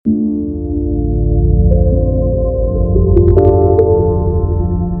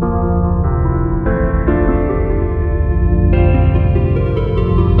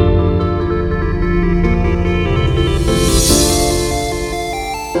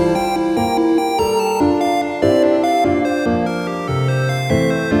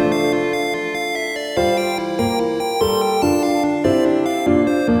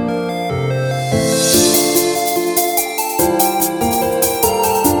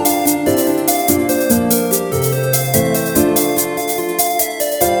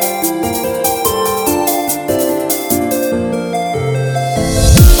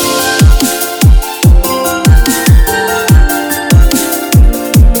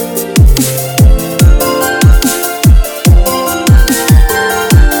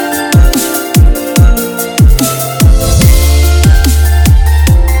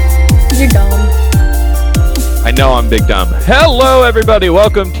Big Dumb. Hello, everybody.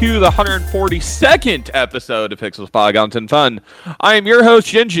 Welcome to the 142nd episode of Pixels, Polygons, and Fun. I am your host,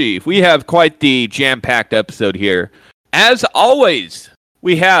 Shinji. We have quite the jam-packed episode here. As always,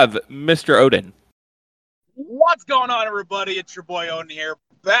 we have Mr. Odin. What's going on, everybody? It's your boy Odin here,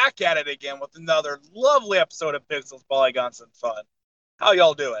 back at it again with another lovely episode of Pixels, Polygons, and Fun. How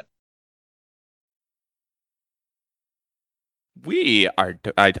y'all doing? We are,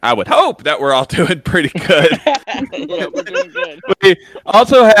 I would hope that we're all doing pretty good. Yeah, we're doing good. We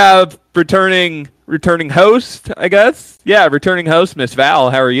also have returning host, I guess. Yeah, returning host, Miss Val.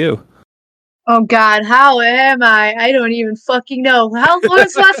 How are you? Oh God, how am I? I don't even fucking know. When was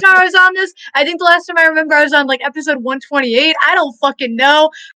the last time I was on this? I think the last time I remember I was on like episode 128. I don't fucking know.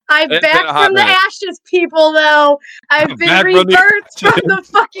 I'm It's back been a hot from the minute. ashes, people, though. I've been Back from the rebirthed from the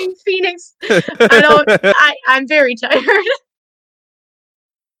fucking phoenix. I'm very tired.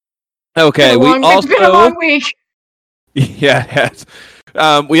 Okay, It's been a long week. Yeah, yes.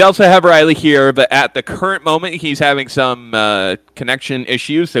 We also have Riley here, but at the current moment, he's having some connection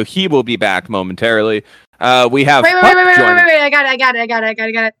issues, so he will be back momentarily. We have Wait, Pup joining- I got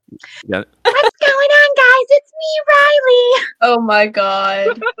it. Yeah. What's going on, guys? It's me, Riley. Oh my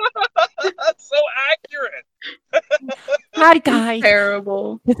god. That's so accurate. Hi guys,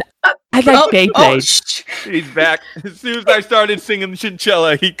 Terrible. I like Beyblade. He's back. As soon as I started singing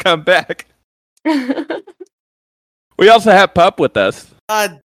Chinchilla, he come back. We also have Pup with us.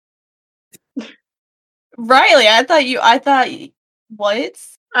 Riley, I thought what?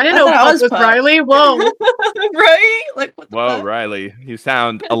 I didn't I know thought I Pup was was Pup. Riley. Whoa. Right? Like what the Whoa, fuck? Riley. You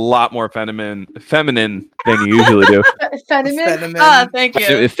sound a lot more feminine than you usually do. Feminine. Ah, thank you.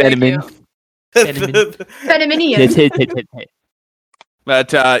 It's Thank you. Femininian.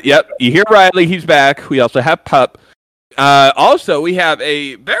 But, yep, you hear Riley. He's back. We also have Pup. Also, we have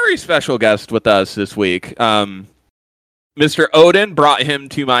a very special guest with us this week. Mr. Odin brought him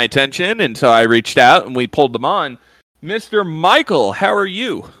to my attention, and so I reached out and we pulled him on. Mr. Michael, how are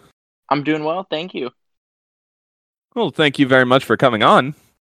you? I'm doing well, thank you. Well, thank you very much for coming on.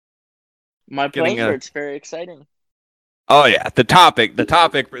 My Getting pleasure. a- It's very exciting. Oh yeah, the topic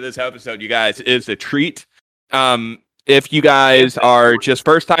for this episode, you guys, is a treat. If you guys are just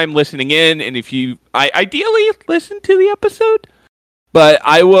first time listening in, and if you, ideally listen to the episode, but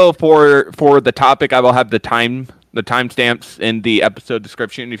I will for the topic, I will have the timestamps in the episode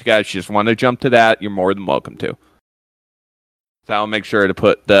description. If you guys just want to jump to that, you're more than welcome to. So I'll make sure to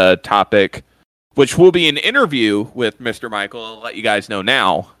put the topic, which will be an interview with Mr. Michael. I'll let you guys know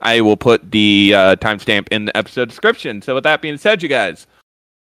now. I will put the timestamp in the episode description. So with that being said, you guys,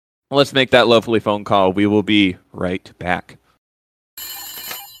 let's make that lovely phone call. We will be right back.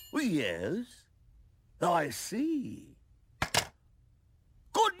 Yes, I see.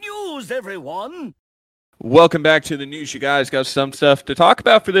 Good news, everyone! Welcome back to the news, you guys. Got some stuff to talk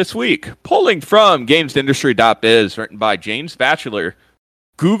about for this week. Polling from GamesIndustry.biz, written by James Batchelor.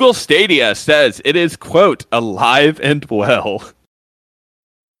 Google Stadia says it is, quote, alive and well.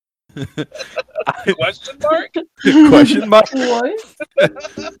 Question mark? Question mark? What?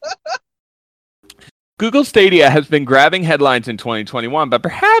 Google Stadia has been grabbing headlines in 2021, but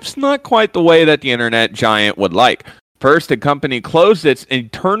perhaps not quite the way that the internet giant would like. First, the company closed its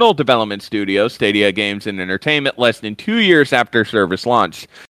internal development studio, Stadia Games and Entertainment, less than 2 years after service launched,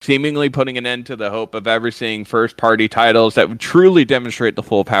 seemingly putting an end to the hope of ever seeing first-party titles that would truly demonstrate the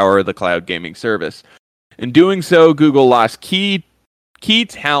full power of the cloud gaming service. In doing so, Google lost key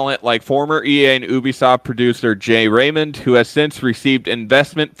talent like former EA and Ubisoft producer Jay Raymond, who has since received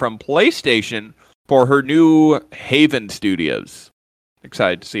investment from PlayStation for her new Haven Studios.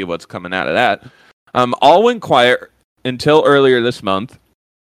 Excited to see what's coming out of that. All went quiet until earlier this month,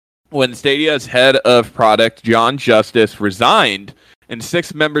 when Stadia's head of product, John Justice, resigned, and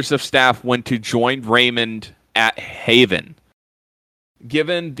 6 members of staff went to join Raymond at Haven.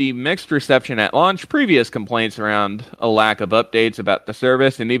 Given the mixed reception at launch, previous complaints around a lack of updates about the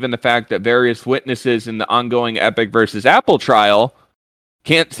service, and even the fact that various witnesses in the ongoing Epic versus Apple trial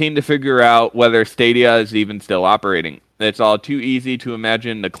can't seem to figure out whether Stadia is even still operating. It's all too easy to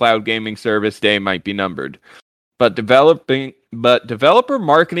imagine the cloud gaming service day might be numbered. But developer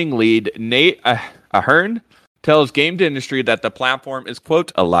marketing lead Nate Ahern tells Game Industry that the platform is,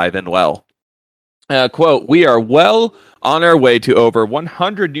 quote, alive and well. Quote, we are well on our way to over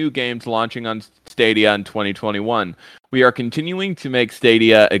 100 new games launching on Stadia in 2021. We are continuing to make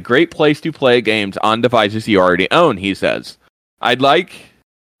Stadia a great place to play games on devices you already own, he says. I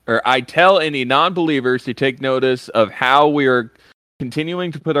tell any non-believers to take notice of how we are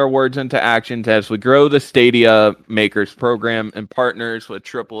continuing to put our words into actions as we grow the Stadia Makers program and partners with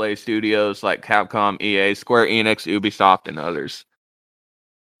AAA studios like Capcom, EA, Square Enix, Ubisoft, and others.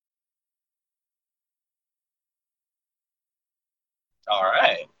 All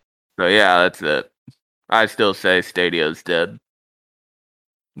right. So yeah, that's it. I still say Stadia's dead.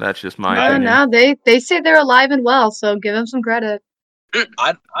 That's just my opinion. No, they say they're alive and well, so give them some credit.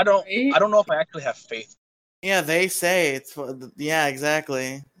 I don't know if I actually have faith. Yeah, they say it's. Yeah,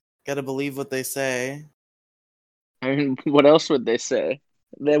 exactly. Got to believe what they say. I mean, what else would they say?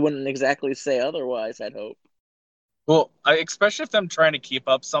 They wouldn't exactly say otherwise, I'd hope. Well, especially if them trying to keep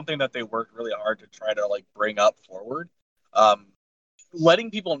up something that they worked really hard to try to like bring up forward.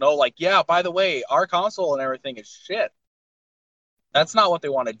 Letting people know, like, yeah, by the way, our console and everything is shit. That's not what they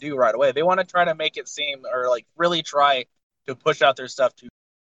want to do right away. They want to try to make it seem, or like really try to push out their stuff to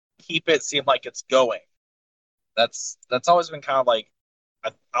keep it seem like it's going. That's always been kind of like,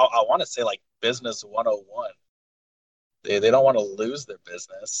 I want to say like business 101. They don't want to lose their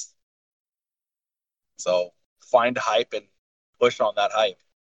business. So find hype and push on that hype.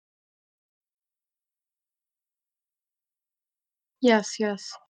 Yes.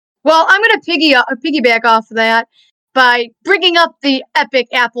 Well, I'm going to piggyback off of that by bringing up the epic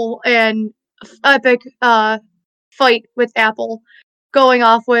Apple and epic fight with Apple, going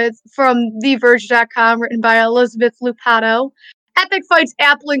off with from TheVerge.com, written by Elizabeth Lupato. Epic fights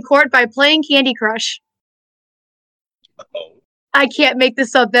Apple in court by playing Candy Crush. Uh-oh. I can't make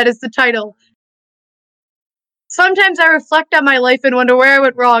this up. That is the title. Sometimes I reflect on my life and wonder where I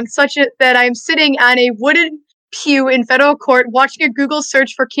went wrong, such that I am sitting on a wooden pew in federal court watching a Google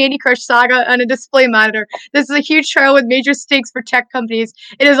search for Candy Crush Saga on a display monitor. This is a huge trial with major stakes for tech companies.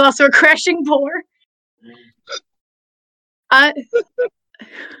 It is also a crashing bore.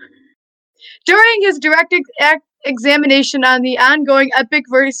 During his direct examination on the ongoing Epic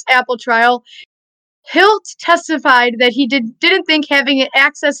vs. Apple trial, Hilt testified that he didn't think having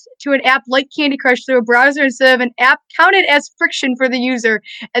access to an app like Candy Crush through a browser instead of an app counted as friction for the user,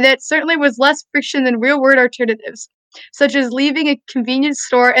 and that certainly was less friction than real-world alternatives, such as leaving a convenience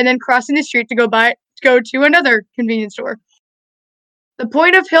store and then crossing the street to go to another convenience store. The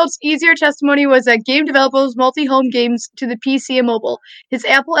point of Hilt's easier testimony was that game developers multi-home games to the PC and mobile. His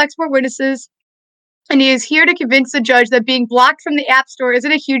Apple expert witnesses, and he is here to convince the judge that being blocked from the App Store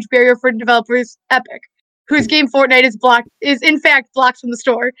isn't a huge barrier for developers. Epic, whose game Fortnite is in fact blocked from the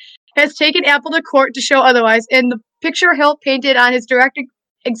store, has taken Apple to court to show otherwise, and the picture Hilt painted on his direct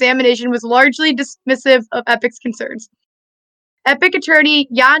examination was largely dismissive of Epic's concerns. Epic attorney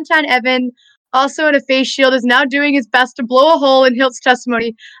Yantan Evan, also in a face shield, is now doing his best to blow a hole in Hilt's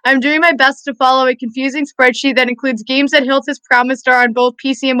testimony. I'm doing my best to follow a confusing spreadsheet that includes games that Hilt has promised are on both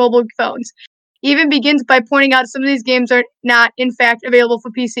PC and mobile phones. Even begins by pointing out some of these games are not, in fact, available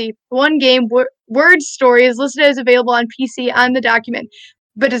for PC. One game, Word Story, is listed as available on PC on the document,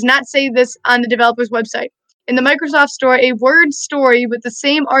 but does not say this on the developer's website. In the Microsoft Store, a Word Story with the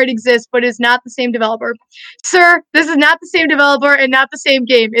same art exists, but is not the same developer. Sir, this is not the same developer and not the same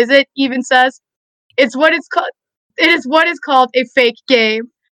game, is it? Even says. It is what is called a fake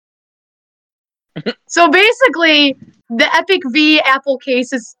game. So basically, the Epic v. Apple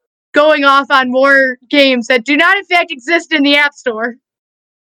case is going off on more games that do not in fact exist in the App Store.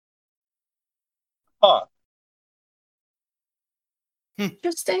 Huh.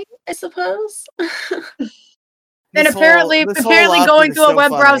 Interesting, I suppose. And apparently going through a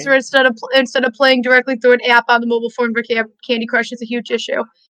web browser instead of playing directly through an app on the mobile phone for Candy Crush is a huge issue.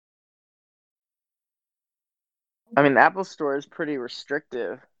 I mean, the Apple Store is pretty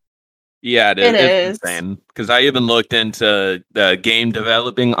restrictive. Yeah, it's insane. Because I even looked into the game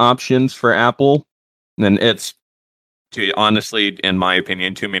developing options for Apple, and it's, honestly, in my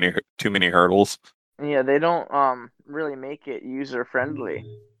opinion, too many hurdles. Yeah, they don't really make it user friendly.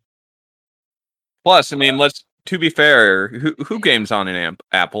 Plus, I mean, to be fair, who games on an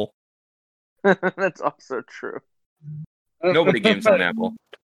Apple? That's also true. Nobody games on Apple.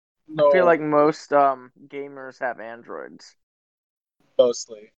 No. I feel like most gamers have Androids.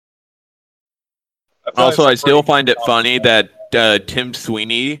 Mostly. Also, I still find it funny that Tim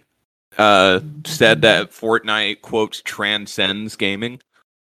Sweeney said that Fortnite, quote, transcends gaming.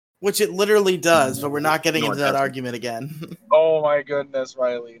 Which it literally does, but we're not getting into that argument again. Oh my goodness,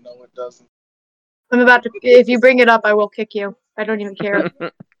 Riley. No, it doesn't. I'm about to. If you bring it up, I will kick you. I don't even care.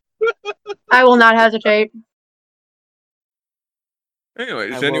 I will not hesitate. Anyway,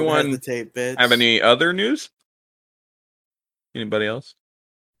 does anyone have any other news? Anybody else?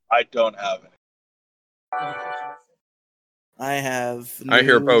 I don't have any. I have news. I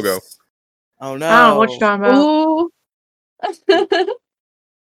hear Pogo. Oh no. I don't know what you're talking about. Ooh.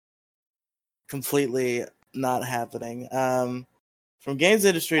 Completely not happening. From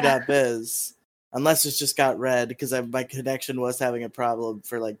GamesIndustry.biz, unless it's just got red because my connection was having a problem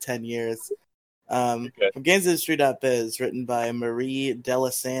for like 10 years. From GamesIndustry.biz, written by Marie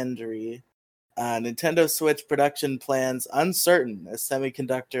Delisandri, Nintendo Switch production plans uncertain as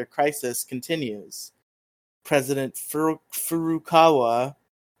semiconductor crisis continues. President Furukawa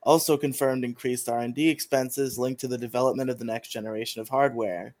also confirmed increased R&D expenses linked to the development of the next generation of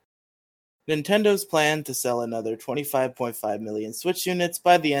hardware. Nintendo's plan to sell another 25.5 million Switch units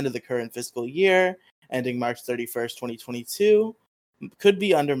by the end of the current fiscal year, ending March 31st, 2022, could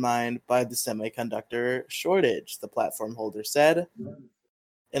be undermined by the semiconductor shortage, the platform holder said.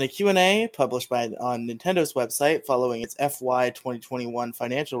 In a Q&A published on Nintendo's website following its FY 2021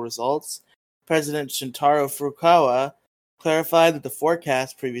 financial results, President Shintaro Furukawa clarified that the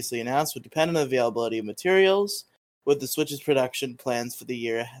forecast previously announced would depend on the availability of materials, with the Switch's production plans for the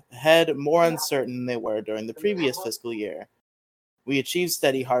year ahead more uncertain than they were during the previous fiscal year. We achieved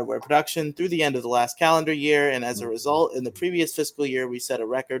steady hardware production through the end of the last calendar year, and as a result, in the previous fiscal year, we set a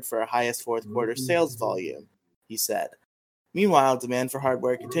record for our highest fourth quarter sales volume, he said. Meanwhile, demand for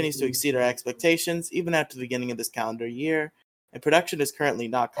hardware continues to exceed our expectations, even after the beginning of this calendar year, and production is currently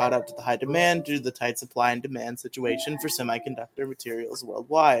not caught up to the high demand due to the tight supply and demand situation for semiconductor materials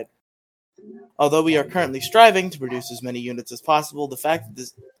worldwide. Although we are currently striving to produce as many units as possible, the fact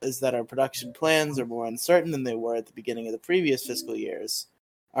is that our production plans are more uncertain than they were at the beginning of the previous fiscal years.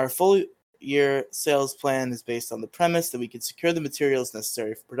 Our full-year sales plan is based on the premise that we can secure the materials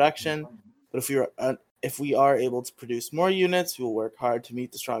necessary for production, but if we are able to produce more units, we will work hard to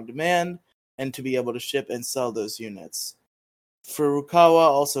meet the strong demand and to be able to ship and sell those units. Furukawa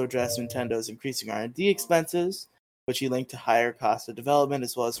also addressed Nintendo's increasing R&D expenses, which he linked to higher cost of development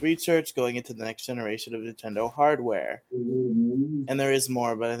as well as research going into the next generation of Nintendo hardware. And there is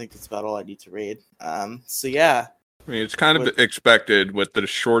more, but I think that's about all I need to read. So yeah. I mean, it's kind of expected with the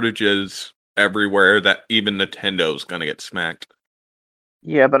shortages everywhere that even Nintendo's going to get smacked.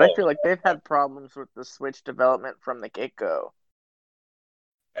 Yeah, but I feel like they've had problems with the Switch development from the get-go.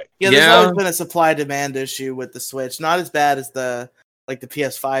 Yeah, there's always been a supply-demand issue with the Switch. Not as bad as the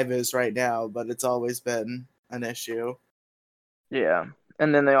PS5 is right now, but it's always been an issue. Yeah,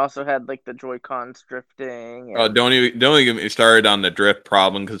 and then they also had like the Joy-Cons drifting. Oh, don't even get me started on the drift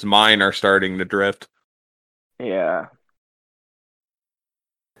problem because mine are starting to drift. Yeah,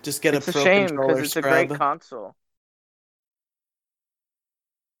 just get it's a Pro shame controller because it's scrub. a great console.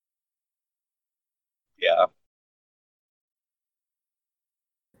 Yeah,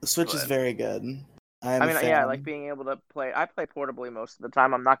 the Switch is very good. I mean, yeah, like being able to play. I play portably most of the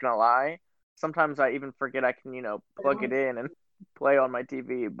time. I'm not gonna lie. Sometimes I even forget I can, plug it in and play on my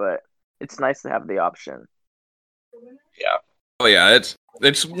TV, but it's nice to have the option. Yeah. Oh yeah,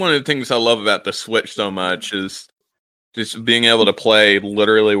 it's one of the things I love about the Switch so much is just being able to play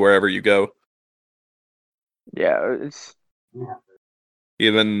literally wherever you go. Yeah,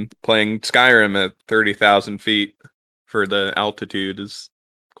 even playing Skyrim at 30,000 feet for the altitude is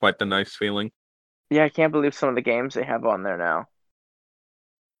quite the nice feeling. Yeah, I can't believe some of the games they have on there now.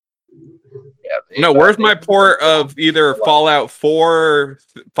 Yeah, no, where's my port of either Fallout 4,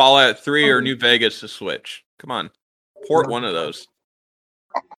 Fallout 3, or New Vegas to Switch? Come on, port one of those.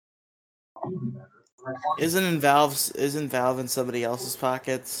 Isn't Valve in somebody else's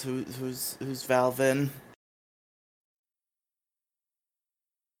pockets? Who's Valve in?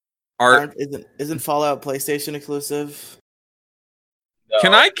 Isn't Fallout PlayStation exclusive? No.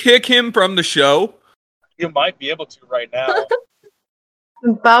 Can I kick him from the show? You might be able to right now.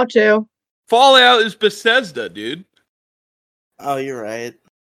 I'm about to. Fallout is Bethesda, dude. Oh, you're right.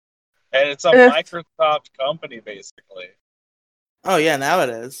 And it's a Microsoft company, basically. Oh yeah, now it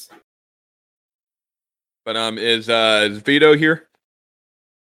is. But is Vito here?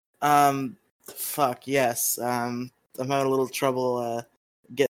 Fuck yes. I'm having a little trouble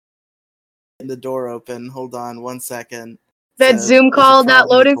getting the door open. Hold on 1 second. That Zoom call not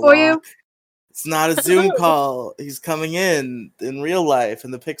loading for you? It's not a Zoom call. He's coming in real life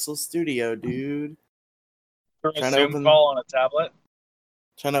in the Pixel Studio, dude. For a Zoom call on a tablet?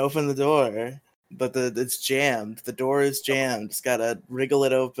 Trying to open the door, but it's jammed. The door is jammed. It's gotta wriggle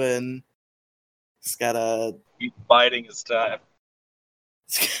it open. It's gotta keep biding his time.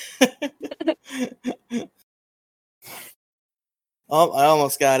 Oh, I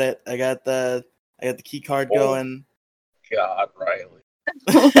almost got it. I got the key card going. God, Riley.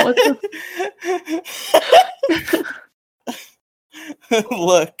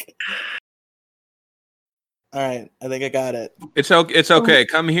 Look. All right, I think I got it. It's okay.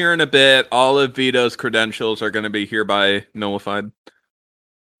 Come here in a bit. All of Vito's credentials are going to be hereby nullified.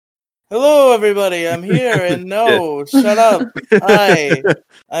 Hello, everybody. I'm here, and no, shut up. Hi,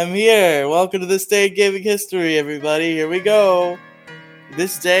 I'm here. Welcome to this day in gaming history, everybody. Here we go.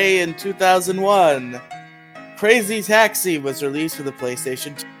 This day in 2001, Crazy Taxi was released for the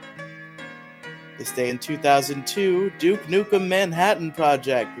PlayStation 2. This day in 2002, Duke Nukem Manhattan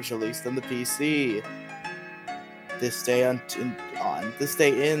Project was released on the PC. This day in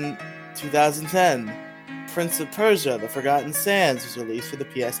 2010, Prince of Persia: The Forgotten Sands was released for the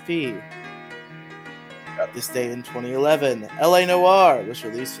PSP. This day in 2011, LA Noire was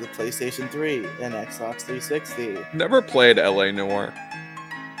released for the PlayStation 3 and Xbox 360. Never played LA Noire.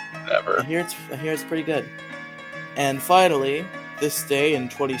 Never. I hear it's pretty good. And finally, this day in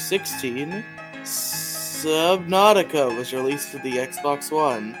 2016, Subnautica was released for the Xbox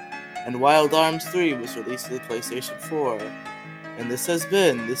One, and Wild Arms 3 was released for the PlayStation 4. And this has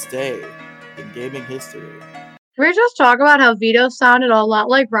been this day in gaming history. Can we just talk about how Vito sounded a lot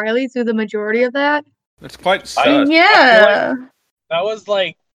like Riley through the majority of that? That's quite sus. Yeah. That was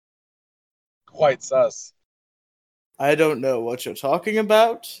like quite sus. I don't know what you're talking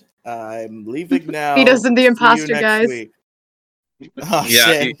about. I'm leaving now. Vito's in the See you imposter, next guys. week. Oh, Yeah,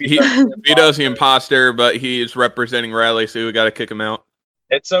 shit. Vito's the imposter, but he's representing Riley, so we got to kick him out.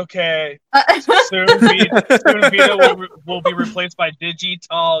 It's okay. Soon Vito will be replaced by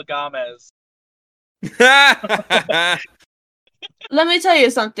Digital Gomez. Let me tell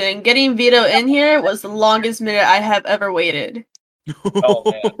you something. Getting Vito in here was the longest minute I have ever waited. Oh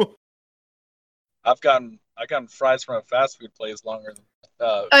man, I've gotten fries from a fast food place longer than.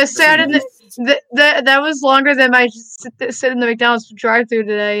 I sat in that was longer than my sit in the McDonald's drive-thru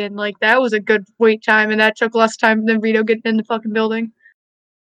today, and like that was a good wait time, and that took less time than Vito getting in the fucking building.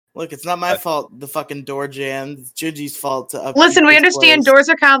 Look, it's not my fault the fucking door jammed. It's Gigi's fault to upkeep Listen, we this understand place. doors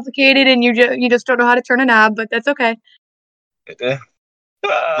are complicated, and you just don't know how to turn a knob, but that's okay.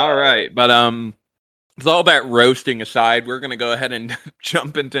 All right, but with all that roasting aside, we're gonna go ahead and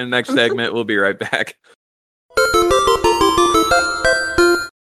jump into the next segment. We'll be right back.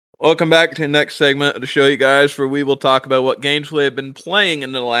 Welcome back to the next segment of the show, you guys, where we will talk about what games we have been playing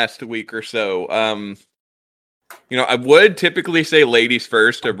in the last week or so. I would typically say ladies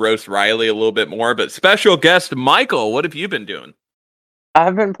first to roast Riley a little bit more, but special guest Michael, what have you been doing?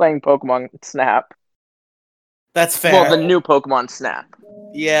 I've been playing Pokemon Snap. That's fair. Well, the new Pokemon Snap.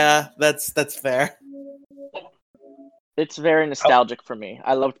 Yeah, that's fair. It's very nostalgic for me.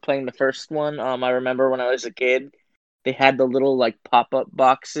 I loved playing the first one. I remember when I was a kid, they had the little like pop-up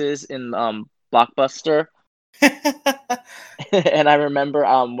boxes in Blockbuster. And I remember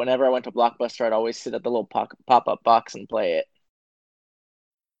whenever I went to Blockbuster, I'd always sit at the little pop-up box and play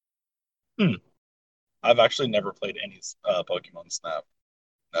it. I've actually never played any Pokemon Snap.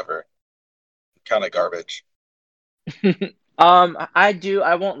 Never. Kind of garbage. I do.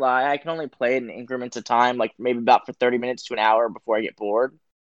 I won't lie. I can only play it in increments of time, like maybe about for 30 minutes to an hour before I get bored.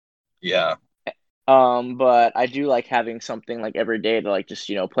 Yeah. But I do like having something like every day to like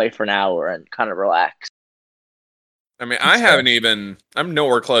just play for an hour and kind of relax. I mean, I'm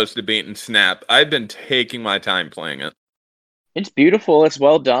nowhere close to beating Snap. I've been taking my time playing it. It's beautiful. It's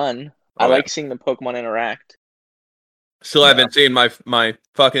well done. Oh, I like seeing the Pokemon interact. Still haven't seen my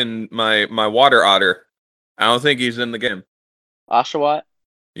water otter. I don't think he's in the game. Oshawott?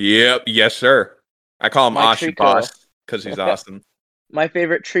 Yep, yes, sir. I call him My Oshawott because he's awesome. My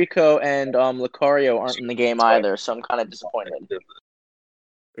favorite Trico and Lucario aren't in the game either, so I'm kind of disappointed.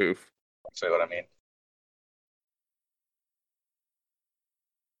 Oof. Say what I mean.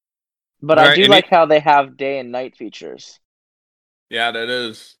 But I do like how they have day and night features. Yeah, that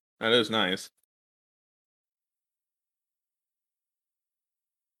is nice.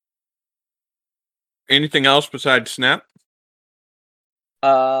 Anything else besides Snap?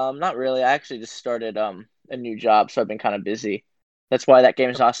 Not really. I actually just started a new job, so I've been kind of busy. That's why that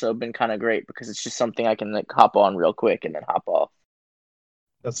game's also been kind of great, because it's just something I can like hop on real quick and then hop off.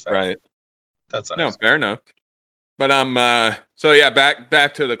 That's fair. Right. That's nice. No, fair enough. But so yeah,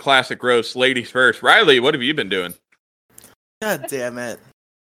 back to the classic roast. Ladies first. Riley, what have you been doing? God damn it.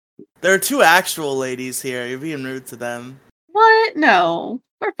 There are two actual ladies here. You're being rude to them. What? No,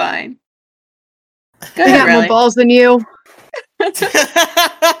 we're fine. Go I ahead, got more Riley. balls than you. It's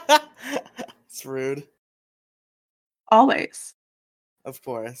rude. Always. Of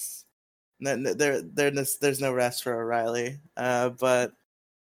course. There's no rest for O'Reilly. But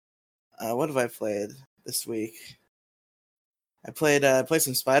what have I played this week? I played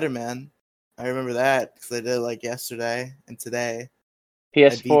some Spider-Man. I remember that because I did it like yesterday and today.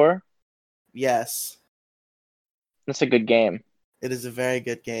 PS4? Yes. That's a good game. It is a very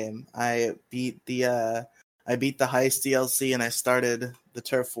good game. I beat the Heist DLC and I started the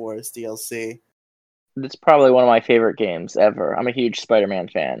Turf Wars DLC. It's probably one of my favorite games ever. I'm a huge Spider-Man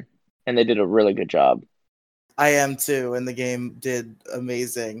fan, and they did a really good job. I am too, and the game did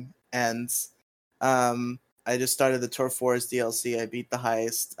amazing. And I just started the Turf Wars DLC. I beat the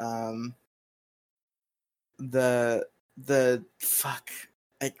Heist. The fuck.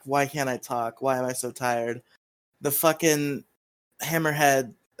 Like, why can't I talk? Why am I so tired? The fucking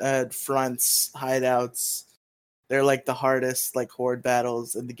Hammerhead fronts, hideouts. They're like the hardest like horde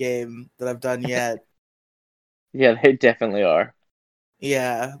battles in the game that I've done yet. Yeah, they definitely are.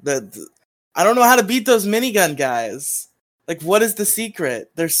 Yeah, I don't know how to beat those minigun guys. Like, what is the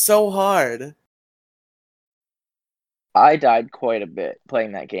secret? They're so hard. I died quite a bit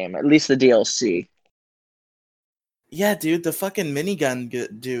playing that game, at least the DLC. Yeah, dude, the fucking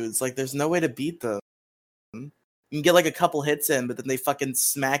minigun dudes, like, there's no way to beat them. You can get like a couple hits in, but then they fucking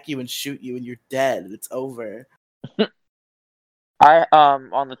smack you and shoot you and you're dead. It's over. I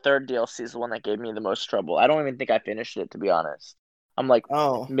on the third DLC is the one that gave me the most trouble. I don't even think I finished it, to be honest. I'm like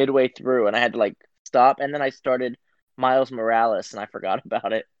midway through and I had to like stop, and then I started Miles Morales and I forgot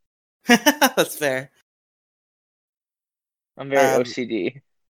about it. That's fair. I'm very OCD.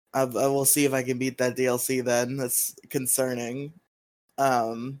 I will see if I can beat that DLC then. That's concerning.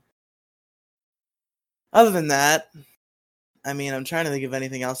 Other than that, I mean, I'm trying to think of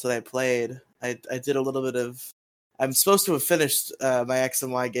anything else that I played. I did a little bit of... I'm supposed to have finished my X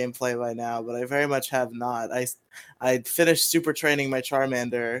and Y gameplay by now, but I very much have not. I finished super training my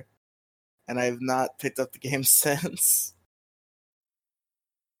Charmander, and I've not picked up the game since.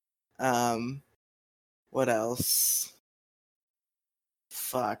 What else?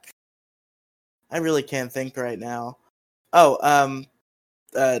 Fuck. I really can't think right now. Oh,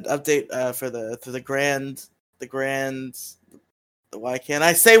 update for the grand. Why can't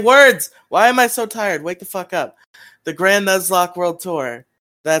I say words? Why am I so tired? Wake the fuck up. The Grand Nuzlocke World Tour.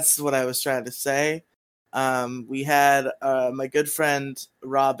 That's what I was trying to say. We had my good friend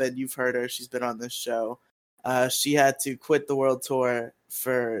Robin. You've heard her. She's been on this show. She had to quit the World Tour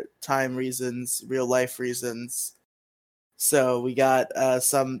for time reasons, real life reasons. So we got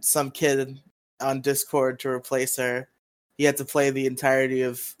some kid on Discord to replace her. He had to play the entirety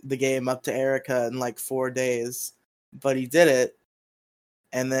of the game up to Erica in like 4 days, but he did it.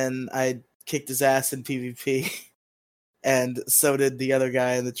 And then I kicked his ass in PvP, and so did the other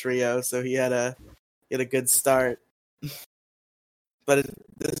guy in the trio. So he had a good start. But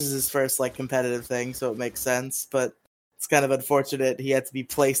this is his first like competitive thing, so it makes sense. But it's kind of unfortunate he had to be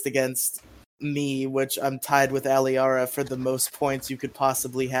placed against me, which I'm tied with Aliara for the most points you could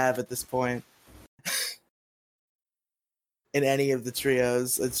possibly have at this point. In any of the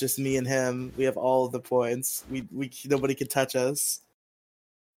trios, it's just me and him. We have all of the points. We nobody can touch us.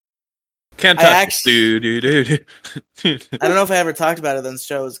 Can't touch dude. I don't know if I ever talked about it on the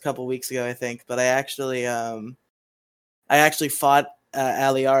show. It was a couple weeks ago, I think. But I actually fought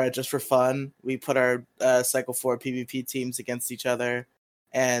Aliara just for fun. We put our Cycle 4 PvP teams against each other,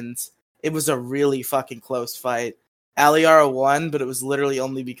 and it was a really fucking close fight. Aliara won, but it was literally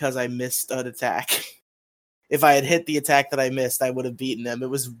only because I missed an attack. If I had hit the attack that I missed, I would have beaten him. It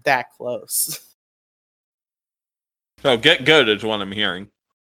was that close. So get good is what I'm hearing.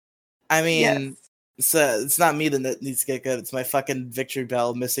 I mean, it's not me that needs to get good. It's my fucking Victory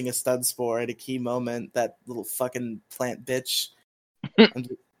Bell missing a stun spore at a key moment. That little fucking plant bitch.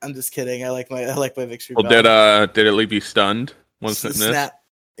 I'm just kidding. I like my Victory Bell. Did it leave you stunned once it missed?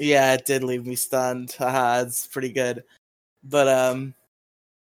 Yeah, it did leave me stunned. Haha, it's pretty good. But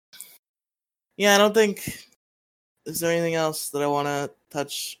yeah, I don't think. Is there anything else that I want to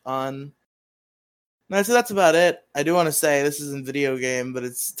touch on? No, so that's about it. I do want to say this isn't video game, but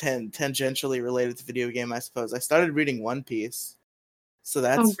it's tangentially related to video game, I suppose. I started reading One Piece, so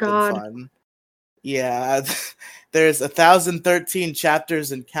that's been fun. Yeah, there's 1,013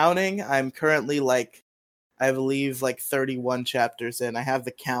 chapters and counting. I'm currently I believe 31 chapters in. I have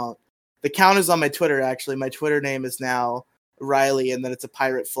the count. The count is on my Twitter, actually. My Twitter name is now Riley, and then it's a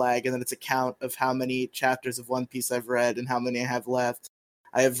pirate flag, and then it's a count of how many chapters of One Piece I've read and how many I have left.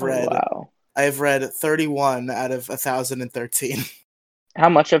 I have read 31 out of 1,013. How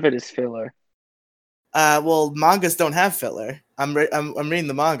much of it is filler? Well, mangas don't have filler. I'm reading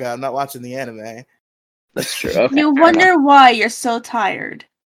the manga. I'm not watching the anime. That's true. Okay. You wonder why you're so tired.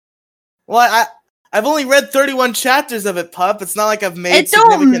 Well, I've only read 31 chapters of it, pup. It's not like I've made it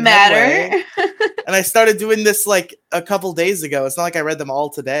don't matter. And I started doing this a couple days ago. It's not like I read them all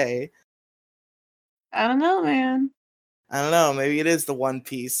today. I don't know, man. I don't know. Maybe it is the One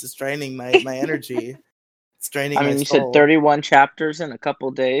Piece. It's draining my energy. It's draining my soul. You said 31 chapters in a couple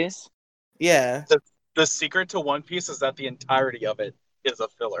days? Yeah. The secret to One Piece is that the entirety of it is a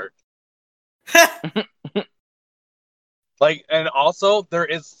filler. And also, there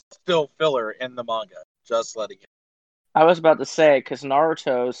is still filler in the manga. Just letting you know. I was about to say, because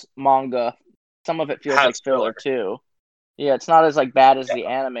Naruto's manga, some of it feels like filler too. Yeah, it's not as bad as the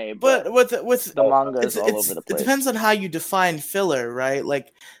anime, but with the manga is all over the place. It depends on how you define filler, right?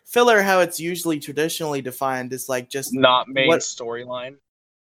 Like filler, how it's usually traditionally defined is just not main storyline.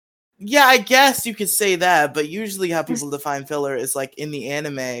 Yeah, I guess you could say that, but usually how people define filler is in the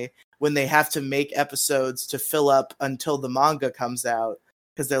anime when they have to make episodes to fill up until the manga comes out.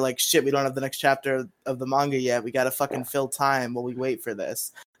 Because they're like, shit, we don't have the next chapter of the manga yet. We gotta fucking fill time while we wait for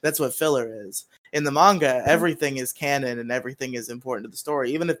this. That's what filler is. In the manga, everything is canon and everything is important to the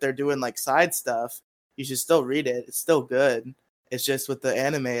story. Even if they're doing side stuff, you should still read it. It's still good. It's just with the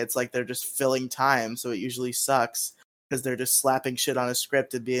anime, it's they're just filling time, so it usually sucks. Because they're just slapping shit on a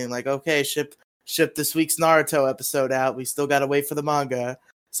script and being like, okay, ship this week's Naruto episode out. We still gotta wait for the manga.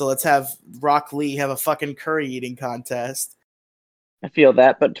 So let's have Rock Lee have a fucking curry eating contest. I feel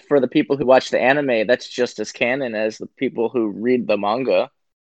that, but for the people who watch the anime, that's just as canon as the people who read the manga.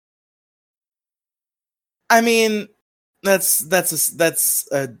 I mean, that's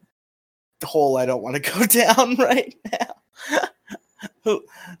a hole I don't want to go down right now.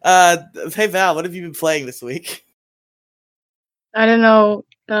 Hey Val, what have you been playing this week? I don't know.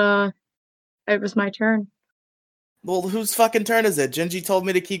 It was my turn. Well, whose fucking turn is it? Gingy told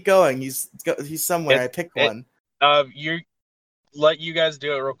me to keep going. He's somewhere. I picked one. Let you guys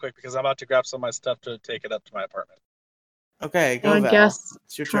do it real quick because I'm about to grab some of my stuff to take it up to my apartment. Okay, go Val.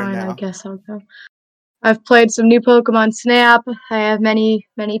 It's your turn now. I guess I'll go. I've played some new Pokemon Snap. I have many,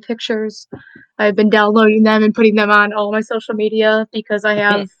 many pictures. I've been downloading them and putting them on all my social media because I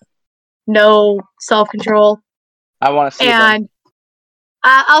have no self-control. I want to see them.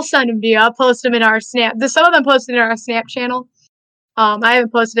 I'll send them to you. I'll post them in our Snap. Some of them posted in our Snap channel. I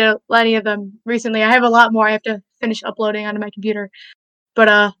haven't posted any of them recently. I have a lot more I have to finish uploading onto my computer.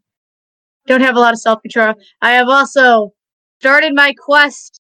 But don't have a lot of self-control. I have also started my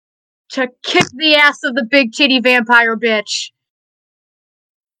quest to kick the ass of the big titty vampire bitch.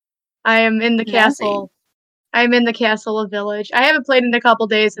 I am in the castle. I'm in the castle of Village. I haven't played in a couple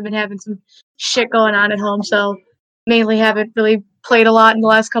days. I've been having some shit going on at home, so mainly haven't really played a lot in the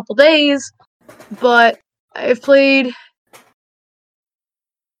last couple days. But I've played.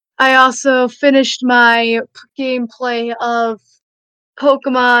 I also finished my gameplay of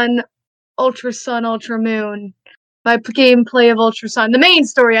Pokemon Ultra Sun, Ultra Moon. My gameplay of Ultra Sun. The main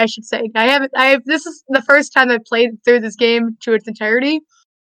story, I should say. This is the first time I've played through this game to its entirety.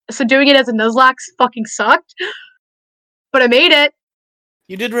 So doing it as a Nuzlocke fucking sucked. But I made it.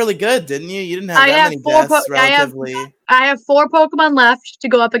 You did really good, didn't you? You didn't have that many deaths relatively. I have 4 Pokemon left to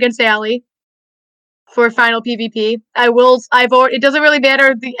go up against Allie for final PvP. It doesn't really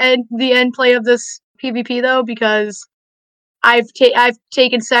matter the end play of this PvP though, because I've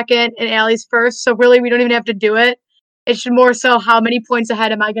taken second and Allie's first, so really we don't even have to do it. It's more so how many points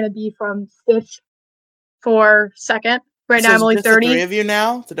ahead am I going to be from Stitch for second. Right now I'm only 30. The 3 of you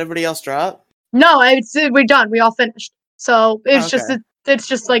now? Did everybody else drop? No, we're done. We all finished. So it's just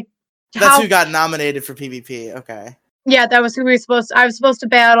like that's who got nominated for PvP. Okay. Yeah, that was who I was supposed to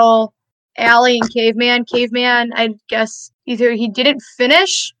battle Allie and Caveman. Caveman, I guess either he didn't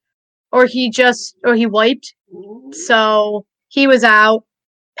finish or he wiped. So he was out.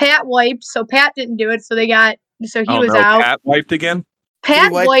 Pat wiped, so Pat didn't do it, so he was out. Pat wiped again?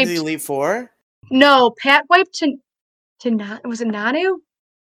 Pat wiped the Elite Four? No, Pat wiped to was it Nanu?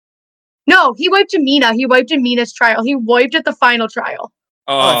 No, he wiped to Mina. He wiped in Mina's trial. He wiped at the final trial.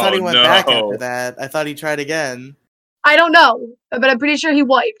 Oh, I thought he went back after that. I thought he tried again. I don't know, but I'm pretty sure he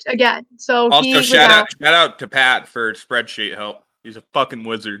wiped again. So also, shout out to Pat for spreadsheet help. He's a fucking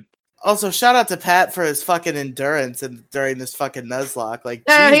wizard. Also, shout out to Pat for his fucking endurance during this fucking Nuzlocke.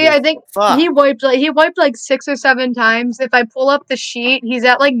 I think he wiped like 6 or 7 times. If I pull up the sheet, he's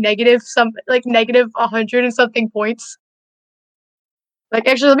at negative 100 and something points.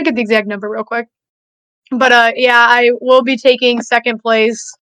 Actually, let me get the exact number real quick. But I will be taking second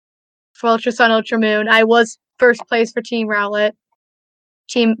place for Ultra Sun, Ultra Moon. I was first place for Team Rowlet,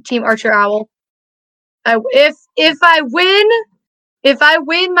 Team Archer Owl. If I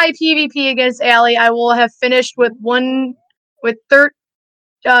win my PvP against Allie, I will have finished with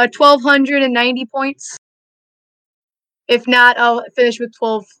 1,290 points. If not, I'll finish with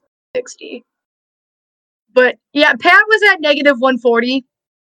 1,260. But yeah, Pat was at negative 140.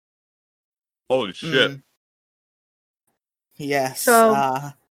 Holy shit. Yes.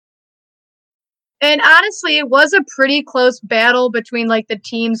 So And honestly, it was a pretty close battle between like the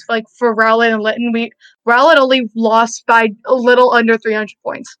teams like for Rowlet and Litten. Rowlet only lost by a little under 300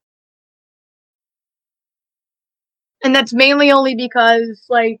 points. And that's mainly only because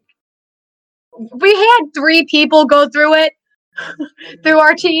like we had 3 people go through it through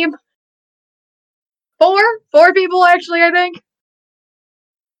our team. 4 people actually, I think.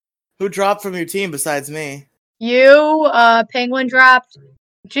 Who dropped from your team besides me? You, Penguin dropped.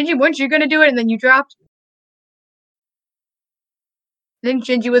 Gingy, weren't you gonna do it and then you dropped? I think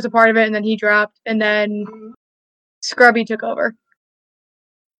Gingy was a part of it and then he dropped, and then Scrubby took over.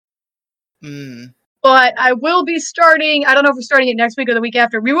 But I will be starting, I don't know if we're starting it next week or the week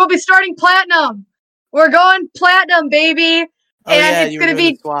after. We will be starting Platinum. We're going Platinum, baby. Oh, and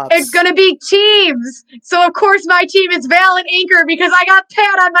it's gonna be teams. So of course my team is Val and Anchor because I got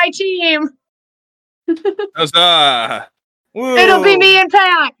Pat on my team. Huzzah! It'll be me and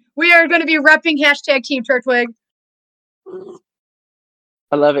Pat. We are gonna be repping hashtag Team Turtwig.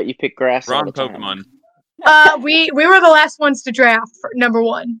 I love it. You pick grass. Wrong Pokemon. We were the last ones to draft for number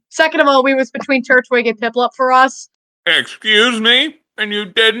 1. Second of all, we was between Turtwig and Piplup for us. Excuse me? And you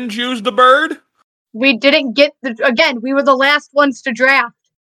didn't choose the bird? We didn't get we were the last ones to draft.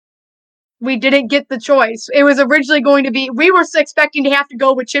 We didn't get the choice. It was originally going to be, we were expecting to have to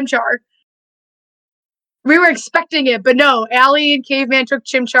go with Chimchar. We were expecting it, but no, Allie and Caveman took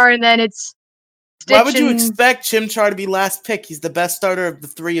Chimchar, and then it's Stitch. Why would you expect Chimchar to be last pick? He's the best starter of the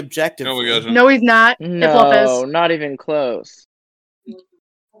 3 objectives. No, he doesn't. No, he's not. No, not even close.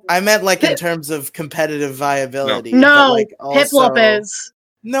 I meant like in terms of competitive viability. No, like Piplup is.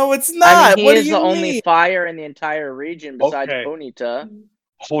 No, it's not. I mean, what is do you the mean? only fire in the entire region besides Ponyta.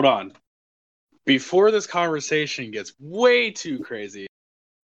 Hold on. Before this conversation gets way too crazy,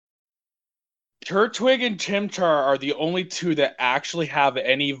 Turtwig and Chimchar are the only 2 that actually have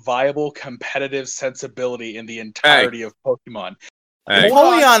any viable competitive sensibility in the entirety of Pokemon.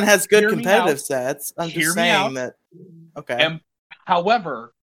 Empoleon has good competitive sets. I'm just saying that. Okay.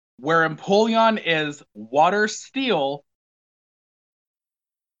 However, where Empoleon is water steel,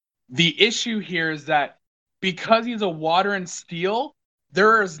 the issue here is that because he's a water and steel,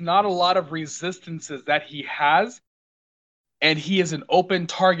 there is not a lot of resistances that he has, and he is an open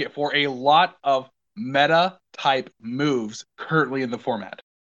target for a lot of meta type moves currently in the format.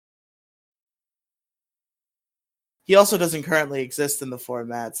 He also doesn't currently exist in the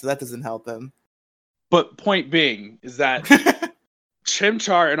format, so that doesn't help him. But point being is that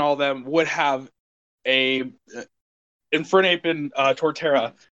Chimchar and all them would have a Infernape and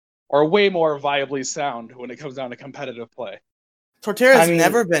Torterra are way more viably sound when it comes down to competitive play. Torterra's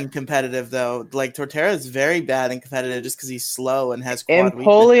never been competitive, though. Like, Torterra is very bad and competitive just because he's slow and has quad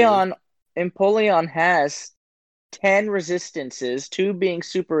weaknesses. Empoleon has 10 resistances, 2 being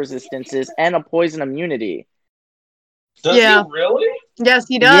super resistances, and a poison immunity. Does he really? Yes,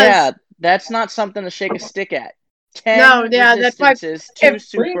 he does. Yeah, that's not something to shake a stick at. 10 resistances,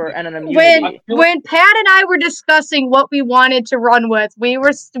 that's 2 super, and an immunity. When Pat and I were discussing what we wanted to run with, we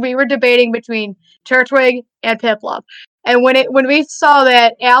were debating between Turtwig and Piplup. And when we saw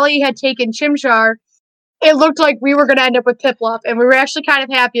that Allie had taken Chimchar, it looked like we were going to end up with Piplup, and we were actually kind of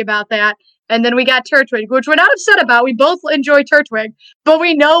happy about that. And then we got Turtwig, which we're not upset about. We both enjoy Turtwig, but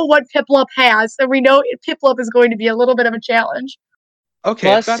we know what Piplup has, and we know Piplup is going to be a little bit of a challenge. Okay,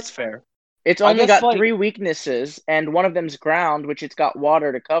 plus, that's fair. It's only got 3 weaknesses, and one of them's ground, which it's got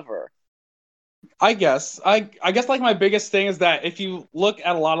water to cover. I guess like my biggest thing is that if you look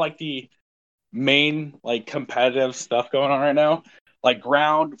at a lot of like the main like competitive stuff going on right now, like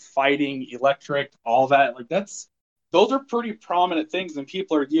ground, fighting, electric, all that, like those are pretty prominent things and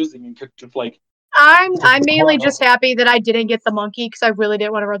people are using and could like. I'm mainly just happy that I didn't get the monkey because I really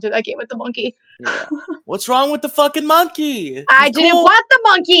didn't want to run through that game with the monkey. Yeah. What's wrong with the fucking monkey? I didn't want the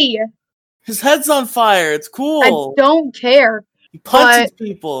monkey. His head's on fire. It's cool. I don't care. He punches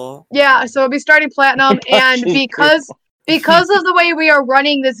people. Yeah, so I'll be starting Platinum, and because of the way we are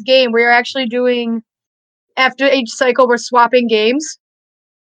running this game, we are actually doing, after each cycle, we're swapping games.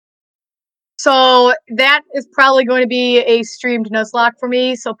 So that is probably going to be a streamed Nuzlocke for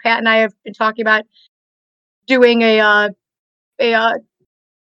me. So Pat and I have been talking about doing a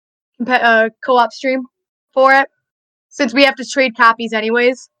co-op stream for it, since we have to trade copies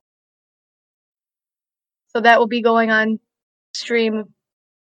anyways. So that will be going on stream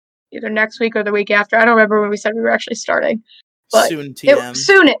either next week or the week after. I don't remember when we said we were actually starting. But soon, TM.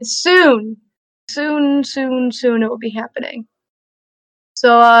 Soon it will be happening.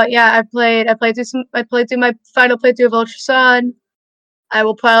 So I played through my final playthrough of Ultra Sun. I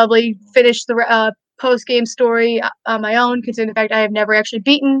will probably finish the post game story on my own, considering the fact I have never actually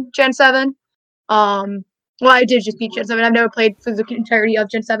beaten Gen 7. Well, I did just beat Gen 7. I've never played for the entirety of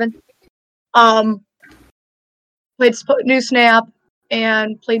Gen 7. Played New Snap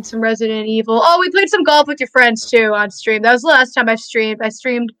and played some Resident Evil. Oh, we played some golf with your friends too on stream. That was the last time I streamed. I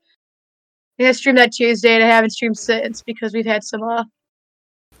streamed that Tuesday, and I haven't streamed since because we've had some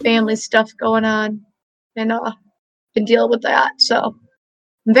family stuff going on, and been dealing with that. So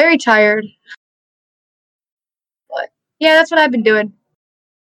I'm very tired. But yeah, that's what I've been doing.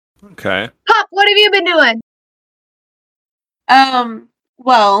 Okay. Pop, what have you been doing?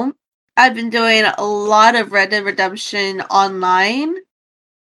 Well, I've been doing a lot of Red Dead Redemption online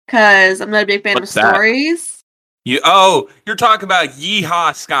because I'm not a big fan of stories. You're talking about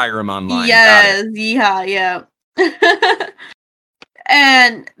Yeehaw Skyrim Online. Yes, Yeehaw, yeah.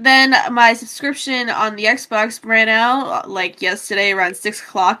 And then my subscription on the Xbox ran out like yesterday around 6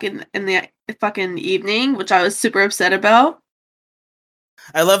 o'clock in the fucking evening, which I was super upset about.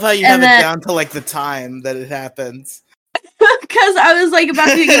 I love how you have it down to like the time that it happens. Because I was like about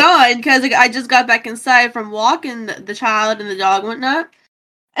to get on because I just got back inside from walking the child and the dog and whatnot,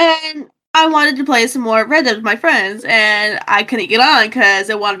 and I wanted to play some more Red Dead with my friends, and I couldn't get on because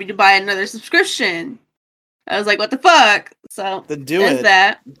it wanted me to buy another subscription. I was like, "What the fuck?" So then do it.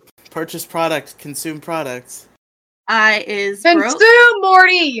 That purchase products, consume products. Consume,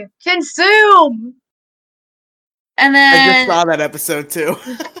 Morty, consume. And then I just saw that episode too.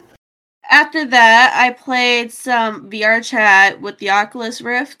 After that, I played some VR chat with the Oculus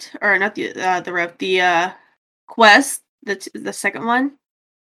Rift, or not the Rift, the Quest, the second one.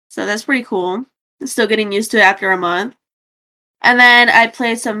 So that's pretty cool. I'm still getting used to it after a month. And then I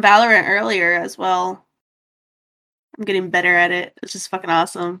played some Valorant earlier as well. I'm getting better at it. It's just fucking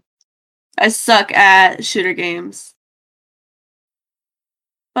awesome. I suck at shooter games.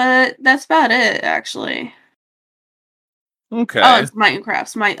 But that's about it, actually. Okay. Oh, it's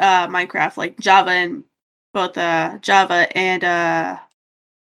Minecraft. Minecraft, like Java and both Java and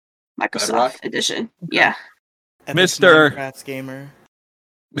Microsoft Bedrock? Edition. Yeah. Mr. Minecraft gamer.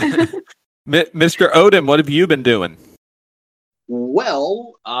 Mr. Odin, what have you been doing?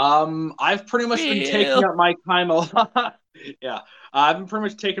 Well, I've pretty much been taking up my time a lot. Yeah, I've been pretty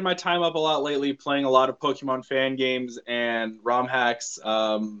much taking my time up a lot lately, playing a lot of Pokemon fan games and ROM hacks.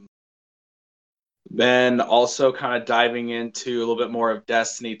 Then also kind of diving into a little bit more of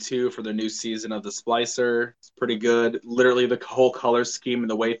Destiny 2 for the new season of the Splicer. It's pretty good. Literally the whole color scheme and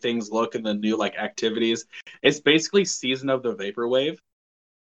the way things look and the new like activities. It's basically Season of the Vaporwave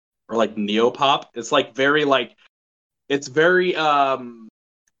or like Neopop. It's like very like it's very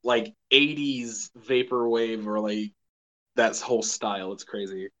like 80s Vaporwave or like that whole style. It's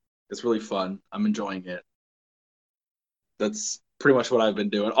crazy. It's really fun. I'm enjoying it. That's pretty much what I've been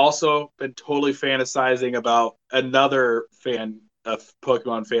doing. Also, been totally fantasizing about another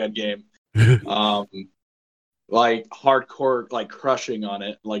Pokemon fan game. Like hardcore, like crushing on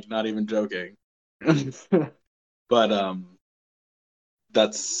it, like not even joking. But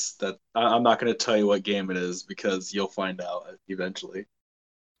that's that. I'm not going to tell you what game it is because you'll find out eventually.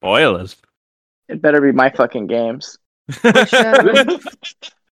 Spoilers. It better be my fucking games.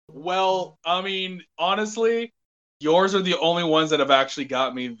 Well, I mean, honestly, yours are the only ones that have actually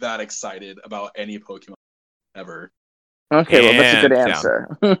got me that excited about any Pokemon ever. Okay, well, that's a good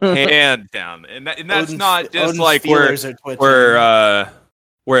answer. Hand down, and that's Odin's, not just Odin's like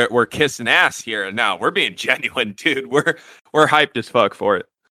we're kissing ass here. No, we're being genuine, dude. We're hyped as fuck for it.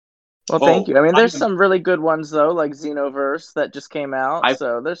 Well, thank you. I mean, there's some really good ones though, like Xenoverse that just came out. I've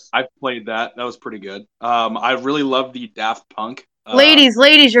played that. That was pretty good. I really love the Daft Punk. Ladies,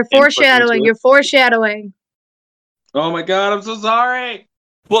 you're foreshadowing. You're foreshadowing. Oh my god, I'm so sorry.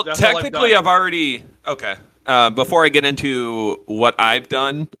 Well, technically, I've already before I get into what I've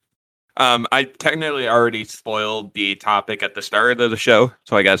done, I technically already spoiled the topic at the start of the show,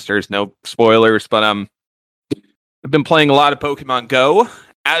 so I guess there's no spoilers. But I've been playing a lot of Pokemon Go.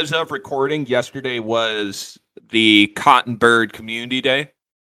 As of recording, yesterday was the Cotton Bird Community Day.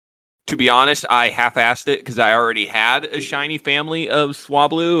 To be honest, I half-assed it because I already had a shiny family of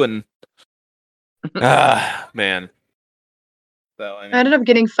Swablu, and man. So I ended up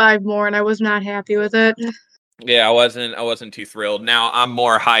getting 5 more, and I was not happy with it. Yeah, I wasn't too thrilled. Now I'm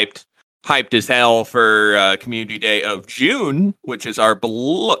more hyped as hell for Community Day of June, which is our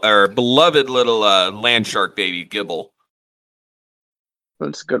beloved little land shark baby Gibble.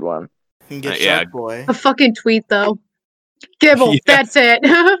 That's a good one. Shark Boy. A fucking tweet though. Gibble, that's it.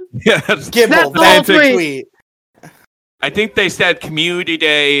 Yes, Gibble, that's a tweet. I think they said Community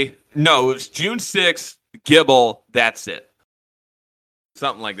Day. No, it was June 6th. Gibble, that's it.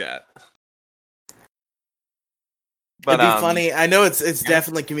 Something like that. But, it'd be funny. I know it's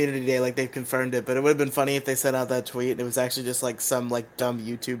definitely Community Day, like they've confirmed it, but it would have been funny if they sent out that tweet and it was actually just like some like dumb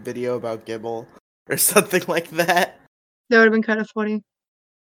YouTube video about Gibble or something like that. That would have been kind of funny.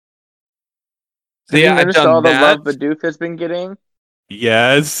 So yeah, I noticed all the love Bidoof has been getting.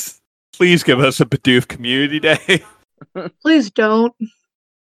 Yes. Please give us a Bidoof Community Day. Please don't.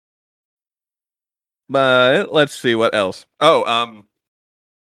 But let's see what else.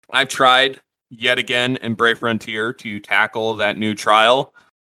 I've tried yet again in Brave Frontier to tackle that new trial.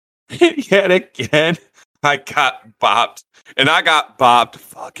 Yet again, I got bopped. And I got bopped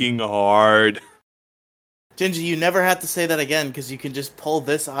fucking hard. Gingy, you never have to say that again because you can just pull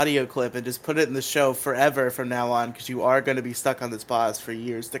this audio clip and just put it in the show forever from now on because you are going to be stuck on this boss for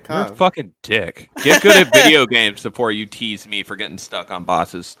years to come. You're a fucking dick. Get good at video games before you tease me for getting stuck on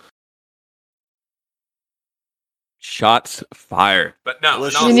bosses. Shots fired. But no.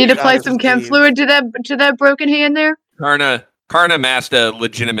 You need to play some chem fluid to that broken hand there? Karna Master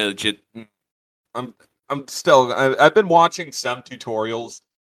legitimate. I've been watching some tutorials.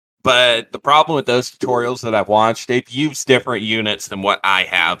 But the problem with those tutorials that I've watched, they've used different units than what I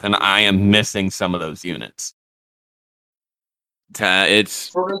have, and I am missing some of those units. It's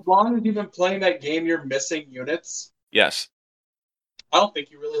for as long as you've been playing that game, you're missing units. Yes. I don't think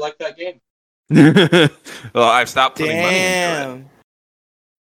you really like that game. Well, I've stopped putting money into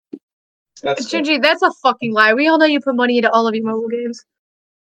it. Shinji, that's a fucking lie. We all know you put money into all of your mobile games.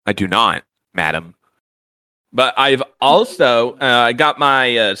 I do not, madam. But I've also I got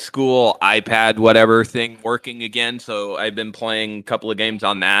my school iPad whatever thing working again, so I've been playing a couple of games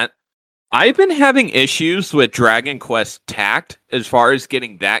on that. I've been having issues with Dragon Quest Tact as far as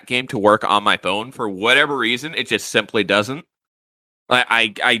getting that game to work on my phone. For whatever reason, it just simply doesn't. I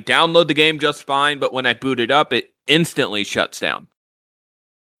download the game just fine, but when I boot it up, it instantly shuts down.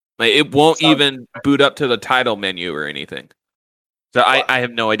 Like, it won't even boot up to the title menu or anything. So I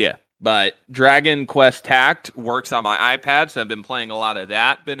have no idea. But Dragon Quest Tact works on my iPad, so I've been playing a lot of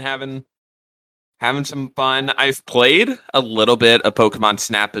that. Been having some fun. I've played a little bit of Pokemon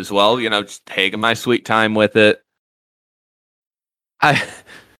Snap as well. You know, just taking my sweet time with it.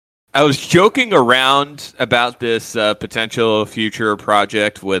 I was joking around about this potential future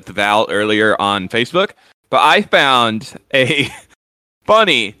project with Val earlier on Facebook, but I found a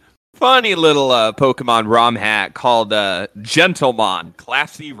funny little Pokemon ROM hack called Gentlemon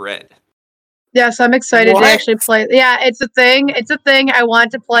Classy Red. Yes, I'm excited to actually play. Yeah, it's a thing. It's a thing. I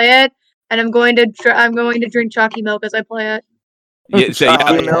want to play it, and I'm going to drink chalky milk as I play it. Yeah, so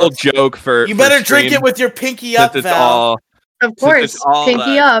the whole joke for you better drink it with your pinky up, Val. Of course,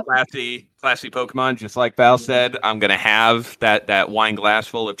 pinky up. Classy Pokemon, just like Val said. I'm gonna have that wine glass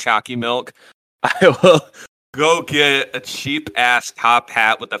full of chalky milk. I will go get a cheap-ass top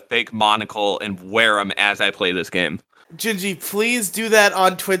hat with a fake monocle and wear them as I play this game. Gingy, please do that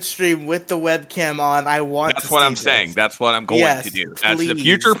on Twitch stream with the webcam on. That's what I'm saying. That's what I'm going to do. That's the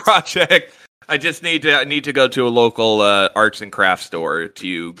future project. I just need to go to a local arts and crafts store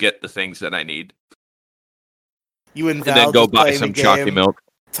to get the things that I need. You and then go buy some chalky milk.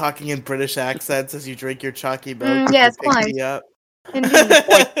 Talking in British accents as you drink your chalky milk. Yes, quite.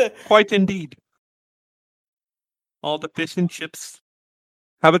 Indeed. Quite indeed. All the fish and chips.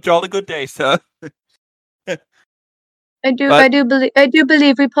 Have a jolly good day, sir. I do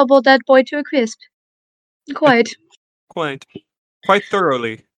believe we pummeled that boy to a crisp. Quite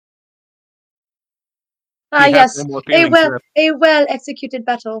thoroughly. Ah, yes, a well executed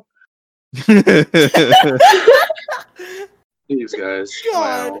battle. These guys.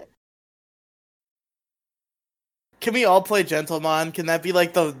 God. Wow. Can we all play Gentlemon? Can that be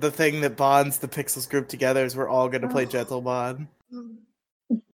like the thing that bonds the Pixels group together? Is we're all going to play Gentlemon?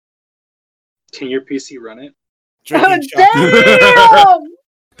 Can your PC run it? Damn!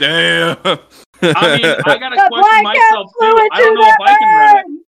 Damn! I mean, I gotta question myself too. I don't know if I can run it.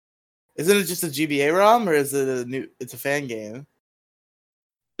 Isn't it just a GBA ROM or is it it's a fan game?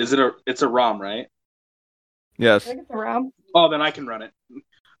 It's a ROM, right? Yes. I think it's a ROM. Oh, then I can run it.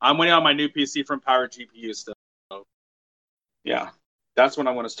 I'm waiting on my new PC from Power GPU still. So, yeah. That's when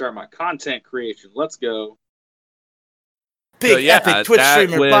I want to start my content creation. Let's go. Big epic Twitch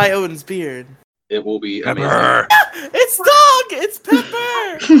streamer by Odin's Beard. It will be amazing. It's Dog! It's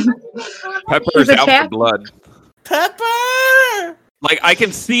Pepper! Pepper's out for blood. Pepper! Like, I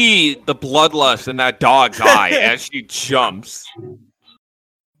can see the bloodlust in that dog's eye as she jumps.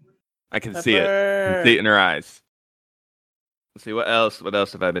 I can see it. I can see it in her eyes. Let's see, what else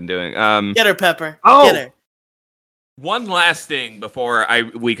have I been doing? Get her, Pepper. Oh! Get her. One last thing before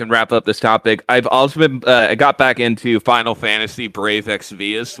we can wrap up this topic. I've also been I got back into Final Fantasy Brave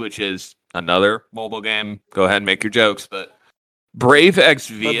Exvius, which is another mobile game. Go ahead and make your jokes, but Brave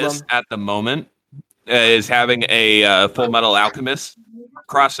Exvius Hoodlum. at the moment is having a Full Metal Alchemist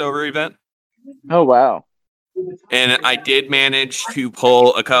crossover event. Oh wow! And I did manage to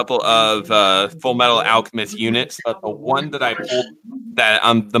pull a couple of Full Metal Alchemist units, but the one that I pulled that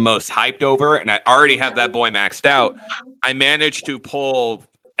I'm the most hyped over, and I already have that boy maxed out, I managed to pull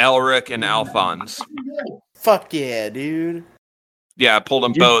Elric and Alphonse. Fuck yeah, dude. Yeah, I pulled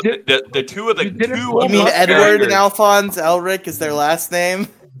them both. The two of the two. You mean Edward and Alphonse? Elric is their last name?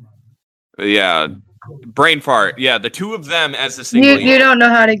 Yeah. Brain fart. Yeah, the two of them as a single. You don't know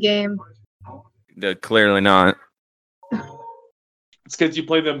how to game. Clearly not. It's because you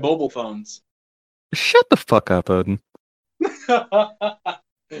play them mobile phones. Shut the fuck up, Odin. But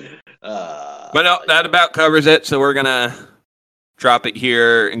no, that about covers it. So we're gonna drop it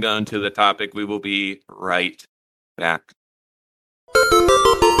here and go into the topic. We will be right back.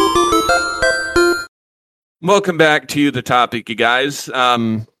 Welcome back to the topic, you guys. A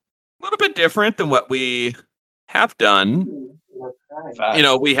little bit different than what we have done. You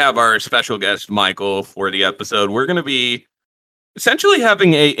know, we have our special guest, Michael, for the episode. We're going to be essentially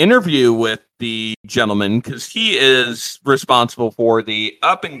having an interview with the gentleman because he is responsible for the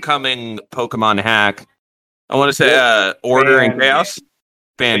up-and-coming Pokemon hack. I want to say Order and Chaos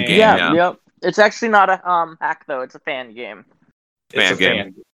fan game. Yeah. Yep. It's actually not a hack, though. It's a fan game. Fan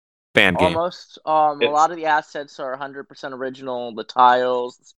game. Almost. A lot of the assets are 100% original. The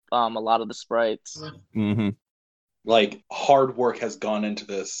tiles, a lot of the sprites. Mm-hmm. Like, hard work has gone into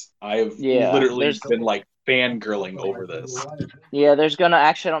this. I've literally been, like, fangirling over this. Yeah, there's gonna...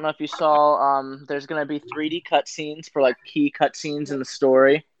 Actually, I don't know if you saw... there's gonna be 3D cutscenes for, like, key cutscenes in the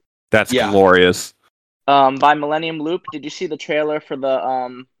story. That's glorious. By Millennium Loop. Did you see the trailer for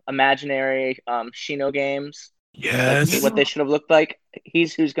the imaginary Shino games? Yes. Like, what they should have looked like?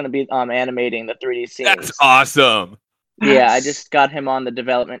 He's who's going to be animating the 3D scenes. That's awesome. Yeah, I just got him on the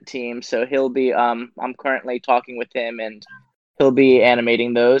development team, so he'll be. I'm currently talking with him, and he'll be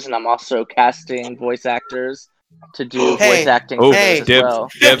animating those. And I'm also casting voice actors to do voice acting for those as well.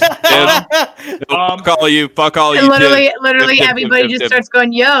 Fuck all you. And literally, everybody just starts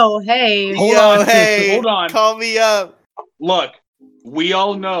going, "Yo, hey, hold on, call me up." Look, we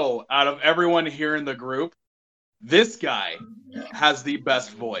all know out of everyone here in the group, this guy has the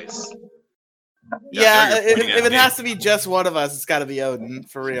best voice. Yeah, if it has to be just one of us, it's got to be Odin,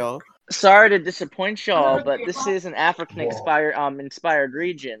 for real. Sorry to disappoint y'all, but this is an African-inspired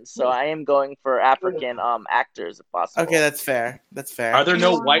region, so I am going for African actors if possible. Okay, that's fair. Are there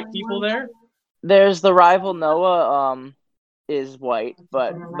no white people there? There's the rival Noah is white,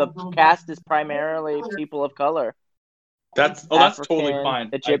 but the cast is primarily people of color. That's African, totally fine.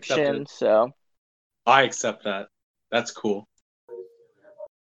 Egyptian, so I accept that. That's cool.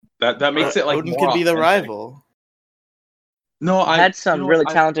 That makes it like Odin could be the rival. No, I had some really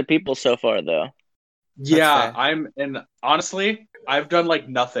talented people so far, though. Yeah, and honestly, I've done like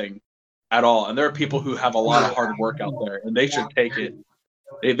nothing at all, and there are people who have a lot of hard work out there, and they should take it.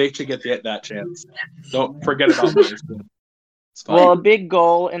 They should get that chance. Don't forget about me. Well, a big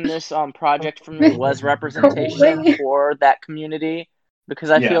goal in this project for me was representation for that community.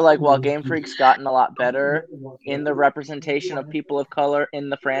 Because I feel like while Game Freak's gotten a lot better in the representation of people of color in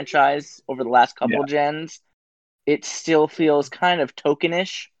the franchise over the last couple gens, it still feels kind of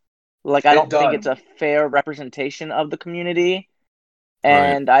tokenish. Like, I don't think it's a fair representation of the community.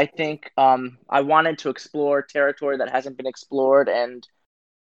 And I think I wanted to explore territory that hasn't been explored and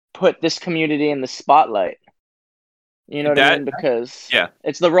put this community in the spotlight. You know what I mean? Because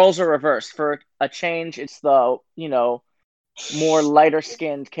it's the roles are reversed. For a change, it's the, more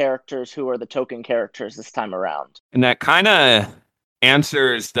lighter-skinned characters who are the token characters this time around. And that kind of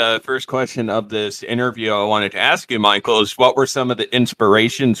answers the first question of this interview I wanted to ask you, Michael, is what were some of the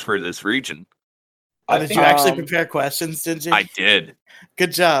inspirations for this region? Did you actually prepare questions, didn't you? I did.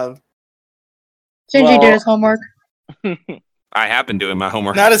 Good job. Gingy did his homework. I have been doing my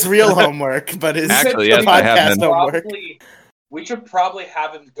homework. Not his real homework, but his podcast homework. We should probably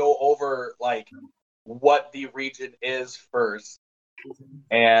have him go over, like, what the region is first,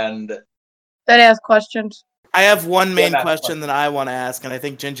 and then ask questions. I have one main question that I want to ask, and I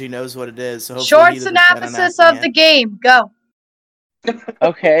think Gingy knows what it is. So short synopsis of the game. Go.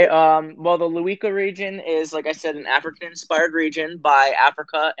 Okay. Well, the Luika region is, like I said, an African-inspired region by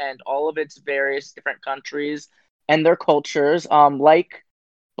Africa and all of its various different countries and their cultures. Like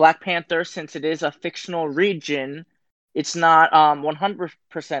Black Panther, since it is a fictional region, it's not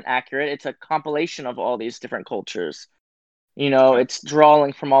 100% accurate. It's a compilation of all these different cultures. It's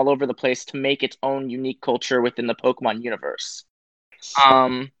drawing from all over the place to make its own unique culture within the Pokemon universe.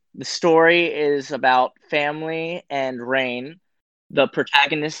 The story is about family and Rain. The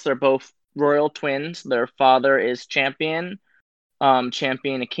protagonists are both royal twins. Their father is Champion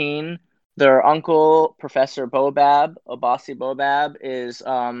Akeem. Their uncle, Professor Bobab, Obasi Bobab, is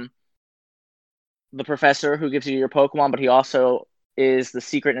the professor who gives you your Pokemon, but he also is the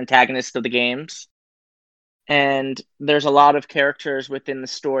secret antagonist of the games. And there's a lot of characters within the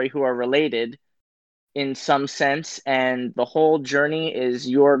story who are related in some sense, and the whole journey is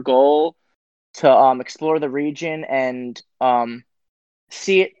your goal to explore the region and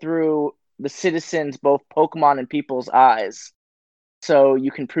see it through the citizens, both Pokemon and people's eyes, so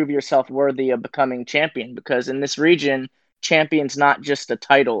you can prove yourself worthy of becoming champion. Because in this region, champion's not just a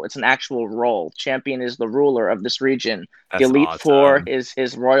title, it's an actual role. Champion is the ruler of this region. That's the Elite awesome. Four is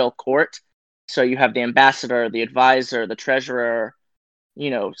his royal court. So you have the ambassador, the advisor, the treasurer,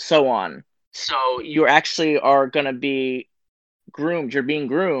 so on. So you actually are going to be groomed. You're being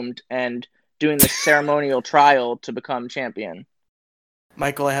groomed and doing the ceremonial trial to become champion.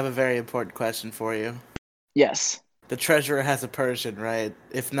 Michael, I have a very important question for you. Yes. The treasurer has a Persian, right?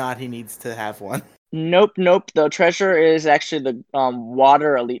 If not, he needs to have one. Nope. The treasurer is actually the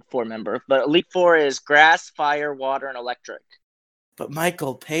water Elite Four member. The Elite Four is grass, fire, water, and electric. But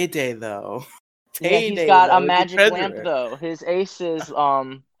Michael, Payday, though. He's got a magic lamp, though. His ace is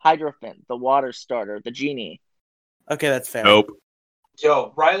Hierophant, the water starter, the genie. Okay, that's fair. Nope.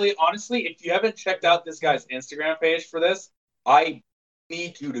 Yo, Riley, honestly, if you haven't checked out this guy's Instagram page for this, I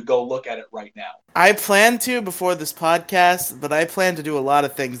need you to go look at it right now. I planned to before this podcast, but I planned to do a lot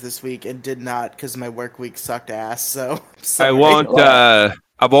of things this week and did not because my work week sucked ass. So I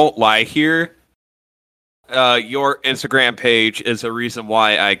won't lie here. Your Instagram page is a reason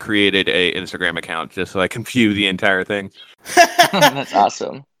why I created a Instagram account, just so I can view the entire thing. That's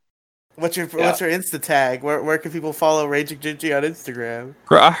awesome. What's your Insta tag? Where can people follow Raging Gingy on Instagram?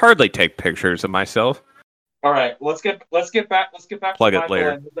 I hardly take pictures of myself. All right, let's get back. Plug to it Michael later.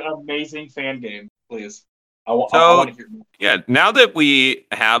 And his amazing fan game, please. I want to hear more. Yeah, now that we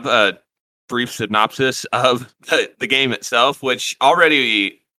have a brief synopsis of the game itself, which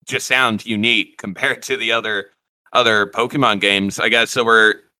already just sounds unique compared to the other Pokemon games, I guess. So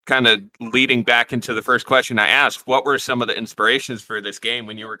we're kind of leading back into the first question I asked. What were some of the inspirations for this game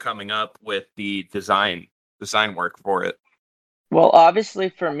when you were coming up with the design work for it? Well, obviously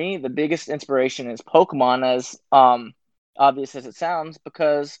for me, the biggest inspiration is Pokemon, as obvious as it sounds,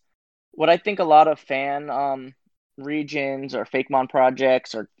 because what I think a lot of fan regions or Fakemon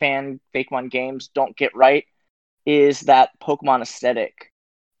projects or fan Fakemon games don't get right is that Pokemon aesthetic.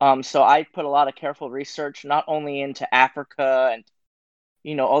 So I put a lot of careful research, not only into Africa and,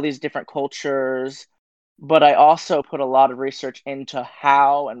 all these different cultures, but I also put a lot of research into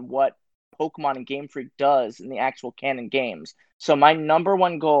how and what Pokemon and Game Freak does in the actual canon games. So my number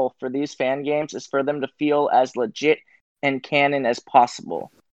one goal for these fan games is for them to feel as legit and canon as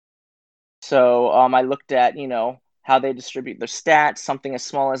possible. So I looked at, how they distribute their stats, something as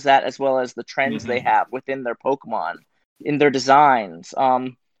small as that, as well as the trends they have within their Pokemon, in their designs.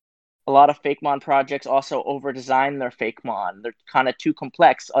 A lot of Fakemon projects also over-design their Fakemon. They're kind of too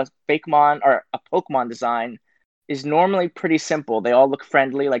complex. A Fakemon or a Pokemon design is normally pretty simple. They all look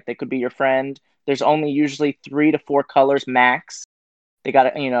friendly, like they could be your friend. There's only usually 3 to 4 colors max. They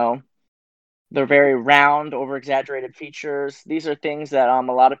got, they're very round, over-exaggerated features. These are things that a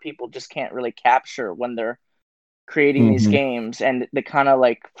lot of people just can't really capture when they're creating these games. And they kind of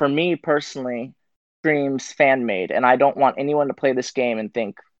like, for me personally, screams fan-made. And I don't want anyone to play this game and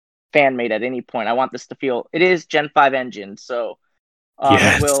think fan-made at any point. I want this to feel, it is Gen 5 engine, so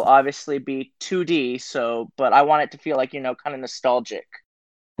it will obviously be 2D, but I want it to feel like, kind of nostalgic.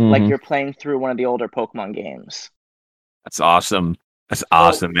 Like you're playing through one of the older Pokemon games. That's awesome. That's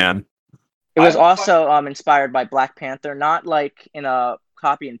awesome, man. It was also inspired by Black Panther, not like in a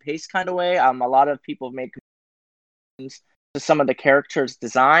copy and paste kind of way. A lot of people have made comparisons to some of the characters'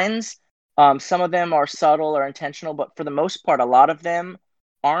 designs. Some of them are subtle or intentional, but for the most part, a lot of them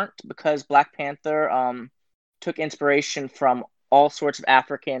aren't, because Black Panther took inspiration from all sorts of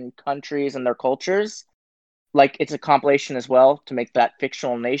African countries and their cultures. Like, it's a compilation as well to make that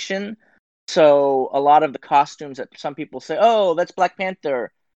fictional nation. So a lot of the costumes that some people say, oh, that's Black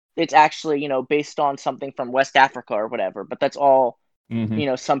Panther, it's actually, based on something from West Africa or whatever. But that's all,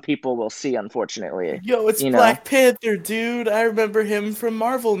 some people will see, unfortunately. Yo, it's Black Panther, dude. I remember him from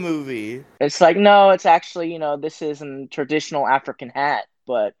Marvel movie. It's like, no, it's actually, this is a traditional African hat.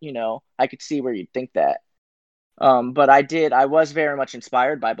 But, I could see where you'd think that. But I was very much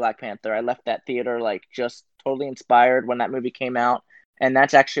inspired by Black Panther. I left that theater, just totally inspired when that movie came out. And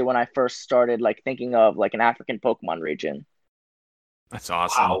that's actually when I first started, thinking of, an African Pokemon region. That's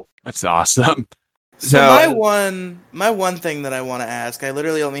awesome. Wow. That's awesome. So my one thing that I want to ask, I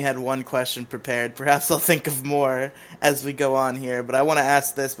literally only had one question prepared. Perhaps I'll think of more as we go on here, but I want to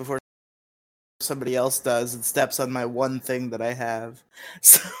ask this before somebody else does and steps on my one thing that I have.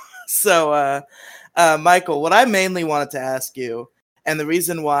 So, Michael, what I mainly wanted to ask you, and the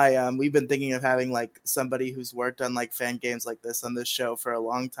reason why we've been thinking of having like somebody who's worked on like fan games like this on this show for a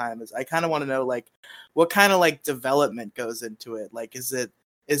long time, is I kind of want to know like what kind of like development goes into it. Like, is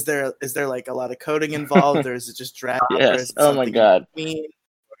there like a lot of coding involved, or is it just drag? Yes. Oh my god.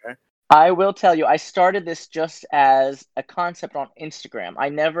 I will tell you, I started this just as a concept on Instagram. I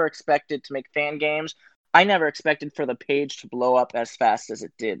never expected to make fan games. I never expected for the page to blow up as fast as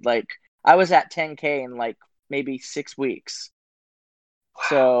it did. Like, I was at 10K in like maybe 6 weeks. Wow.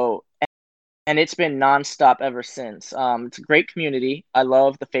 So, and it's been nonstop ever since. It's a great community. I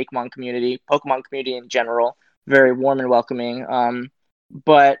love the Fakemon community, Pokemon community in general. Very warm and welcoming.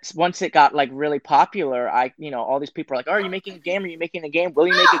 But once it got like really popular, all these people are like, "Oh, are you making a game? Are you making a game? Will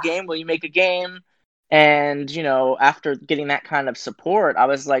you make a game? Will you make a game?" And, after getting that kind of support, I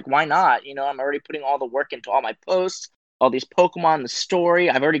was like, why not? I'm already putting all the work into all my posts, all these Pokemon, the story.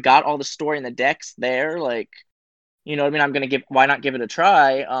 I've already got all the story in the decks there. Like, you know what I mean? Why not give it a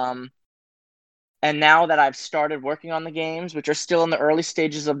try? And now that I've started working on the games, which are still in the early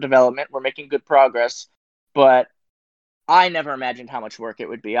stages of development, we're making good progress, but I never imagined how much work it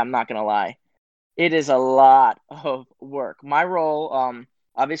would be. I'm not going to lie. It is a lot of work. My role,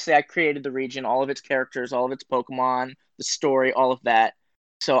 obviously I created the region, all of its characters, all of its Pokemon, the story, all of that.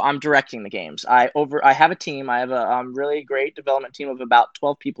 So I'm directing the games. I have a team. I have a really great development team of about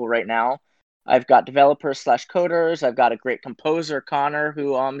 12 people right now. I've got developers/coders. I've got a great composer, Connor,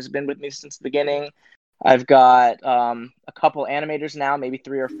 who has been with me since the beginning. I've got a couple animators now, maybe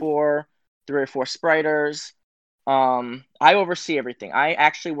 3 or 4 spriters. I oversee everything. I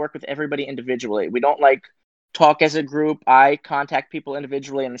actually work with everybody individually. We don't talk as a group. I contact people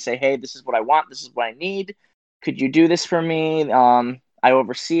individually and say, "Hey, this is what I want. This is what I need. Could you do this for me?" I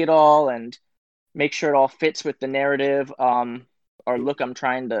oversee it all and make sure it all fits with the narrative or look I'm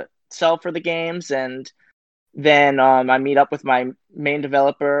trying to sell for the games. And then I meet up with my main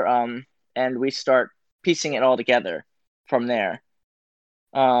developer and we start piecing it all together from there.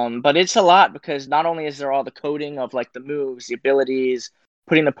 But it's a lot because not only is there all the coding of the moves, the abilities,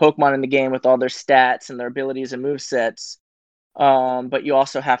 putting the Pokemon in the game with all their stats and their abilities and movesets, but you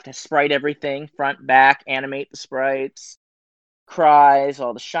also have to sprite everything, front, back, animate the sprites, cries,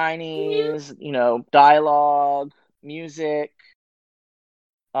 all the shinies, dialogue, music.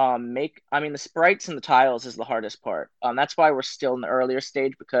 The sprites and the tiles is the hardest part. That's why we're still in the earlier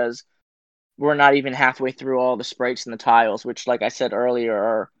stage because we're not even halfway through all the sprites and the tiles, which, like I said earlier,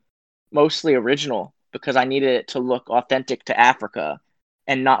 are mostly original because I needed it to look authentic to Africa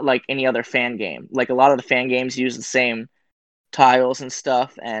and not like any other fan game. Like a lot of the fan games use the same tiles and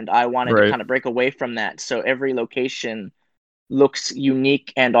stuff, and I wanted to kind of break away from that. So every location looks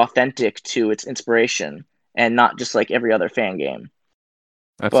unique and authentic to its inspiration and not just like every other fan game.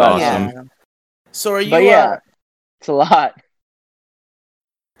 That's awesome. Yeah. So are you... But yeah, it's a lot.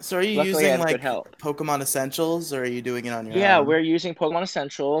 So are you luckily using Pokemon Essentials, or are you doing it on your own? Yeah, we're using Pokemon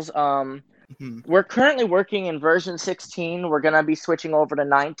Essentials. We're currently working in version 16. We're going to be switching over to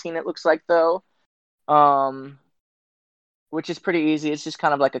 19, it looks like, though. Which is pretty easy. It's just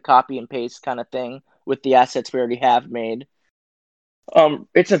kind of like a copy and paste kind of thing with the assets we already have made.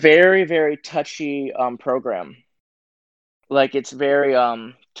 It's a very, very touchy program. It's very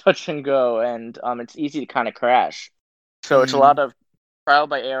touch and go, and it's easy to kind of crash. So it's a lot of trial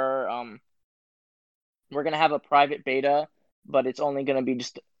by error. We're going to have a private beta, but it's only going to be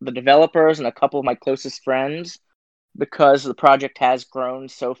just the developers and a couple of my closest friends because the project has grown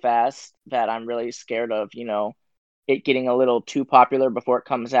so fast that I'm really scared of, it getting a little too popular before it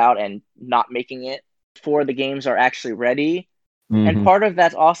comes out and not making it before the games are actually ready. Mm-hmm. And part of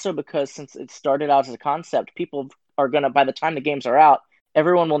that's also because since it started out as a concept, people are going to, by the time the games are out,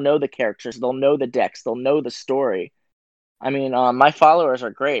 everyone will know the characters, they'll know the decks, they'll know the story. I mean, my followers are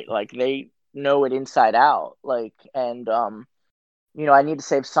great. They know it inside out. And I need to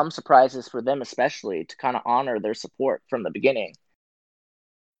save some surprises for them, especially to kind of honor their support from the beginning.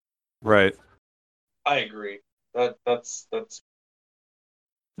 Right. I agree. That's.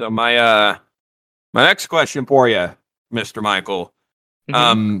 So my next question for you, Mr. Michael.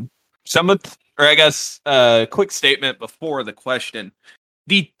 Mm-hmm. Quick statement before the question.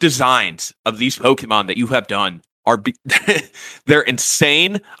 The designs of these Pokemon that you have done are they're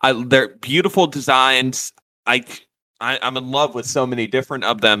insane. They're beautiful designs. I'm in love with so many different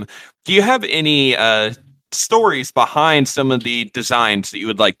of them. Do you have any stories behind some of the designs that you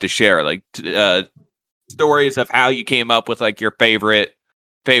would like to share, like stories of how you came up with like your favorite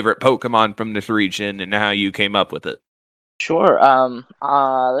Pokemon from this region and how you came up with it. Sure.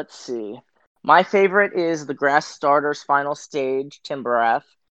 Let's see. My favorite is the Grass Starter's final stage, Timbarath,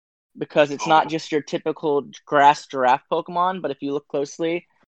 because it's not just your typical grass giraffe Pokemon, but if you look closely,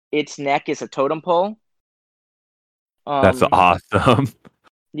 its neck is a totem pole. That's awesome.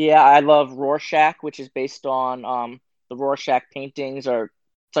 Yeah, I love Rorschach, which is based on the Rorschach paintings or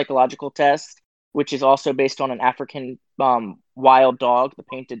psychological tests, which is also based on an African wild dog, the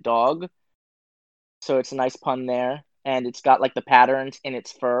painted dog. So it's a nice pun there, and it's got like the patterns in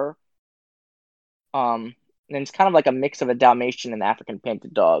its fur. And it's kind of like a mix of a Dalmatian and African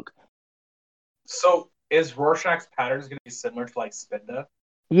painted dog. So is Rorschach's patterns going to be similar to like Spinda?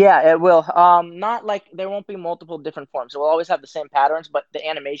 Yeah, it will. Not like there won't be multiple different forms. It will always have the same patterns, but the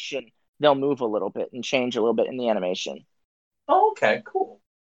animation, they'll move a little bit and change a little bit in the animation. Oh, okay, cool.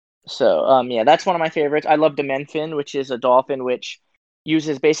 So, yeah, that's one of my favorites. I love Dimenfin, which is a dolphin which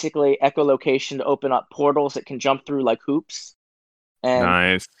uses basically echolocation to open up portals that can jump through like hoops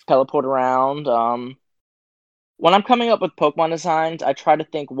and teleport around. When I'm coming up with Pokemon designs, I try to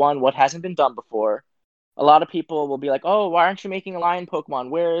think, one, what hasn't been done before. A lot of people will be like, oh, why aren't you making a lion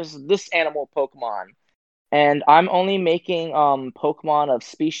Pokemon? Where's this animal Pokemon? And I'm only making Pokemon of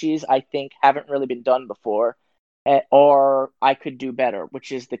species I think haven't really been done before, or I could do better,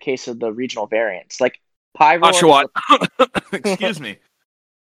 which is the case of the regional variants. Like Pyroar. Excuse me.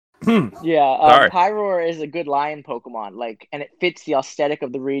 Yeah, Pyroar is a good lion Pokemon, and it fits the aesthetic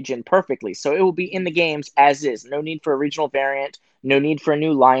of the region perfectly. So it will be in the games as is. No need for a regional variant. No need for a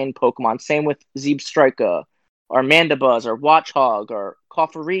new lion Pokemon. Same with Zebstrika, or Mandibuzz, or Watchog, or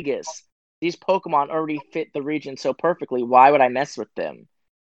Cofferegus. These Pokemon already fit the region so perfectly. Why would I mess with them?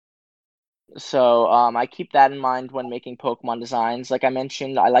 So I keep that in mind when making Pokemon designs. Like I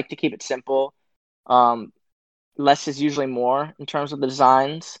mentioned, I like to keep it simple. Less is usually more in terms of the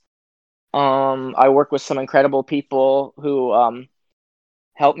designs. I work with some incredible people who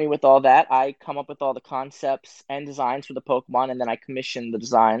help me with all that. I come up with all the concepts and designs for the Pokemon, and then I commission the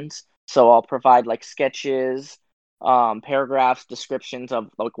designs. So I'll provide like sketches, paragraphs, descriptions of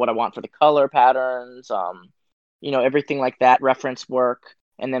like what I want for the color patterns, everything like that, reference work,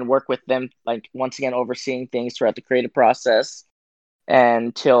 and then work with them, like once again overseeing things throughout the creative process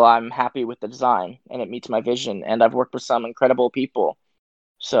until I'm happy with the design and it meets my vision. And I've worked with some incredible people.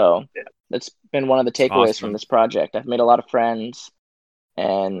 So that's been one of the takeaways from this project. I've made a lot of friends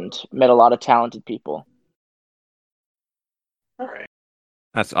and met a lot of talented people. All right.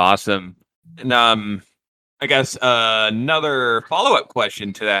 That's awesome. And I guess another follow-up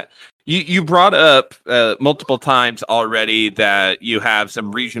question to that. You brought up multiple times already that you have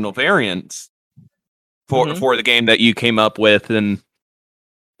some regional variants for the game that you came up with, and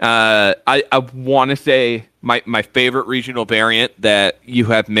I want to say my favorite regional variant that you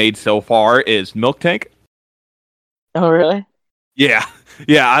have made so far is Miltank. Oh, really? Yeah,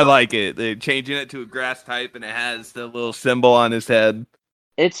 I like it. They're changing it to a grass type, and it has the little symbol on his head.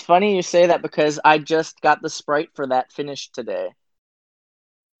 It's funny you say that because I just got the sprite for that finished today.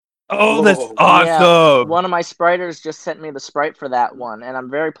 Oh, that's awesome! Yeah, one of my spriters just sent me the sprite for that one, and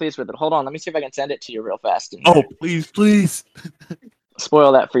I'm very pleased with it. Hold on, let me see if I can send it to you real fast. Oh, please.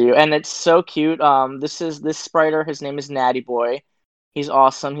 Spoil that for you. And it's so cute. This spriter, his name is Natty Boy. He's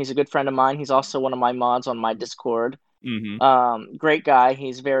awesome. He's a good friend of mine. He's also one of my mods on my Discord. Great guy.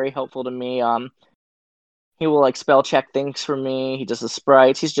 He's very helpful to me. He will like spell check things for me. He does the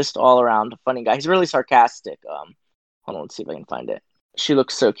sprites. He's just all around a funny guy. He's really sarcastic. Hold on, let's see if I can find it. She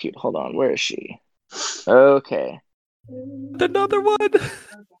looks so cute. Hold on, where is she? Okay. Another one.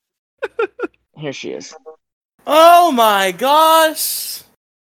 Here she is. Oh my gosh!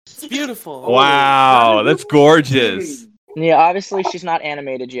 It's beautiful. Wow, that's gorgeous. Yeah, obviously she's not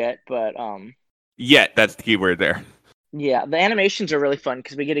animated yet, but Yet, that's the key word there. Yeah, the animations are really fun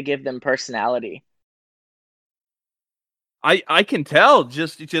because we get to give them personality. I can tell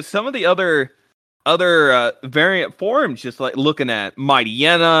just some of the other variant forms, just like looking at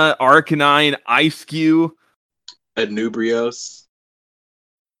Mightyena, Arcanine, Ice-Q, Anubrios.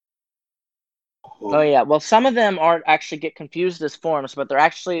 Oh yeah, well some of them aren't actually get confused as forms, but they're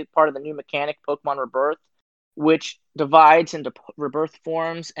actually part of the new mechanic Pokemon Rebirth, which divides into Rebirth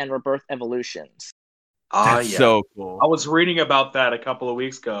forms and Rebirth evolutions. That's so cool. I was reading about that a couple of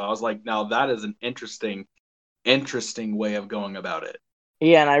weeks ago. I was like, now that is an interesting way of going about it.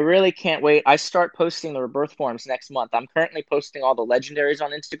 Yeah, and I really can't wait. I start posting the Rebirth forms next month. I'm currently posting all the legendaries on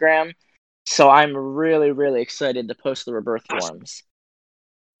Instagram, so I'm really, really excited to post the Rebirth forms.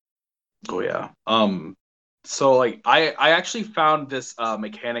 Oh yeah. So like I actually found this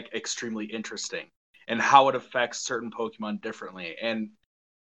mechanic extremely interesting and how it affects certain Pokemon differently. And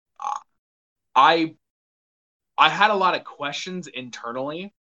I had a lot of questions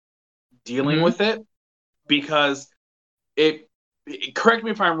internally dealing with it because correct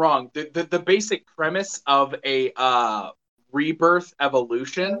me if I'm wrong, the basic premise of a rebirth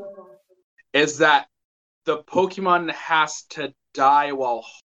evolution is that the Pokemon has to die while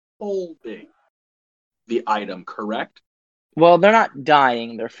holding the item, correct? Well, they're not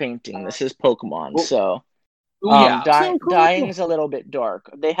dying, they're fainting. This is Pokemon, so dying is a little bit dark.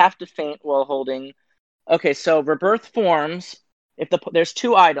 They have to faint while holding. Okay, so rebirth forms. There's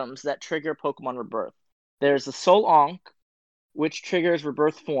two items that trigger Pokemon rebirth. There's the Soul Ankh, which triggers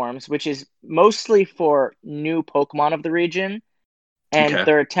rebirth forms, which is mostly for new Pokemon of the region, and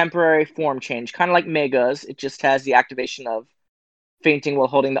they're a temporary form change, kind of like Megas. It just has the activation of fainting while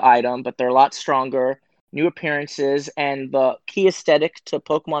holding the item, but they're a lot stronger. New appearances, and the key aesthetic to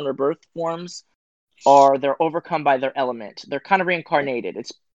Pokemon rebirth forms are they're overcome by their element. They're kind of reincarnated.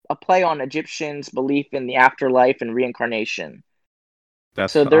 It's a play on Egyptians' belief in the afterlife and reincarnation.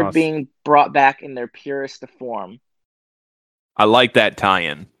 So they're awesome. Being brought back in their purest form. I like that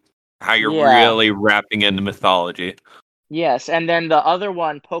tie-in. How you're really wrapping in the mythology. Yes, and then the other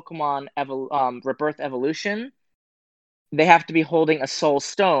one, Pokemon Rebirth Evolution, they have to be holding a Soul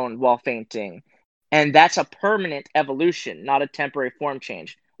Stone while fainting. And that's a permanent evolution, not a temporary form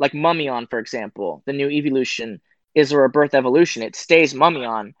change. Like Mummyon, for example, the new evolution is a rebirth evolution. It stays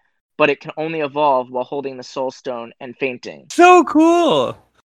Mummyon, but it can only evolve while holding the Soul Stone and fainting. So cool!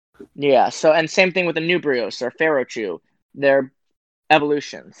 Yeah, so, and same thing with the Nubrios or Ferochu. They're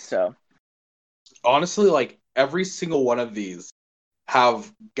evolutions, so. Honestly, like, every single one of these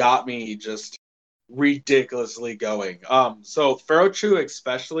have got me just ridiculously going. So Ferochu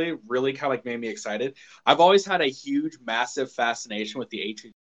especially really kind of like made me excited. I've always had a huge, massive fascination with the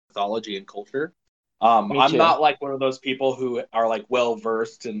ancient mythology and culture. I'm not like one of those people who are like well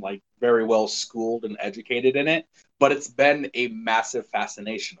versed and like very well schooled and educated in it, but it's been a massive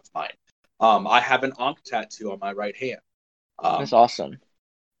fascination of mine. I have an Ankh tattoo on my right hand. That's awesome.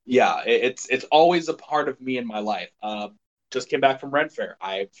 Yeah, it's always a part of me in my life. Just came back from Ren Fair.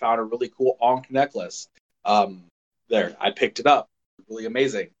 I found a really cool Ankh necklace. There, I picked it up. Really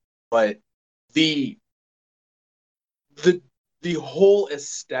amazing. But the whole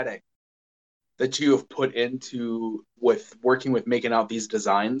aesthetic that you have put into with working with making out these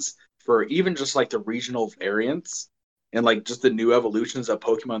designs for even just like the regional variants and like just the new evolutions of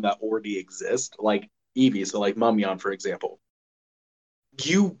Pokemon that already exist, like Eevee, so like Mummyon, for example.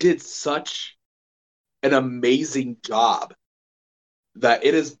 You did such an amazing job that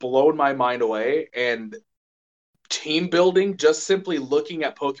it has blown my mind away. And team building, just simply looking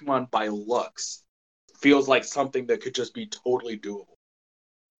at Pokemon by looks, feels like something that could just be totally doable.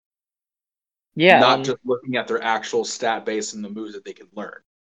 Yeah. Not just looking at their actual stat base and the moves that they can learn.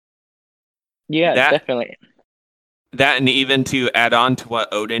 Yeah, definitely. That, and even to add on to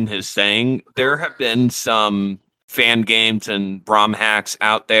what Odin is saying, there have been some fan games and ROM hacks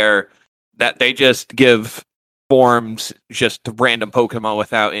out there that they just give forms just to random Pokemon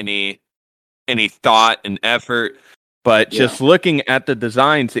without any thought and effort. But just looking at the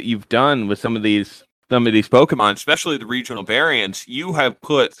designs that you've done with some of these Pokemon, especially the regional variants, you have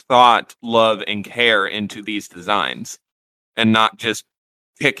put thought, love, and care into these designs and not just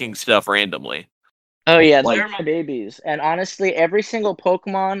picking stuff randomly. Oh yeah, they're my babies. And honestly, every single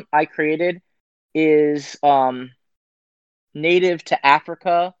Pokemon I created is native to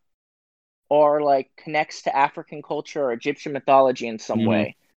Africa or like connects to African culture or Egyptian mythology in some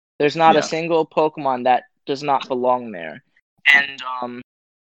way. There's not a single Pokemon that does not belong there. And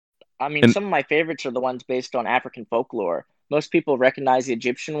I mean, some of my favorites are the ones based on African folklore. Most people recognize the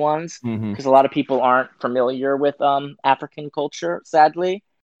Egyptian ones because a lot of people aren't familiar with African culture, sadly.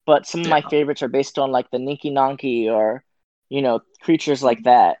 But some of my favorites are based on like the Ninky Nonky or, creatures like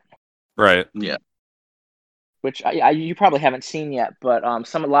that. Right. Yeah. Which you probably haven't seen yet, but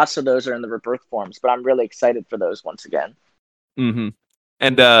lots of those are in the rebirth forms. But I'm really excited for those once again. Mm-hmm.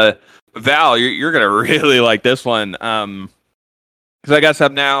 And Val, you're gonna really like this one. Because I guess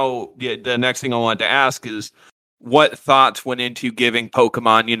the next thing I wanted to ask is what thoughts went into giving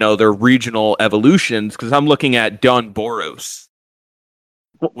Pokemon, their regional evolutions? Because I'm looking at Dunboros,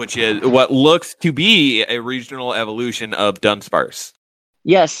 which is what looks to be a regional evolution of Dunsparce.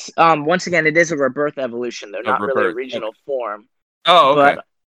 Yes. Once again, it is a rebirth evolution. They're not really a regional form. Oh, okay.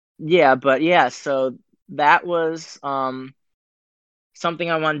 But so that was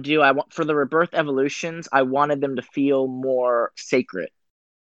something I want to do. For the rebirth evolutions, I wanted them to feel more sacred.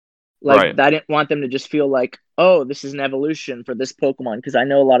 Like, I didn't want them to just feel like, oh, this is an evolution for this Pokemon, because I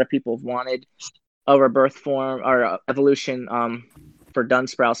know a lot of people have wanted a rebirth form or evolution for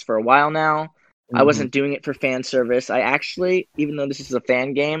Dunsprouse for a while now. Mm-hmm. I wasn't doing it for fan service. I actually, even though this is a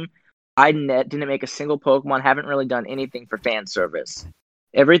fan game, I didn't make a single Pokemon, haven't really done anything for fan service.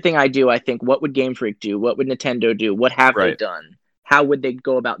 Everything I do, I think, what would Game Freak do? What would Nintendo do? What have they done? How would they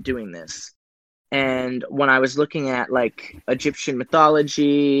go about doing this? And when I was looking at like Egyptian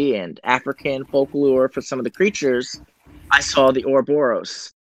mythology and African folklore for some of the creatures, I saw the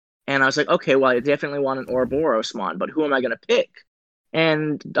Ouroboros. And I was like, okay, well, I definitely want an Ouroboros-mon, but who am I going to pick?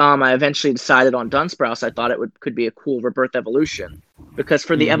 And I eventually decided on Dunsprouse. I thought it could be a cool rebirth evolution. Because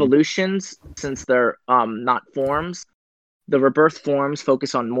for the evolutions, since they're not forms, the rebirth forms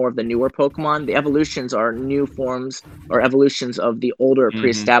focus on more of the newer Pokemon. The evolutions are new forms or evolutions of the older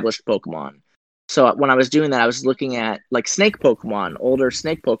pre-established Pokemon. So when I was doing that, I was looking at like snake Pokemon, older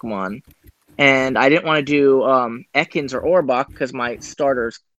snake Pokemon, and I didn't want to do Ekans or Orbok because my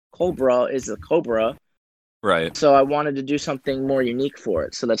starter's Cobra is a Cobra. Right. So I wanted to do something more unique for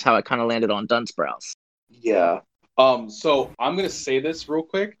it. So that's how I kind of landed on Dunsprouse. Yeah. So I'm gonna say this real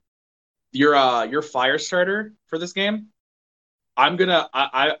quick. Your fire starter for this game,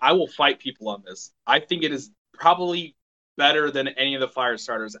 I will fight people on this. I think it is probably better than any of the fire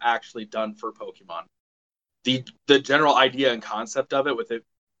starters actually done for Pokemon. The general idea and concept of it with it,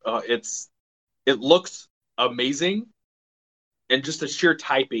 it looks amazing, and just the sheer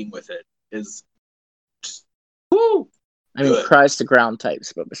typing with it is just woo. I mean, it cries to ground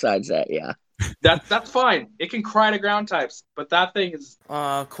types, but besides that, yeah. That's fine. It can cry to ground types, but that thing is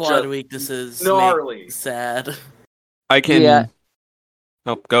quad weaknesses. Gnarly. Sad. I can. Yeah.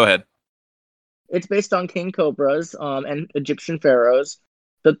 Oh, go ahead. It's based on King Cobras and Egyptian pharaohs.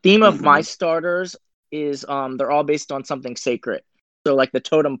 The theme of my starters is they're all based on something sacred. So like the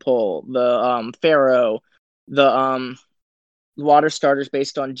totem pole, the pharaoh, the water starters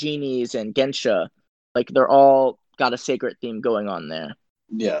based on genies and Gensha. Like they're all got a sacred theme going on there.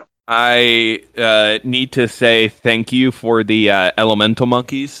 Yeah. I need to say thank you for the elemental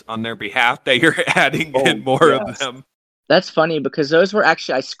monkeys on their behalf that you're adding in more of them. That's funny because those were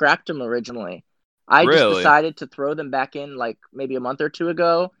actually, I scrapped them originally. I just decided to throw them back in like maybe a month or two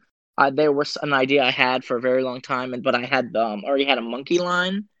ago. They were an idea I had for a very long time, but I had already had a monkey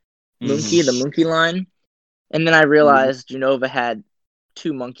line, the monkey line, and then I realized Unova had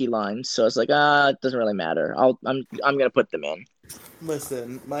 2 monkey lines, so I was like, it doesn't really matter. I'm gonna put them in.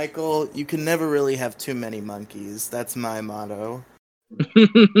 Listen, Michael, you can never really have too many monkeys. That's my motto.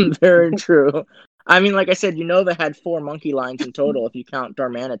 Very true. I mean, like I said, Unova had 4 monkey lines in total if you count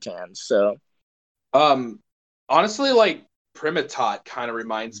Darmanitans. So, honestly, like Primitot kind of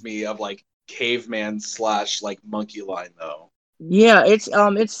reminds me of like caveman / like monkey line though. Yeah, it's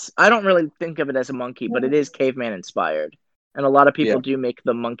I don't really think of it as a monkey, but it is caveman inspired, and a lot of people do make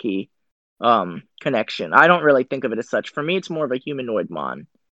the monkey connection. I don't really think of it as such. For me, it's more of a humanoid mon.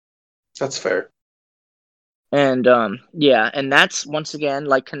 That's fair. And and that's once again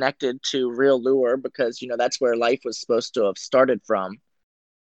like connected to real lure because that's where life was supposed to have started from.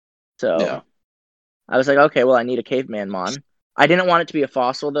 So I was like, okay, well, I need a caveman mon. I didn't want it to be a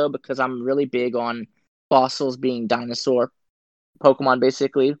fossil though because I'm really big on fossils being dinosaur Pokemon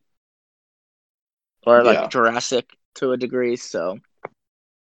basically, or like Jurassic to a degree. So,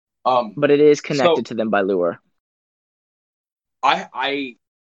 but it is connected to them by lure. I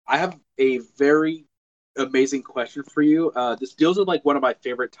have a very amazing question for you. This deals with like one of my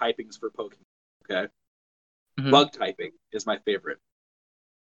favorite typings for Pokemon. Okay, bug typing is my favorite.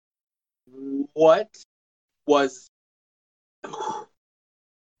 What was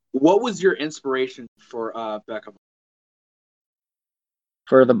your inspiration for Beckham?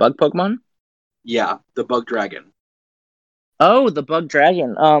 For the bug Pokemon? Yeah, the bug dragon. Oh, the bug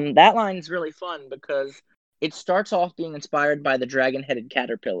dragon. That line's really fun because it starts off being inspired by the dragon-headed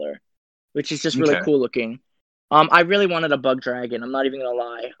caterpillar, which is just really cool looking. I really wanted a bug dragon. I'm not even gonna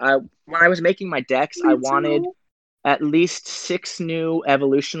lie. When I was making my decks, I wanted at least 6 new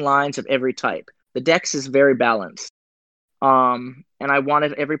evolution lines of every type. The dex is very balanced. And I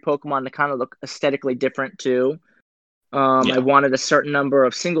wanted every Pokemon to kind of look aesthetically different too. I wanted a certain number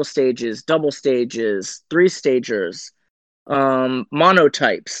of single stages, double stages, 3-stagers,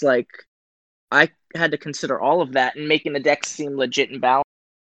 monotypes. Like, I had to consider all of that and making the deck seem legit and balanced.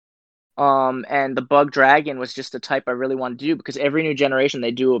 And the bug dragon was just a type I really wanted to do because every new generation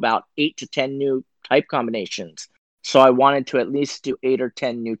they do about 8 to 10 new type combinations. So I wanted to at least do 8 or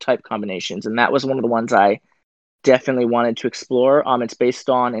 10 new type combinations, and that was one of the ones I definitely wanted to explore. It's based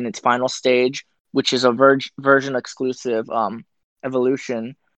on in its final stage, which is a version exclusive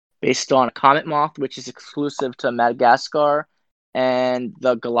evolution, based on Comet Moth, which is exclusive to Madagascar, and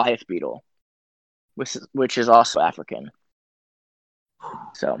the Goliath beetle, which is also African.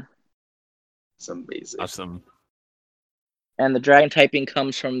 So it's amazing. Awesome. And the dragon typing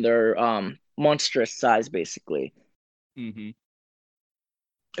comes from their monstrous size, basically. Mm-hmm.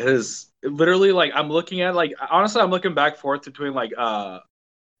 It is literally like I'm looking at honestly I'm looking back and forth between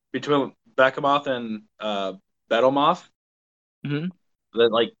Behemoth and Battlemoth. Mm-hmm.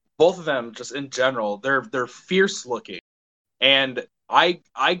 That like both of them just in general they're fierce looking, and I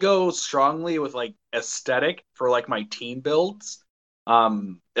go strongly with like aesthetic for like my team builds.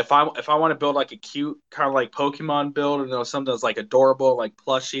 If I want to build like a cute kind of like Pokemon build, something that's like adorable, like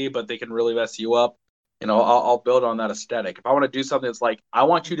plushy, but they can really mess you up, I'll build on that aesthetic. If I want to do something that's like, I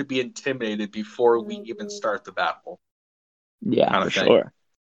want you to be intimidated before we even start the battle. Yeah, kind of for sure.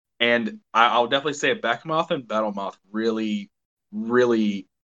 And I'll definitely say Behemoth and Battlemoth really, really,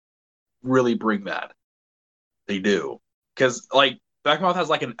 really bring that. They do. Because like Behemoth has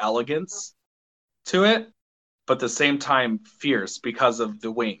like an elegance to it, but at the same time fierce because of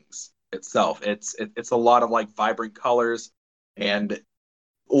the wings itself. It's a lot of like vibrant colors, and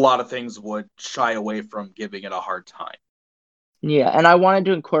a lot of things would shy away from giving it a hard time. Yeah, and I wanted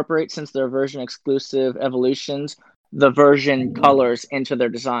to incorporate, since they're version exclusive evolutions, the version colors into their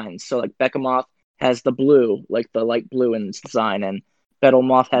designs. So like Behemoth has the blue, like the light blue in its design, and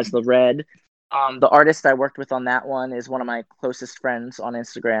Battlemoth has the red. The artist I worked with on that one is one of my closest friends on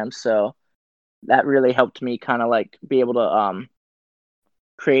Instagram, so that really helped me kind of like be able to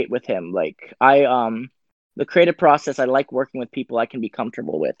create with him. Like the creative process, I like working with people I can be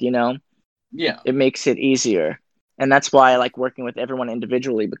comfortable with, Yeah. It makes it easier. And that's why I like working with everyone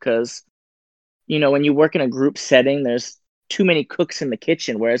individually, because when you work in a group setting, there's too many cooks in the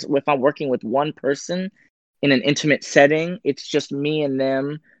kitchen, whereas if I'm working with one person in an intimate setting, it's just me and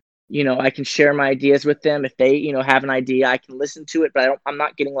them. I can share my ideas with them. If they have an idea, I can listen to it, but I'm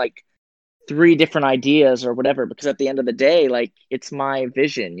not getting like 3 different ideas or whatever, because at the end of the day, like, it's my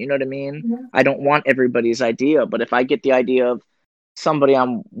vision, you know what I mean? Yeah. I don't want everybody's idea, but if I get the idea of somebody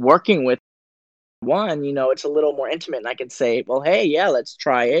I'm working with, it's a little more intimate, and I can say, well, hey, yeah, let's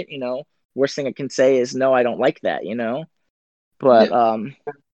try it. Worst thing I can say is, no, I don't like that, but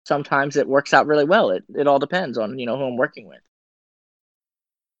sometimes it works out really well. It all depends on who I'm working with.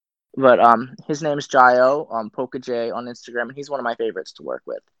 But his name is Jayo, PokeJ on Instagram, and he's one of my favorites to work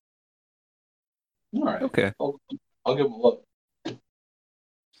with. All right. Okay. I'll give him a look.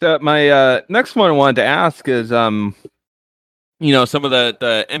 So my next one I wanted to ask is, some of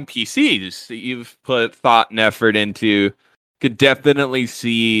the NPCs that you've put thought and effort into, could definitely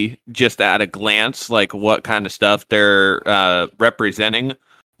see just at a glance like what kind of stuff they're representing.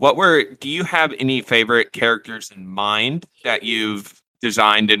 Do you have any favorite characters in mind that you've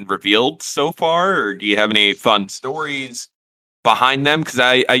designed and revealed so far, or do you have any fun stories behind them? Because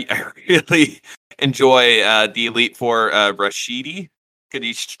I really enjoy the Elite Four Rashidi, because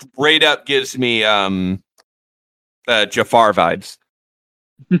he straight up gives me Jafar vibes.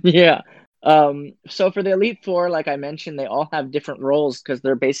 Yeah. So for the Elite Four, like I mentioned, they all have different roles because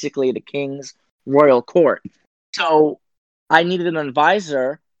they're basically the king's royal court. So I needed an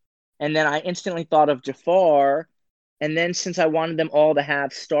advisor, and then I instantly thought of Jafar. And then since I wanted them all to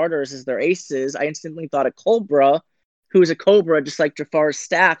have starters as their aces, I instantly thought of Cobra, who is a Cobra, just like Jafar's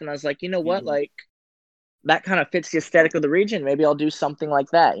staff. And I was like, you know what? Like, that kind of fits the aesthetic of the region. Maybe I'll do something like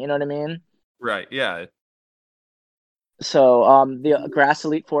that. You know what I mean? Right, yeah. So the Grass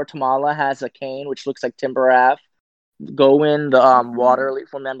Elite Four Tamala has a cane, which looks like Timberath. Gowin, the Water Elite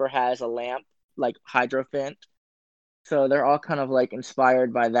Four member, has a lamp like Hydrophant. So they're all kind of like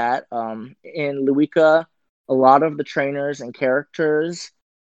inspired by that. In Luika, a lot of the trainers and characters,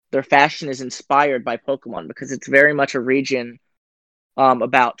 their fashion is inspired by Pokemon, because it's very much a region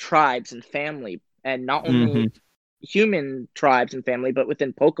about tribes and family, and not only human tribes and family, but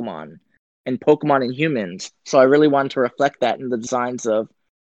within Pokemon and Pokemon and humans. So I really wanted to reflect that in the designs of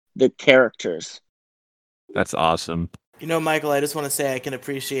the characters. That's awesome. Michael, I just want to say I can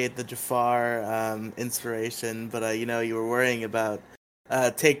appreciate the Jafar inspiration, but you were worrying about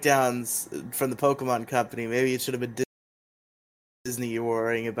takedowns from the Pokemon Company. Maybe it should have been Disney you were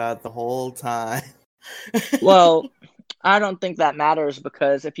worrying about the whole time. Well, I don't think that matters,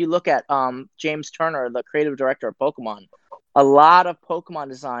 because if you look at James Turner, the creative director of Pokemon, a lot of Pokemon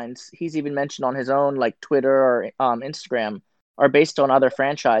designs he's even mentioned on his own like Twitter or Instagram are based on other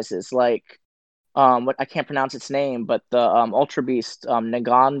franchises, like what I can't pronounce its name, but the Ultra Beast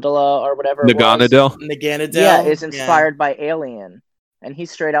Naganadel or whatever Naganadel. Yeah, is inspired by Alien. And he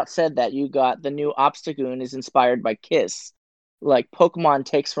straight out said that you got the new Obstagoon is inspired by Kiss. like Pokemon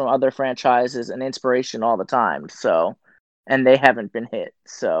takes from other franchises and inspiration all the time. So, and they haven't been hit.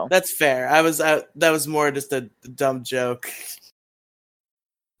 So that's fair. That was more just a dumb joke.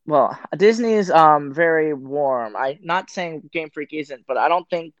 Well, Disney is very warm. I not saying Game Freak isn't, but I don't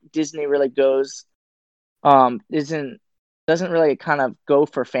think Disney really goes doesn't really kind of go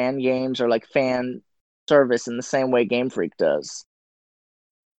for fan games or like fan service in the same way Game Freak does.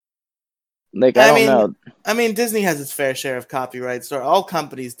 Like I don't know. I mean, Disney has its fair share of copyrights, or all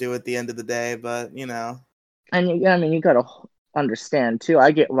companies do at the end of the day. But you know, and you gotta understand too.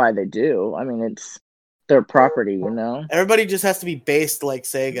 I get why they do. I mean, it's their property, you know. Everybody just has to be based like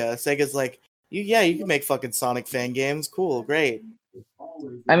Sega. Sega's like, you can make fucking Sonic fan games. Cool, great.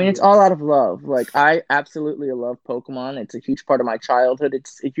 I mean, it's all out of love. Like, I absolutely love Pokemon. It's a huge part of my childhood.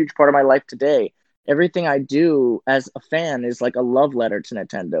 It's a huge part of my life today. Everything I do as a fan is like a love letter to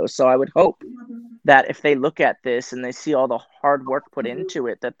Nintendo. So I would hope that if they look at this and they see all the hard work put into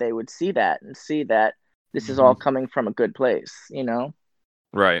it, that they would see that and see that this is all coming from a good place, you know?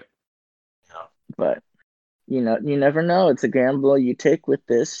 Right. But, you know, you never know. It's a gamble you take with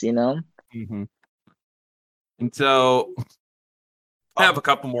this, you know? Mm-hmm. And so I have a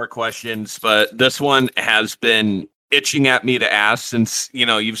couple more questions, but this one has been itching at me to ask since, you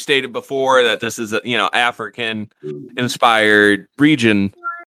know, you've stated before that this is a, you know, African inspired region.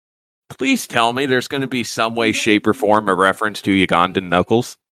 Please tell me there's going to be some way, shape, or form a reference to Ugandan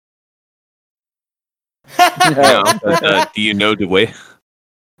Knuckles. No. Do you know the way?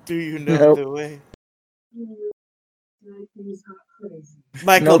 Do you know the way?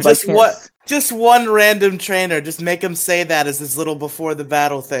 Michael, just one random trainer. Just make him say that as his little before the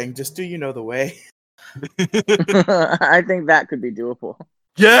battle thing. Just do you know the way? I think that could be doable.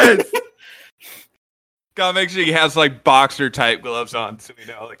 Yes. Gotta make sure he has like boxer type gloves on, so we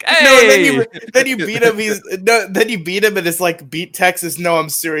know. Like, hey. No, then you beat him. Then you beat him, and it's like beat Texas. No, I'm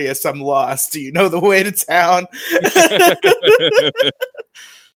serious. I'm lost. Do you know the way to town?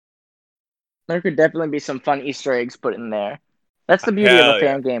 There could definitely be some fun Easter eggs put in there. That's the beauty of a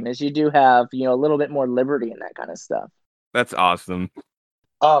fan game is you do have, you know, a little bit more liberty in that kind of stuff. That's awesome.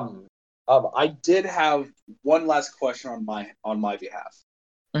 I did have one last question on my behalf.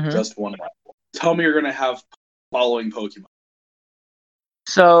 Mm-hmm. Just one last one. Tell me you're gonna have following Pokemon.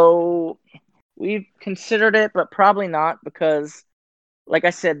 So we've considered it, but probably not because, like I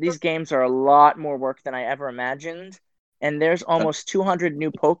said, these games are a lot more work than I ever imagined. And there's almost 200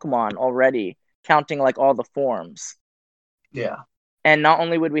 new Pokemon already, counting like all the forms. Yeah. And not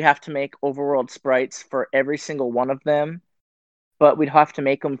only would we have to make overworld sprites for every single one of them, but we'd have to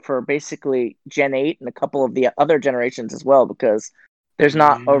make them for basically Gen 8 and a couple of the other generations as well, because there's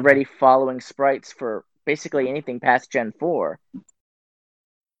not already following sprites for basically anything past Gen 4.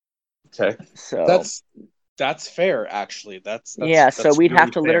 Okay. So that's fair, actually. That's so we'd really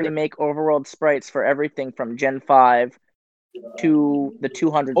have to fair. literally make overworld sprites for everything from Gen 5 to the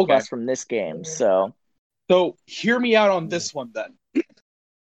 200 plus from this game. So hear me out on this one then.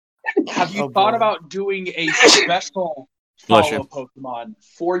 Have you thought about doing a special follow Pokemon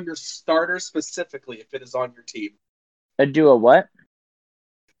for your starter specifically if it is on your team? Do a what?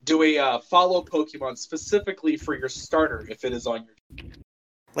 Do a follow Pokemon specifically for your starter if it is on your team.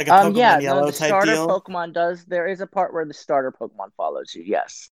 Like a Pokemon Yellow the type starter deal? Pokemon does. There is a part where the starter Pokemon follows you,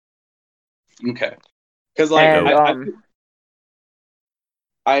 yes. Okay. Because like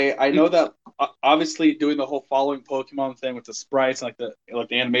I know that obviously doing the whole following Pokemon thing with the sprites and like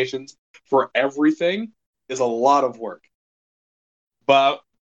the animations for everything is a lot of work. But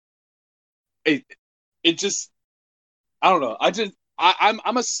it just I don't know.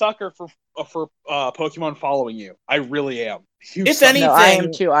 I'm a sucker for Pokemon following you. I really am. If anything, I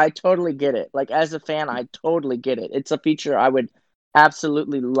am too. I totally get it. Like as a fan, I totally get it. It's a feature I would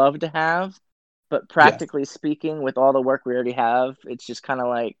absolutely love to have, but practically speaking, with all the work we already have, it's just kind of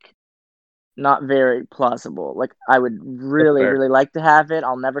like not very plausible. Like I would really like to have it.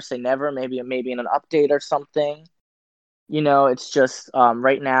 I'll never say never. Maybe in an update or something. You know, it's just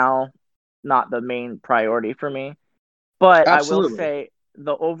right now not the main priority for me. But absolutely. I will say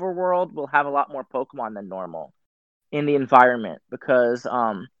the overworld will have a lot more Pokemon than normal in the environment because,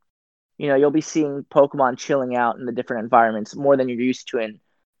 you know, you'll be seeing Pokemon chilling out in the different environments more than you're used to in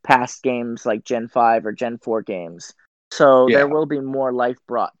past games like Gen 5 or Gen 4 games. So there will be more life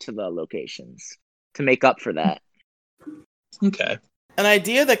brought to the locations to make up for that. Okay. An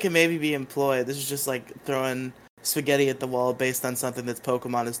idea that can maybe be employed, this is just like throwing spaghetti at the wall based on something that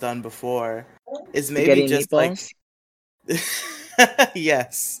Pokemon has done before, is maybe spaghetti just meatballs? Like...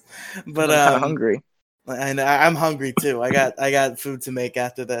 Yes. But I'm kind of hungry. I know I'm hungry too. I got food to make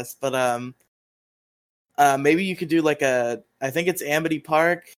after this, but maybe you could do like I think it's Amity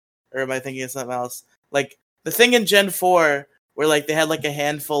Park, or am I thinking of something else? Like the thing in Gen 4 where like they had like a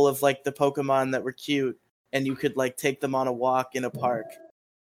handful of like the Pokemon that were cute, and you could like take them on a walk in a park.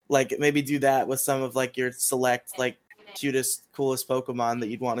 Like maybe do that with some of like your select like cutest, coolest Pokemon that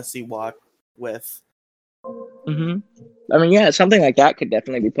you'd want to see walk with. Mm-hmm. I mean, yeah, something like that could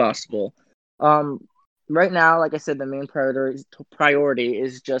definitely be possible. Right now, like I said, the main priority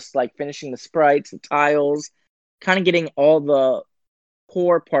is just like finishing the sprites, the tiles, kind of getting all the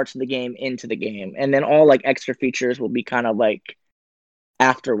core parts of the game into the game, and then all like extra features will be kind of like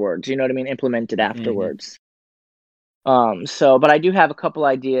afterwards. You know what I mean? Implemented afterwards. So, but I do have a couple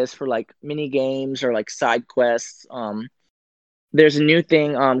ideas for like mini games or like side quests. There's a new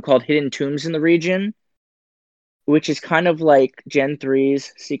thing called Hidden Tombs in the region, which is kind of like Gen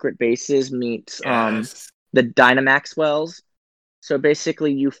 3's Secret Bases meets the Dynamax Wells. So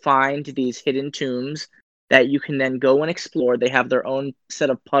basically you find these hidden tombs that you can then go and explore. They have their own set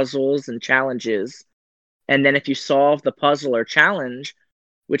of puzzles and challenges. And then if you solve the puzzle or challenge,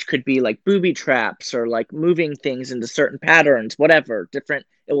 which could be like booby traps or like moving things into certain patterns, whatever, different,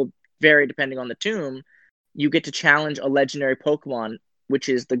 it will vary depending on the tomb, you get to challenge a legendary Pokemon, which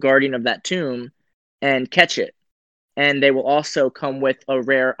is the guardian of that tomb, and catch it. And they will also come with a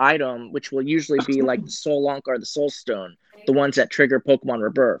rare item, which will usually be like the Solonk or the Soul Stone, the ones that trigger Pokemon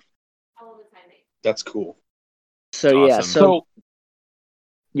Rebirth. That's cool. So yeah, Go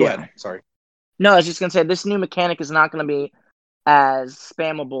ahead. Sorry. No, I was just gonna say this new mechanic is not gonna be as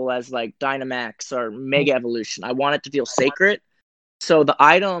spammable as like Dynamax or Mega Evolution. I want it to feel sacred. So the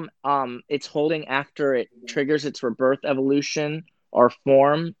item it's holding after it triggers its Rebirth evolution or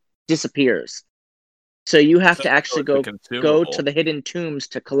form disappears. So you have to actually go to the hidden tombs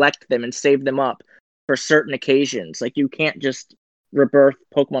to collect them and save them up for certain occasions. Like you can't just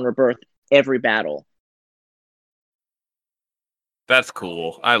Pokemon Rebirth every battle. That's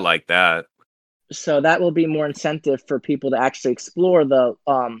cool. I like that. So that will be more incentive for people to actually explore the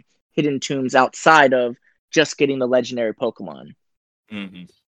hidden tombs outside of just getting the legendary Pokemon. Mm-hmm.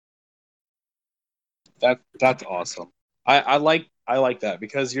 That's awesome. I like that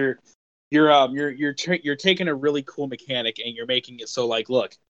because you're taking a really cool mechanic and you're making it so like,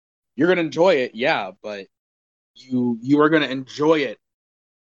 look, you're gonna enjoy it, yeah, but you are gonna enjoy it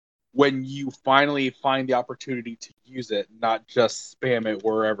when you finally find the opportunity to use it, not just spam it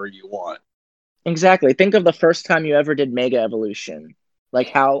wherever you want. Exactly. Think of the first time you ever did Mega Evolution, like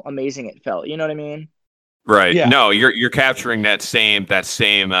how amazing it felt. You know what I mean? Right. Yeah. No, you're capturing that same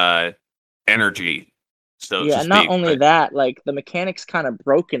energy. So yeah, not only that, like the mechanic's kind of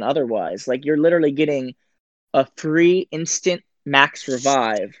broken otherwise. Like you're literally getting a free instant max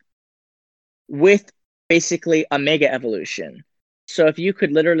revive with basically a Mega Evolution. So if you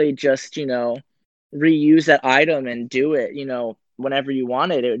could literally just, reuse that item and do it, whenever you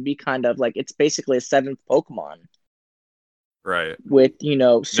wanted, it would be kind of like it's basically a 7th Pokemon. Right. With,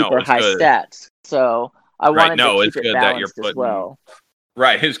 super high stats. So I wanted to keep it balanced as well.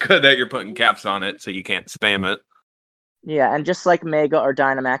 Right, it's good that you're putting caps on it so you can't spam it. Yeah, and just like Mega or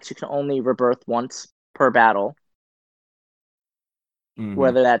Dynamax, you can only rebirth once per battle. Mm-hmm.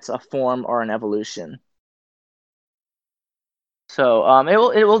 Whether that's a form or an evolution. So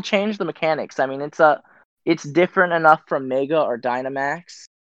it will change the mechanics. I mean, it's different enough from Mega or Dynamax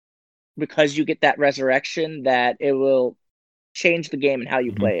because you get that resurrection that it will change the game and how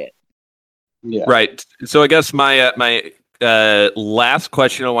you play it. Yeah. Right. So I guess my last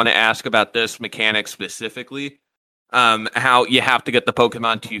question I want to ask about this mechanic specifically, how you have to get the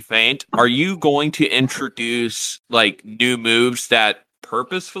Pokemon to faint. Are you going to introduce like new moves that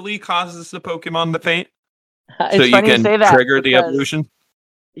purposefully causes the Pokemon to faint? So you can trigger the evolution?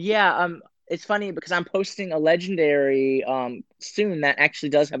 Yeah, it's funny because I'm posting a legendary soon that actually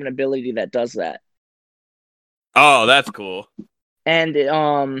does have an ability that does that. Oh, that's cool.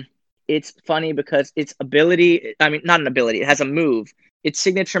 And it's funny because its ability, I mean, not an ability, it has a move. Its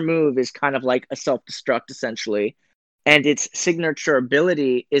signature move is kind of like a self-destruct, essentially. And its signature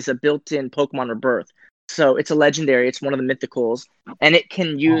ability is a built-in Pokemon Rebirth. So it's a legendary, it's one of the mythicals, and it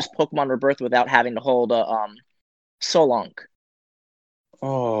can use Pokemon Rebirth without having to hold a Solonk.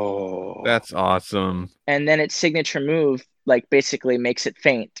 Oh. That's awesome. And then its signature move, like, basically makes it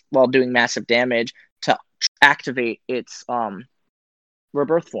faint while doing massive damage to activate its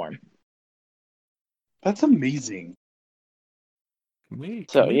Rebirth form. That's amazing. Can we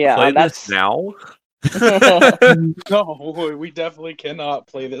play this now? No, we definitely cannot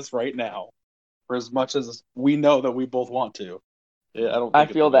play this right now. For as much as we know that we both want to. Yeah, I don't. I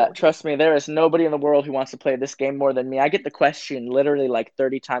feel that. Trust me, there is nobody in the world who wants to play this game more than me. I get the question literally like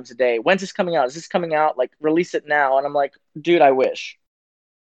 30 times a day. When's this coming out? Is this coming out? Like, release it now. And I'm like, dude, I wish.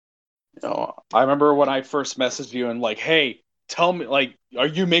 I remember when I first messaged you and like, hey, tell me, like, are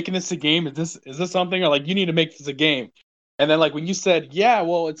you making this a game? Is this something? Or like, you need to make this a game. And then like when you said, yeah,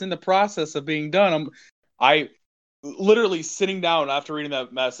 well, it's in the process of being done. I literally sitting down after reading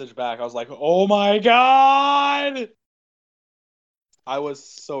that message back, I was like, oh my God. I was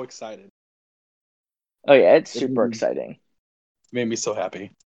so excited. Oh yeah, it's super exciting. Made me so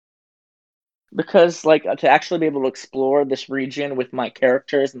happy. Because like to actually be able to explore this region with my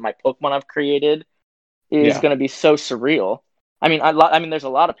characters and my Pokemon I've created is going to be so surreal. I mean, there's a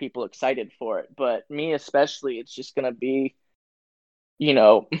lot of people excited for it, but me especially, it's just going to be, you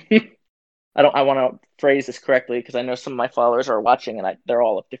know, I want to phrase this correctly because I know some of my followers are watching and they're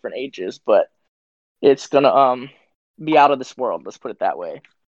all of different ages, but it's going to be out of this world. Let's put it that way.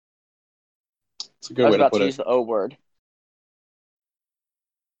 It's a good way to put it. I was about to use the O word.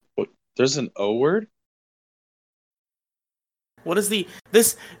 What? There's an O word? What is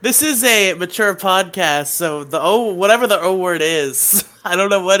this is a mature podcast, so whatever the O word is, I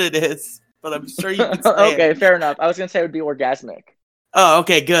don't know what it is, but I'm sure you can say Okay, it. Fair enough. I was going to say it would be orgasmic. Oh,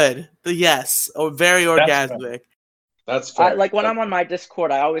 okay, good. Yes, very orgasmic. That's fair. Like when I'm on my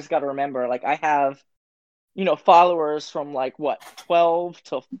Discord, I always got to remember, like I have, you know, followers from like 12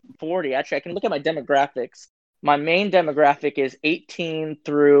 to 40. Actually, I can look at my demographics. My main demographic is 18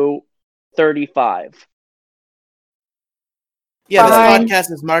 through 35. Yeah, this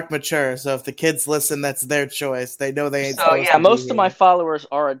podcast is marked mature, so if the kids listen, that's their choice. They know they ain't supposed to be most of here. my followers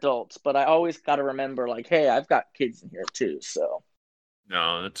are adults, but I always got to remember, like, hey, I've got kids in here too, so.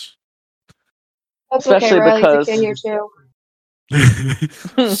 No, that's especially okay, because in here too.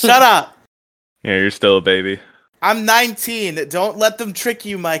 Shut up. Yeah, you're still a baby. I'm 19. Don't let them trick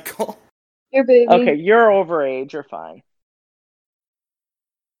you, Michael. You're baby. Okay, you're overage. You're fine.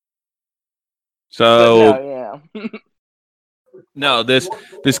 So no, this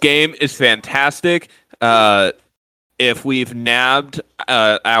game is fantastic. If we've nabbed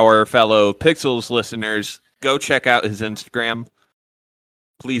our fellow Pixels listeners, go check out his Instagram.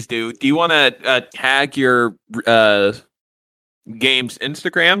 Please do. Do you want to tag your game's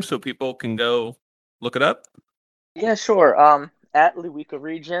Instagram so people can go look it up? Yeah, sure. At Luika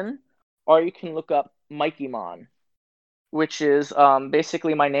Region, or you can look up Mikeymon, which is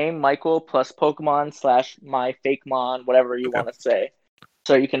basically my name, Michael, plus Pokemon / my Fakemon, whatever you want to say.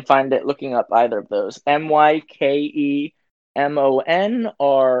 So you can find it looking up either of those. MYKEMON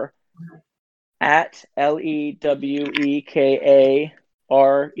or at LEWEKAREGION.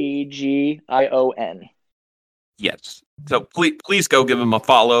 Yes. So please go give him a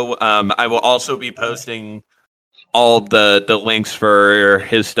follow. I will also be posting all the links for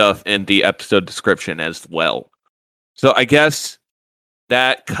his stuff in the episode description as well. So I guess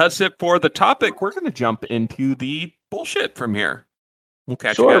that cuts it for the topic. We're going to jump into the bullshit from here. We'll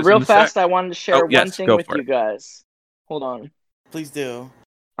catch you guys real in a fast. sec. I wanted to share one thing with you guys. Hold on. Please do.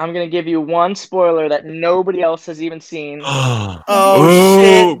 I'm going to give you one spoiler that nobody else has even seen. Oh,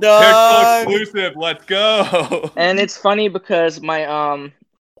 shit, dog. Pixel exclusive. Let's go. And it's funny because my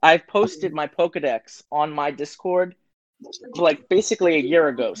I've posted my Pokedex on my Discord like basically a year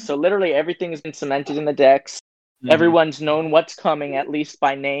ago. So literally everything has been cemented in the Dex. Mm-hmm. Everyone's known what's coming, at least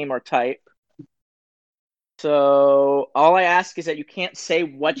by name or type. So all I ask is that you can't say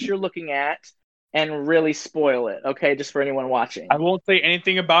what you're looking at and really spoil it, okay? Just for anyone watching. I won't say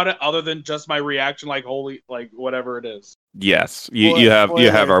anything about it other than just my reaction, like holy, like whatever it is. Yes, you have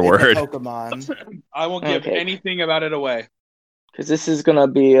our word. Pokemon. I won't give anything about it away. Because this is going to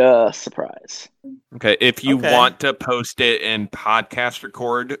be a surprise. Okay, if you want to post it in podcast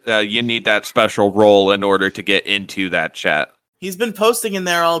record, you need that special role in order to get into that chat. He's been posting in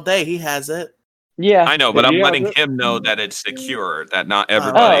there all day. He has it. Yeah. I know, but I'm letting him know that it's secure, that not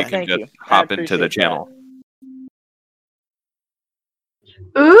everybody can just hop into the channel.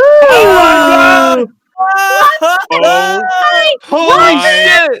 Ooh! Holy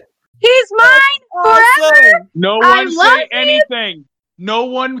shit! He's mine forever! No one say anything. No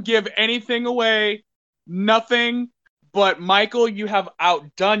one give anything away. Nothing. But Michael, you have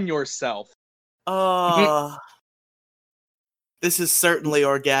outdone yourself. This is certainly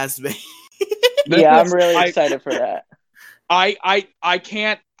orgasmic. Yeah, I'm really excited for that. I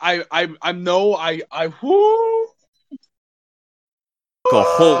can't. Whoo.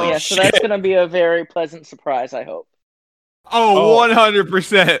 Holy shit. So that's going to be a very pleasant surprise, I hope. Oh,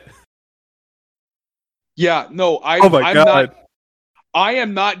 100%. Yeah, no,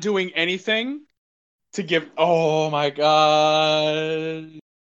 I'm not doing anything to give. Oh my god!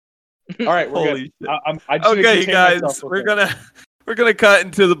 All right, we're good. Okay, you guys, we're gonna cut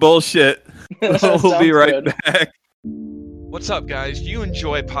into the bullshit. We'll be right back. What's up, guys? Do you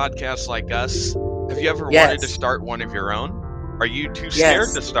enjoy podcasts like us? Have you ever wanted to start one of your own? Are you too scared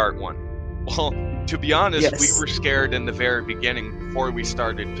to start one? Well, to be honest, we were scared in the very beginning before we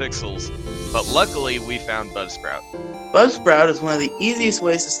started Pixels, but luckily we found Buzzsprout. Buzzsprout is one of the easiest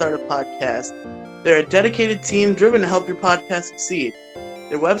ways to start a podcast. They're a dedicated team driven to help your podcast succeed.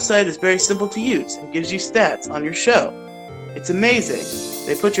 Their website is very simple to use and gives you stats on your show. It's amazing.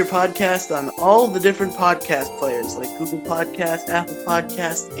 They put your podcast on all the different podcast players like Google Podcasts, Apple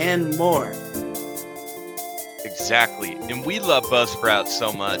Podcasts, and more. Exactly, and we love Buzzsprout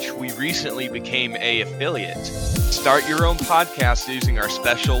so much, we recently became an affiliate. Start your own podcast using our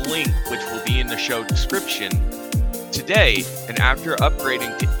special link, which will be in the show description today, and after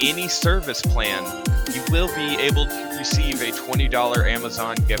upgrading to any service plan, you will be able to receive a $20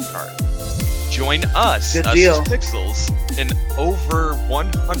 Amazon gift card. Join us as Pixels, and over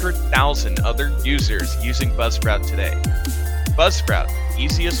 100,000 other users using Buzzsprout today. Buzzsprout,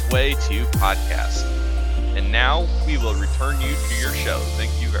 easiest way to podcast. And now we will return you to your show.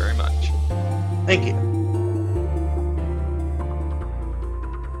 Thank you very much. Thank you.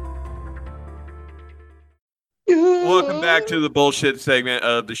 Welcome back to the bullshit segment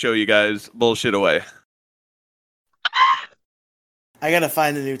of the show, you guys. Bullshit away. I gotta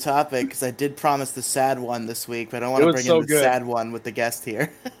find a new topic because I did promise the sad one this week, but I don't want to bring in the sad one with the guest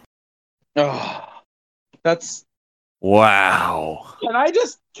here. Oh, that's wow. Can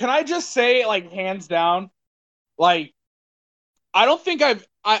I just say, like, hands down, like, I don't think I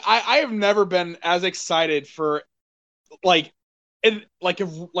have never been as excited for like an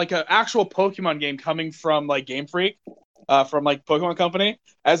actual Pokemon game coming from like Game Freak, from like Pokemon Company,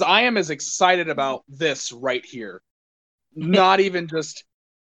 as I am as excited about this right here. Not even just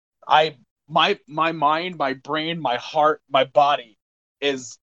my mind, my brain, my heart, my body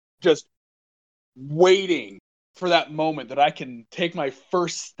is just waiting for that moment that I can take my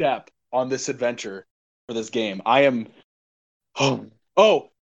first step on this adventure for this game. I am I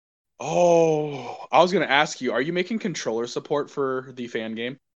was gonna ask you, are you making controller support for the fan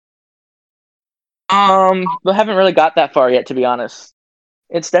game? We haven't really got that far yet, to be honest.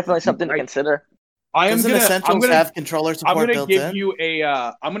 It's definitely something to consider. Doesn't Essentials have controller support built in?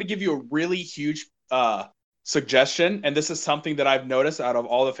 I'm gonna give you a really huge suggestion, and this is something that I've noticed out of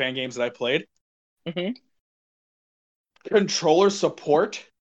all the fan games that I played. Mm-hmm. Controller support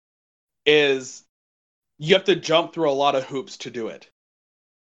is, you have to jump through a lot of hoops to do it.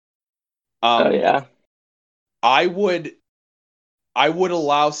 I would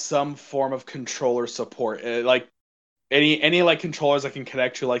allow some form of controller support, like any like controllers that can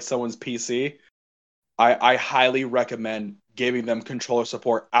connect to like someone's PC. I highly recommend giving them controller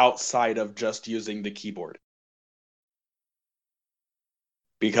support outside of just using the keyboard.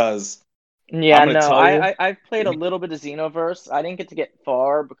 Because I've played a little bit of Xenoverse. I didn't get to get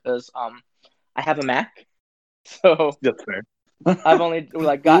far because I have a Mac, so that's fair. I've only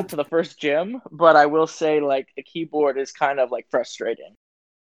like got to the first gym, but I will say like the keyboard is kind of like frustrating.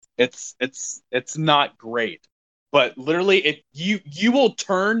 It's not great, but literally you will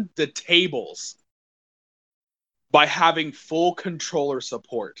turn the tables by having full controller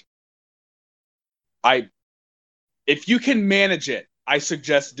support. If you can manage it, I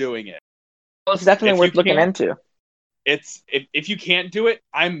suggest doing it. Well, it's definitely worth looking into. If you can't do it,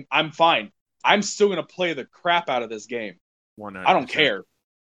 I'm fine. I'm still gonna play the crap out of this game. 100%. I don't care.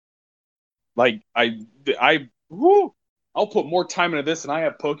 Like I'll put more time into this than I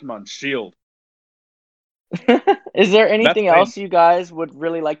have Pokemon Shield. Is there anything else you guys would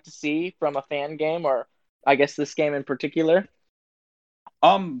really like to see from a fan game, or I guess this game in particular?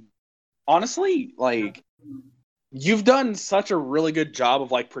 Honestly, like, you've done such a really good job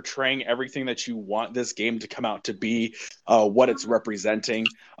of like portraying everything that you want this game to come out to be, what it's representing,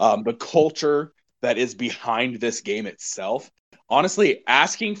 the culture that is behind this game itself. Honestly,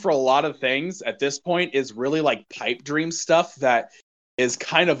 asking for a lot of things at this point is really like pipe dream stuff that is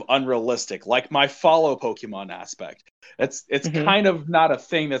kind of unrealistic, like my follow Pokemon aspect. It's kind of not a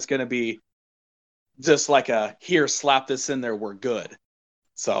thing that's going to be just like a, here, slap this in there, we're good.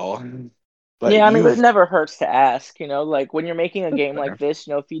 So, but yeah, I mean, it never hurts to ask, you know, like when you're making a game like this,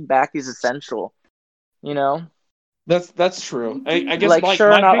 you know, feedback is essential, you know? That's true. I guess like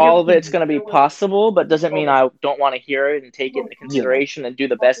sure, not all of it's going to be possible, but doesn't mean I don't want to hear it and take it into consideration and do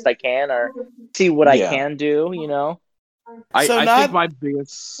the best I can or see what I can do, you know? I think my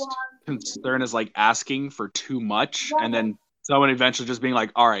biggest concern is like asking for too much and then someone eventually just being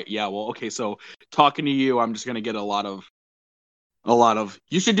like, all right, yeah, well, okay, so talking to you, I'm just gonna get a lot of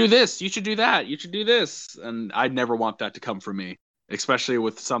you should do this, you should do that, you should do this, and I'd never want that to come from me, especially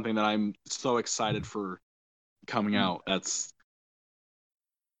with something that I'm so excited for coming out. That's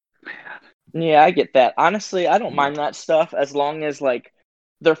Yeah, I get that. Honestly, I don't mind that stuff as long as like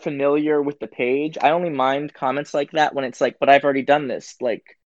they're familiar with the page. I only mind comments like that when it's like, but I've already done this.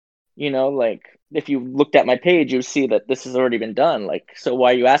 Like, like if you looked at my page, you see that this has already been done. Like, so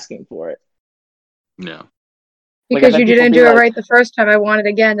why are you asking for it? Yeah. Because you didn't do it right the first time. I want it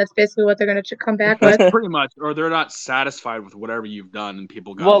again. That's basically what they're going to come back with. Pretty much. Or they're not satisfied with whatever you've done, and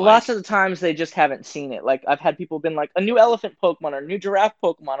people go. Well, lots of the times they just haven't seen it. Like, I've had people been like, a new elephant Pokemon or a new giraffe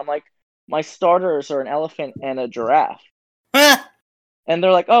Pokemon. I'm like, my starters are an elephant and a giraffe. And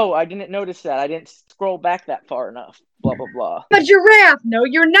they're like, oh, I didn't notice that. I didn't scroll back that far enough. Blah, blah, blah. A giraffe! No,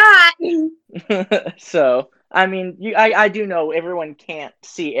 you're not! So, I mean, I do know everyone can't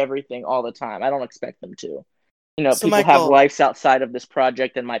see everything all the time. I don't expect them to. So people have lives outside of this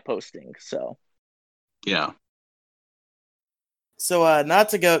project and my posting, so. Yeah. So, not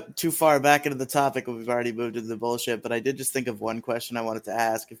to go too far back into the topic, we've already moved into the bullshit, but I did just think of one question I wanted to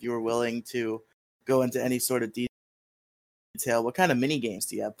ask. If you were willing to go into any sort of detail, what kind of mini games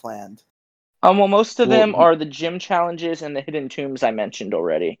do you have planned? Well, most of them are the gym challenges and the hidden tombs I mentioned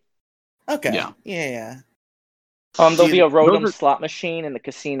already. Okay. Yeah. There'll be a Rotom slot machine in the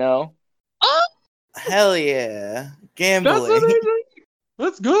casino. Hell yeah. Gambling.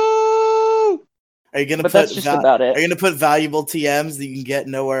 Let's go. Are you gonna that's just about it. Are you gonna put valuable TMs that you can get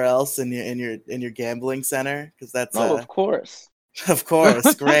nowhere else in your gambling center? Because that's of course. Of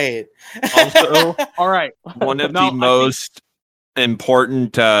course, great. Also, all right. One of the most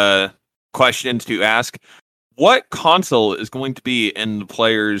important questions to ask: what console is going to be in the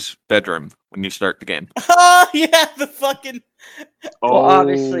player's bedroom when you start the game? Oh yeah, the fucking. Well,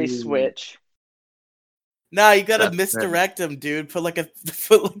 obviously Switch. No, you gotta misdirect them, dude. Put like an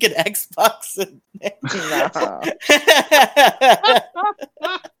Xbox in there. It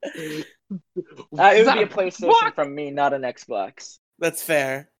would be a PlayStation from me, not an Xbox. That's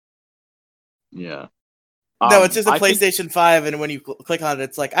fair. Yeah. No, it's just a PlayStation 5, and when you click on it,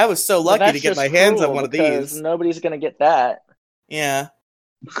 it's like, I was so lucky to get my hands on one of these. Nobody's gonna get that. Yeah.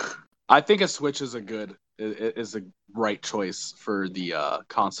 I think a Switch is a right choice for the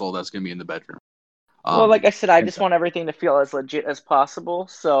console that's gonna be in the bedroom. Well, like I said, I just want everything to feel as legit as possible,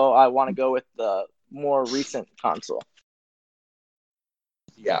 so I want to go with the more recent console.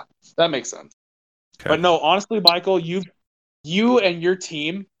 Yeah, that makes sense. Okay. But no, honestly, Michael, you and your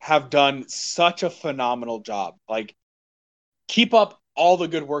team have done such a phenomenal job. Like, keep up all the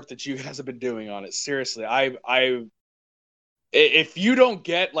good work that you guys have been doing on it. Seriously, if you don't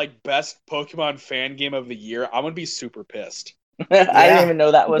get like best Pokemon fan game of the year, I'm gonna be super pissed. I didn't even know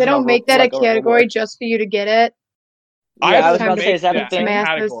that was. They don't make that a category just for you to get it. I was about to say, is that a thing?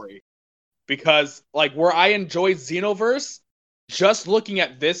 Category because like where I enjoy Xenoverse, just looking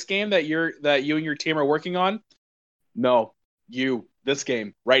at this game that you and your team are working on. No, this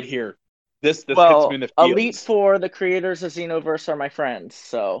game right here. This hits me in the feels. Elite Four, the creators of Xenoverse, are my friends,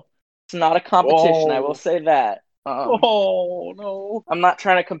 so it's not a competition. I will say that. Oh no! I'm not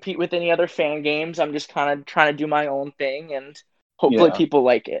trying to compete with any other fan games. I'm just kind of trying to do my own thing, and hopefully people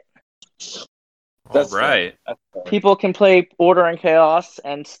like it. That's right. People can play Order and Chaos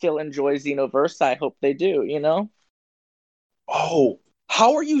and still enjoy Xenoverse. I hope they do. Oh,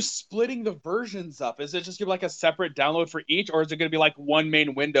 how are you splitting the versions up? Is it just like a separate download for each, or is it going to be like one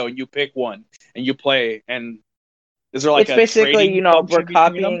main window and you pick one and you play? And is there like it's basically we're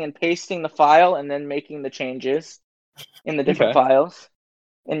copying and pasting the file and then making the changes in the different files,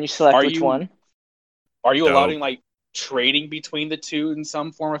 and you select which one. Are you allowing like trading between the two in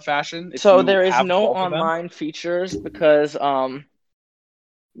some form or fashion? So there is no online features because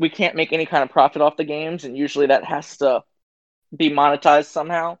we can't make any kind of profit off the games, and usually that has to be monetized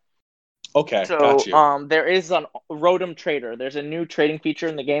somehow. Okay, so got you. There is a Rotom Trader. There's a new trading feature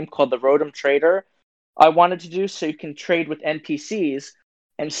in the game called the Rotom Trader. I wanted to do so you can trade with NPCs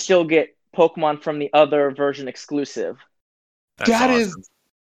and still get Pokemon from the other version exclusive. That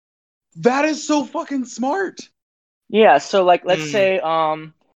is so fucking smart. Yeah, so like let's say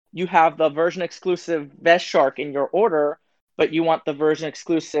you have the version exclusive Veshark in your order, but you want the version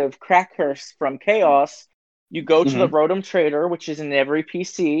exclusive Crackhurst from Chaos. You go to the Rotom Trader, which is in every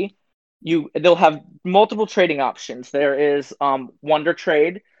PC. They'll have multiple trading options. There is Wonder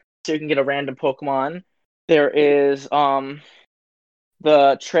Trade, so you can get a random Pokemon. There is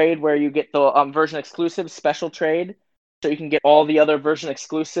the trade where you get the version exclusive special trade, so you can get all the other version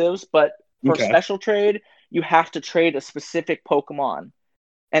exclusives. But for special trade, you have to trade a specific Pokemon,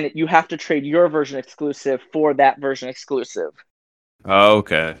 and you have to trade your version exclusive for that version exclusive.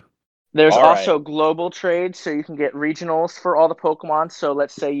 Okay. There's also global trades, so you can get regionals for all the Pokemon. So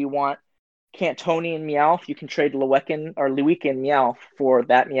let's say you want Cantonian Meowth, you can trade Lewekin Meowth for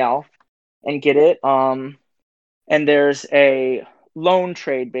that Meowth and get it. And there's a loan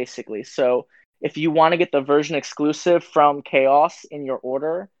trade, basically. So if you want to get the version exclusive from Chaos in your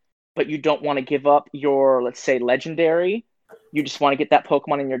order, but you don't want to give up your, let's say, legendary, you just want to get that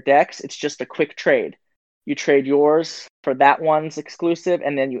Pokemon in your decks, it's just a quick trade. You trade yours for that one's exclusive,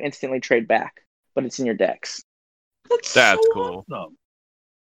 and then you instantly trade back, but it's in your decks. That's so cool. Awesome.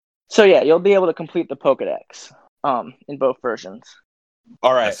 So yeah, you'll be able to complete the Pokedex in both versions.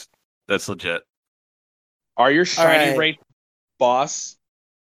 All right. That's legit. Are your shiny rate boss?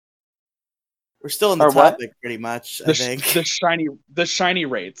 We're still in the topic pretty much, I think. The shiny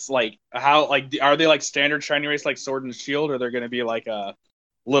rates, like how, like, are they like standard shiny rates like Sword and Shield, or they're going to be like a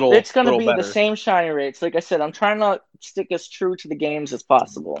little? It's going to be better? The same shiny rates. Like I said, I'm trying to stick as true to the games as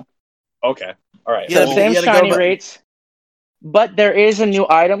possible. Okay, all right. So same shiny rates, but there is a new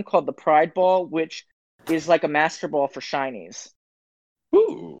item called the Pride Ball, which is like a Master Ball for shinies.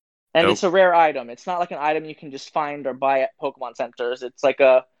 Ooh. And it's a rare item. It's not like an item you can just find or buy at Pokemon centers. It's like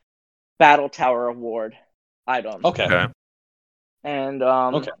a Battle Tower award item. Okay. And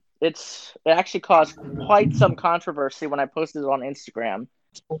it actually caused quite some controversy when I posted it on Instagram.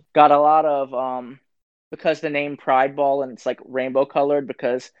 Got a lot of because the name Pride Ball and it's like rainbow colored,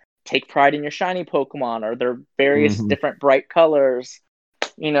 because take pride in your shiny Pokemon, or they're various different bright colors.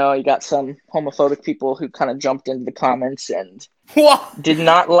 You know, you got some homophobic people who kind of jumped into the comments and did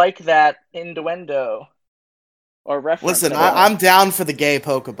not like that innuendo or reference. Listen, I'm down for the gay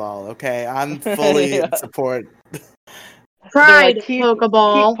Pokeball, okay? I'm fully in support. Pride like,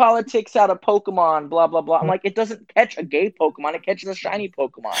 Pokeball. Keep politics out of Pokemon, blah, blah, blah. I'm like, it doesn't catch a gay Pokemon, it catches a shiny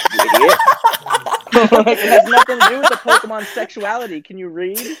Pokemon, you idiot. Like, it has nothing to do with the Pokemon sexuality. Can you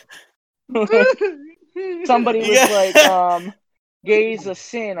read? Somebody was like, gay is a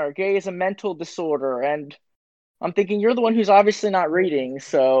sin, or gay is a mental disorder, and I'm thinking, you're the one who's obviously not reading,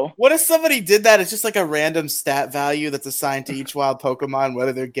 so... What if somebody did that? It's just like a random stat value that's assigned to each wild Pokemon,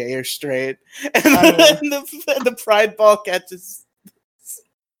 whether they're gay or straight. And the Pride Ball catches...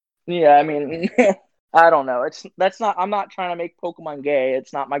 Yeah, I mean, I don't know. I'm not trying to make Pokemon gay.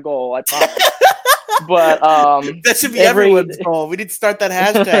 It's not my goal, I promise. But, that should be everyone's goal. We need to start that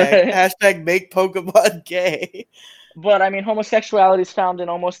hashtag. Hashtag make Pokemon gay. But, I mean, homosexuality is found in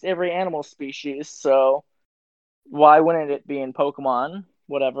almost every animal species, so... Why wouldn't it be in Pokemon?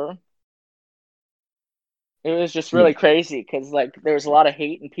 Whatever. It was just really crazy because, like, there was a lot of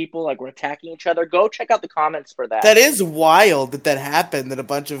hate and people, like, were attacking each other. Go check out the comments for that. That is wild that happened. That a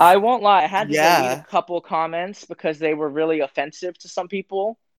bunch of... I won't lie. I had to delete a couple comments because they were really offensive to some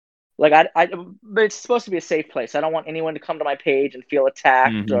people. Like, but it's supposed to be a safe place. I don't want anyone to come to my page and feel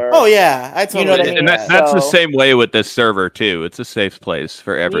attacked. Or, oh yeah, I totally. You know what I mean? And that's the same way with this server too. It's a safe place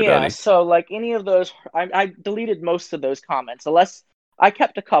for everybody. Yeah. So like any of those, I deleted most of those comments. Unless I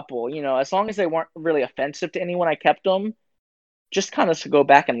kept a couple. You know, as long as they weren't really offensive to anyone, I kept them. Just kind of to go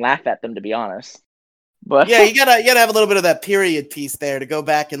back and laugh at them, to be honest. But yeah, you gotta have a little bit of that period piece there to go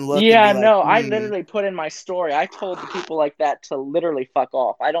back and look. Yeah, and be no, I literally put in my story. I told the people like that to literally fuck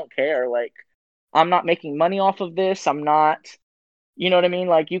off. I don't care. Like, I'm not making money off of this. I'm not, you know what I mean?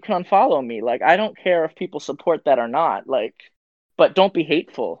 Like, you can unfollow me. Like, I don't care if people support that or not. Like, but don't be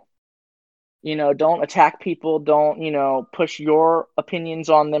hateful. You know, don't attack people. Don't, you know, push your opinions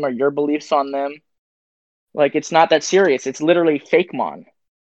on them or your beliefs on them. Like, it's not that serious. It's literally Fakemon.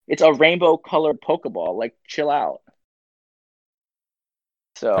 It's a rainbow-colored Pokeball. Like, chill out.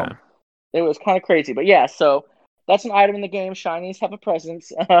 So, It was kind of crazy. But yeah, so that's an item in the game. Shinies have a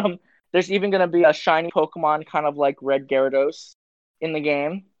presence. There's even going to be a shiny Pokemon, kind of like Red Gyarados, in the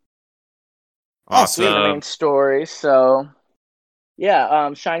game. Awesome. The main story. So, yeah,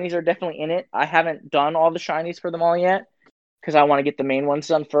 shinies are definitely in it. I haven't done all the shinies for them all yet because I want to get the main ones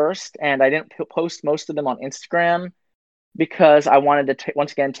done first. And I didn't post most of them on Instagram because I wanted to,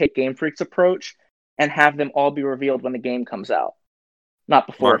 once again, take Game Freak's approach and have them all be revealed when the game comes out, not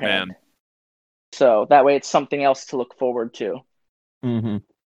beforehand. So that way it's something else to look forward to. Mm-hmm.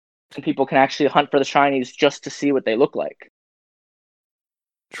 And people can actually hunt for the shinies just to see what they look like.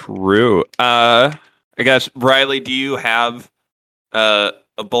 True. I guess, Riley, do you have a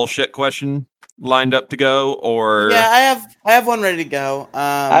bullshit question lined up to go? Or yeah, I have one ready to go.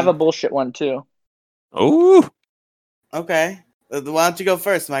 I have a bullshit one too. Oh. Okay. Why don't you go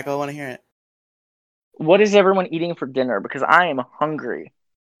first, Michael? I want to hear it. What is everyone eating for dinner? Because I am hungry.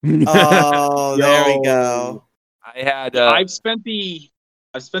 Oh, there we go. I had. I've spent the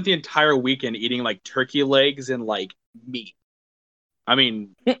entire weekend eating like turkey legs and like meat. I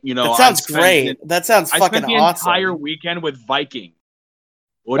mean, you know, that sounds great. That sounds fucking awesome. I spent the entire weekend with Viking.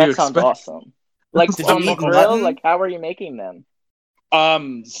 What do you expect? That sounds awesome. Like on the grill, like how are you making them?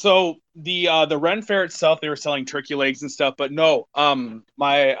 So the Ren Fair itself, they were selling turkey legs and stuff, but no,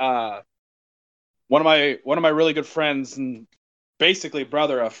 my one of my really good friends and basically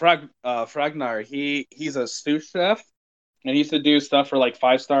brother, Fragnar, he's a sous chef and he used to do stuff for like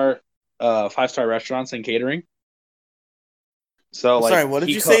five-star restaurants and catering. So like, sorry, what did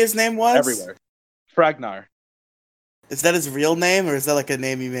you say his name was? Everywhere. Fragnar. Is that his real name or is that like a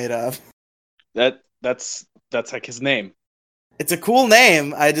name you made up? That's like his name. It's a cool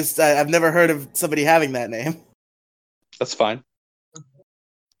name. I've never heard of somebody having that name. That's fine.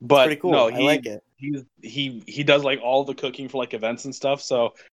 But pretty cool. No, I like it. He does like all the cooking for like events and stuff.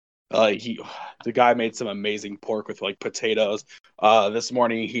 So the guy made some amazing pork with like potatoes. This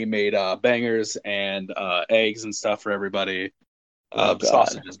morning he made bangers and eggs and stuff for everybody.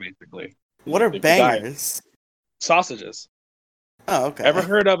 Sausages basically. What are bangers? Sausages. Oh, okay. Ever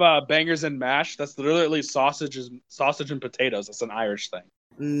heard of bangers and mash? That's literally sausage and potatoes. That's an Irish thing.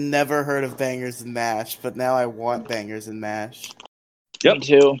 Never heard of bangers and mash, but now I want bangers and mash. Yep. Me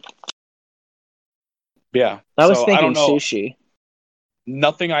too. Yeah. I was thinking sushi.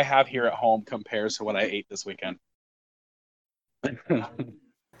 Nothing I have here at home compares to what I ate this weekend.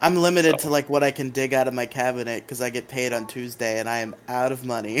 I'm limited to like what I can dig out of my cabinet because I get paid on Tuesday and I am out of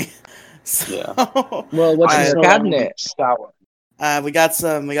money. So, yeah. Well, what's in your cabinet? We got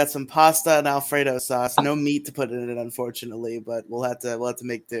some pasta and Alfredo sauce. No meat to put in it, unfortunately, but we'll have to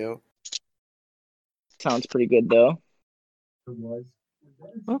make do. Sounds pretty good though.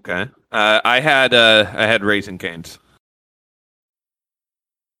 Okay. I had Raisin Canes.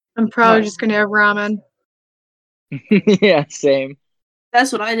 I'm probably just gonna have ramen. Yeah, same.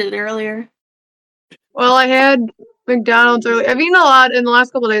 That's what I did earlier. Well, I had McDonald's earlier. I've eaten a lot in the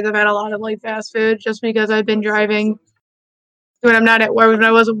last couple of days. I've had a lot of like fast food just because I've been driving. When I'm not at work, when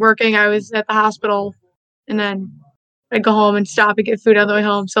I wasn't working, I was at the hospital, and then I'd go home and stop and get food on the way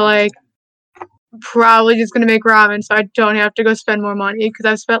home. So like, I'm probably just gonna make ramen so I don't have to go spend more money because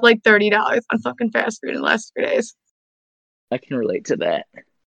I've spent like $30 on fucking fast food in the last 3 days. I can relate to that.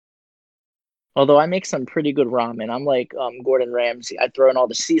 Although I make some pretty good ramen. I'm like Gordon Ramsay. I throw in all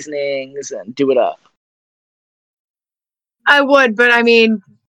the seasonings and do it up. I would, but I mean,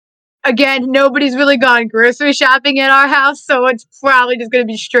 again, nobody's really gone grocery shopping at our house, so it's probably just going to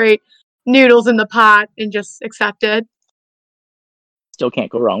be straight noodles in the pot and just accept it. Still can't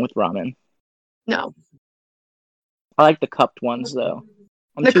go wrong with ramen. No. I like the cupped ones, though.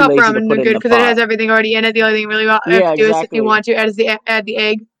 The cup ramen are good because it has everything already in it. The only thing you really have to do is if you want to add the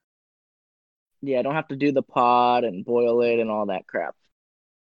egg. Yeah, I don't have to do the pod and boil it and all that crap.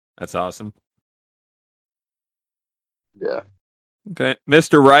 That's awesome. Yeah. Okay,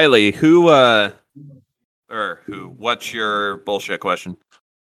 Mr. Riley, what's your bullshit question?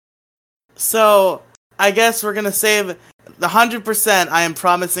 So, I guess we're gonna save the 100%. I am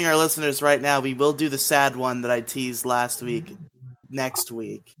promising our listeners right now we will do the sad one that I teased last week, next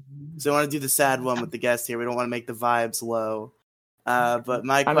week. So I want to do the sad one with the guest here. We don't want to make the vibes low. But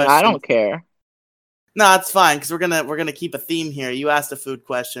my question, I don't care. No, it's fine because we're gonna keep a theme here. You asked a food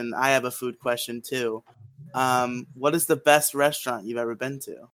question. I have a food question too. What is the best restaurant you've ever been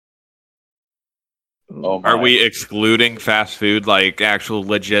to? Are we excluding fast food, like actual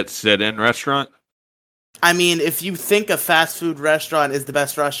legit sit-in restaurant? I mean, if you think a fast food restaurant is the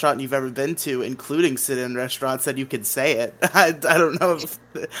best restaurant you've ever been to, including sit-in restaurants, then you could say it. I don't know if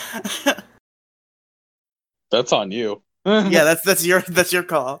that's on you. Yeah, that's your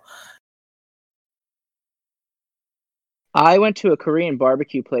call. I went to a Korean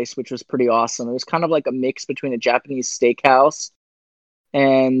barbecue place, which was pretty awesome. It was kind of like a mix between a Japanese steakhouse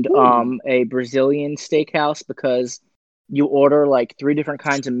and a Brazilian steakhouse because you order like 3 different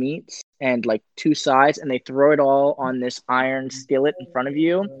kinds of meats and like 2 sides, and they throw it all on this iron skillet in front of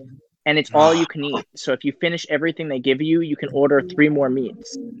you, and it's all you can eat. So if you finish everything they give you, you can order 3 more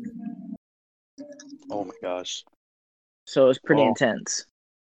meats. Oh my gosh. So it was pretty intense.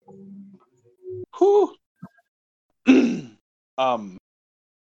 Whew.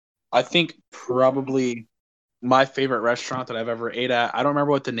 I think probably my favorite restaurant that I've ever ate at, I don't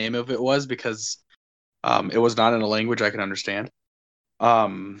remember what the name of it was because it was not in a language I can understand.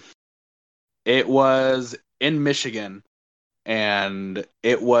 It was in Michigan, and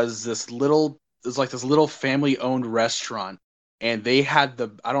it was this little family-owned restaurant, and they had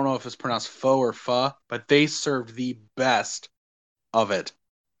I don't know if it's pronounced pho or pho, but they served the best of it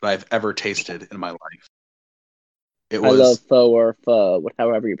that I've ever tasted in my life. I love pho or pho,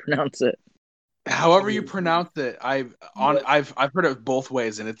 however you pronounce it. However you pronounce it, I've heard it both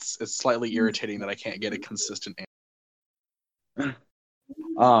ways, and it's slightly irritating that I can't get a consistent answer.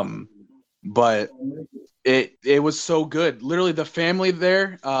 But it was so good. Literally, the family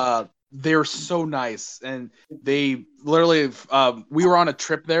there, they're so nice, and they literally we were on a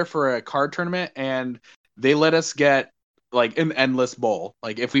trip there for a card tournament, and they let us get like an endless bowl.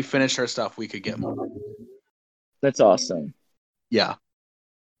 Like if we finished our stuff, we could get more. That's awesome. Yeah.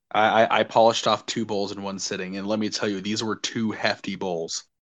 I polished off 2 bowls in one sitting, and let me tell you, these were 2 hefty bowls.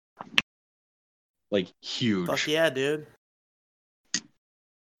 Like, huge. Fuck yeah, dude.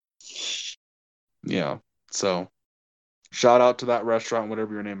 Yeah. So, shout out to that restaurant,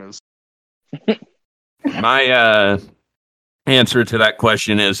 whatever your name is. My answer to that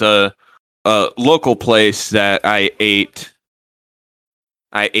question is a local place that I ate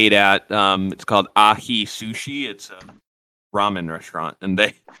at. It's called Ahi Sushi. It's a ramen restaurant, and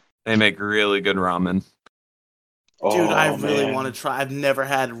they make really good ramen. Dude, I really want to try. I've never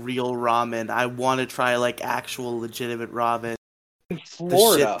had real ramen. I want to try like actual legitimate ramen. In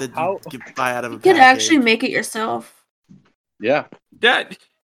Florida, the shit that you buy out of a You could package. actually make it yourself. Yeah. That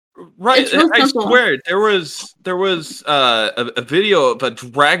right. It's real I simple. swear there was a video of a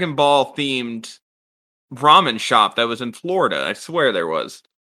Dragon Ball themed ramen shop that was in Florida. I swear there was.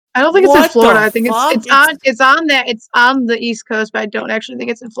 I don't think it's in What Florida. the I think fuck? it's on the East Coast, but I don't actually think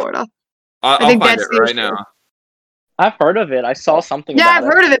it's in Florida. I'll think find that's it the right issue. now. I've heard of it. I saw something Yeah, about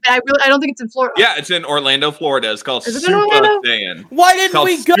I've heard of it, but I don't think it's in Florida. Yeah, it's in Orlando, Florida. It's called Is it in Super Orlando? Saiyan. Why didn't Called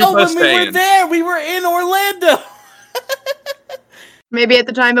we go Super when we were Saiyan. there? We were in Orlando. Maybe at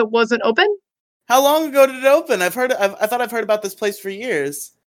the time it wasn't open. How long ago did it open? I thought I've heard about this place for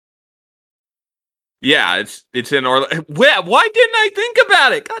years. Yeah, it's in Orlando. Why didn't I think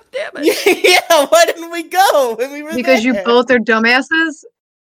about it? God damn it! Yeah, why didn't we go when we were Because there? you both are dumbasses.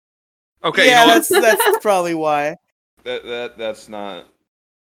 Okay, yeah, you know what? that's probably why. That's not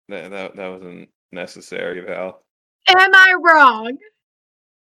that wasn't necessary, Val. Am I wrong?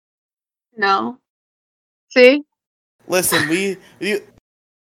 No. See? Listen, we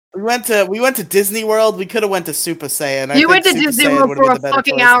went to Disney World. We could have went to Super Saiyan. You went to Super Disney Saiyan World would've for been a the better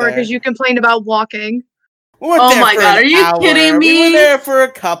fucking choice hour there. because you complained about walking. We weren't Oh there my for God, an are you hour. kidding We me? were there for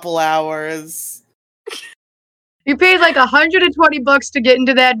a couple hours. You paid like $120 to get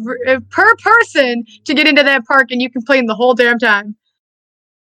into that per person to get into that park, and you complained the whole damn time.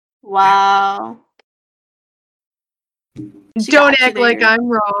 Wow. She Don't got you act like there. I'm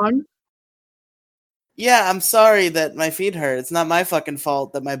wrong. Yeah, I'm sorry that my feet hurt. It's not my fucking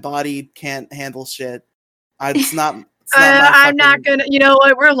fault that my body can't handle shit. It's not. It's not my I'm not gonna. You know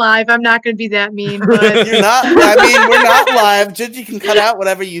what? We're live. I'm not gonna be that mean. But You're not. I mean, we're not live. Gingy can cut out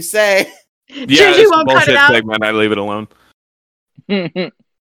whatever you say. Yeah, Gingy it's a won't cut bullshit it out. segment. I leave it alone. it.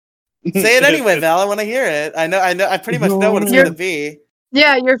 Say it anyway, Val. I want to hear it. I know. I pretty much know what it's You're- gonna be.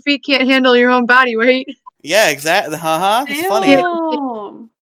 Yeah, your feet can't handle your own body weight. Yeah, exactly. It's funny. Damn.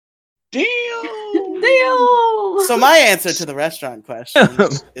 Damn. So my answer to the restaurant question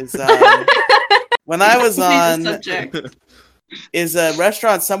is when I was Change the on subject. is a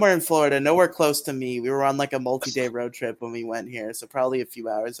restaurant somewhere in Florida, nowhere close to me. We were on like a multi-day road trip when we went here, so probably a few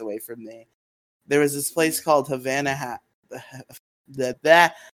hours away from me. There was this place called Havana Harry's.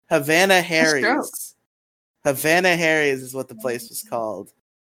 Havana Harry's is what the place was called.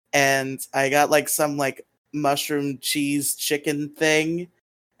 And I got like some like mushroom cheese chicken thing,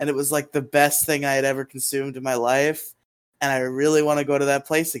 and it was like the best thing I had ever consumed in my life. And I really want to go to that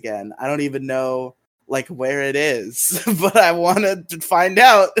place again. I don't even know like where it is, but I wanted to find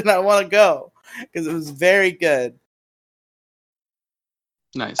out and I want to go because it was very good.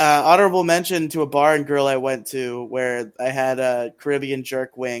 Nice. Honorable mention to a bar and grill I went to where I had Caribbean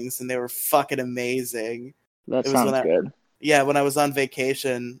jerk wings and they were fucking amazing. That It was sounds when good. Yeah, when I was on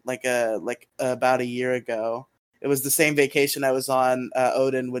vacation, like about a year ago. It was the same vacation I was on,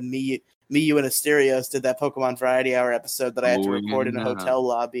 Odin, when me, you, and Asterios did that Pokemon Variety Hour episode that I had to record in a hotel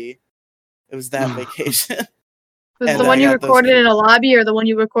lobby. It was that vacation. Was And the I one you got those recorded in a lobby or the one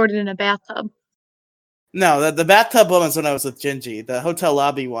you recorded in a bathtub? No, the bathtub one was when I was with Gingy. The hotel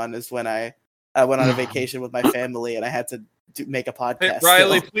lobby one is when I went on a vacation with my family and I had to make a podcast. Hey,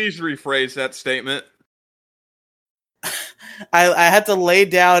 Riley, still. please rephrase that statement. I had to lay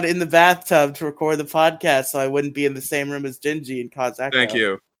down in the bathtub to record the podcast so I wouldn't be in the same room as Gingy and cause echo. Thank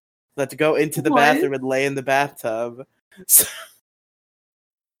you. So I had to go into the What? bathroom and lay in the bathtub. So,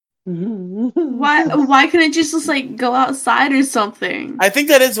 Why couldn't you just like go outside or something? I think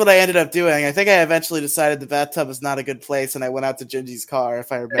that is what I ended up doing. I think I eventually decided the bathtub was not a good place, and I went out to Gingy's car.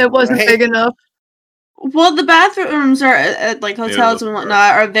 If I remember, it wasn't big enough. Well, the bathrooms are at like hotels and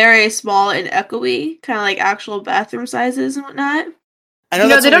whatnot are very small and echoey, kind of like actual bathroom sizes and whatnot. I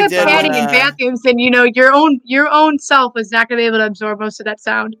know they don't have padding in bathrooms, and your own self is not going to be able to absorb most of that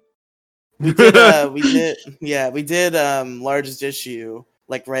sound. We did largest issue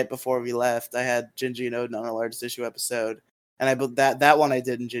like right before we left. I had Gingy and Odin on a largest issue episode, and that one I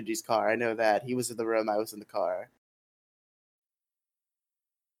did in Gingy's car. I know that he was in the room, I was in the car.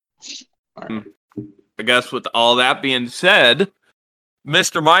 All right. I guess with all that being said,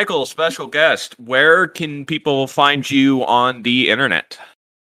 Mr. Michael, special guest, where can people find you on the internet?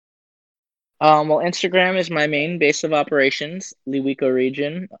 Well, Instagram is my main base of operations, Lewiko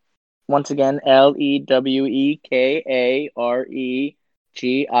Region. Once again,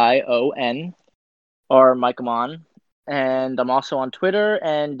 LEWEKAREGION, or Micamon. And I'm also on Twitter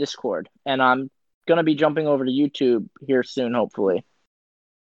and Discord. And I'm going to be jumping over to YouTube here soon, hopefully.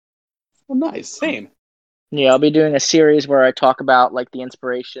 Oh, nice. Same. Yeah, I'll be doing a series where I talk about like the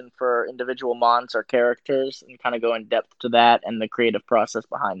inspiration for individual mons or characters and kind of go in depth to that and the creative process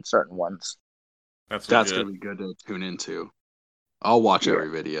behind certain ones. That's going to be good to tune into. I'll watch every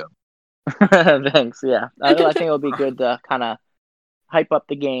video. Thanks, yeah. I think it'll be good to kind of hype up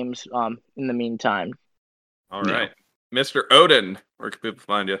the games in the meantime. All right. Mr. Odin, where can people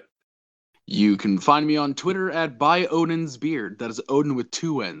find you? You can find me on Twitter at @ByOdinsBeard. That is Odin with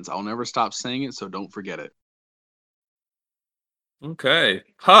 2 N's. I'll never stop saying it, so don't forget it. Okay.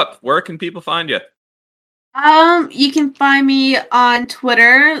 Hup, where can people find you? You can find me on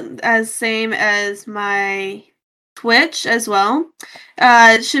Twitter as same as my Twitch as well.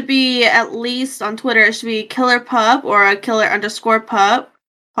 It should be at least on Twitter. It should be Killer Pup or a Killer_Pup,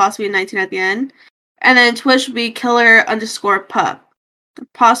 possibly a 19 at the end, and then Twitch would be Killer_Pup.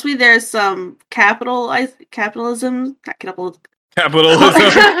 Possibly there's some capitalism, capitalized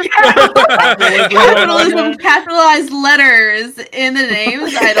letters in the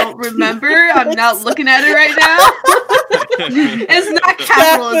names. I don't remember. I'm not looking at it right now. It's not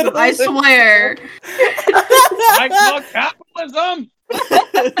capitalism, I swear. I call capitalism.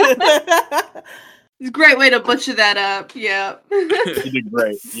 It's a great way to butcher that up. Yeah. You did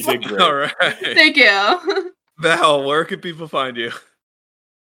great. All right. Thank you. Val, where can people find you?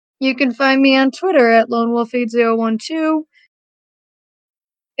 You can find me on Twitter at LoneWolf8012.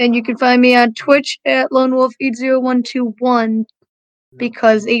 And you can find me on Twitch at LoneWolf80121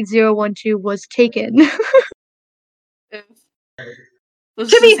 because 8012 was taken. To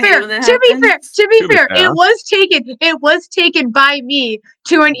be fair, it was taken by me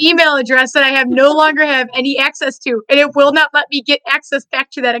to an email address that I have no longer have any access to, and it will not let me get access back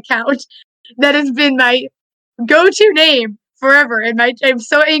to that account. That has been my go-to name forever, and I'm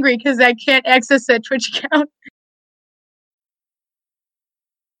so angry because I can't access that Twitch account.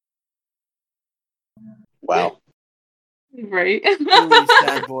 Wow. Right.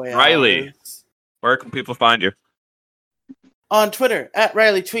 Riley, where can people find you? On Twitter, at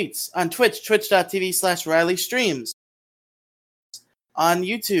Riley Tweets. On Twitch, twitch.tv/Riley Streams. On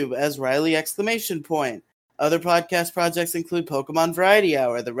YouTube, as Riley ! Other podcast projects include Pokemon Variety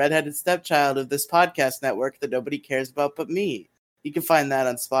Hour, the redheaded stepchild of this podcast network that nobody cares about but me. You can find that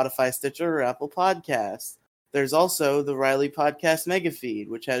on Spotify, Stitcher, or Apple Podcasts. There's also the Riley Podcast Mega Feed,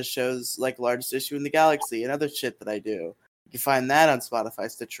 which has shows like Largest Issue in the Galaxy and other shit that I do. You can find that on Spotify,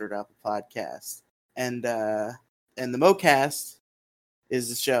 Stitcher, or Apple Podcasts. And the MoCast is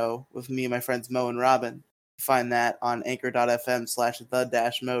the show with me and my friends Mo and Robin. You can find that on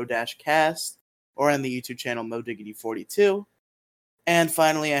anchor.fm/the-mo-cast or on the YouTube channel MoDiggity42. And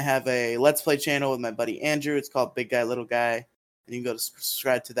finally, I have a Let's Play channel with my buddy Andrew. It's called Big Guy, Little Guy. And you can go to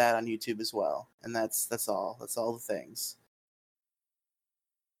subscribe to that on YouTube as well. And that's all. That's all the things.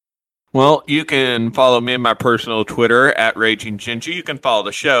 Well, you can follow me on my personal Twitter at Raging Gingy. You can follow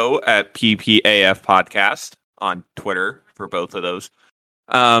the show at PPAF Podcast on Twitter for both of those.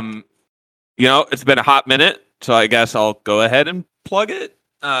 It's been a hot minute, so I guess I'll go ahead and plug it.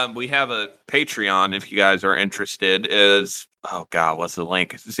 We have a Patreon if you guys are interested. What's the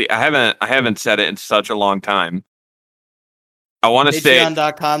link? See, I haven't said it in such a long time. I want to say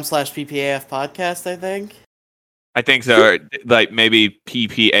Patreon.com/PPAF podcast, I think. I think so. Like maybe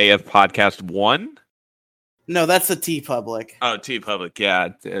PPAF Podcast 1? No, that's the TeePublic. Oh, TeePublic, yeah.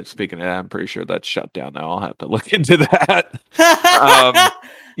 Speaking of that, I'm pretty sure that's shut down now. I'll have to look into that.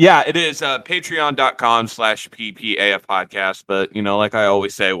 Yeah, it is patreon.com/PPAF podcast. But, like I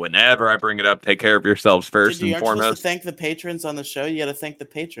always say, whenever I bring it up, take care of yourselves first and Aren't you foremost. supposed to thank the patrons on the show? You got to thank the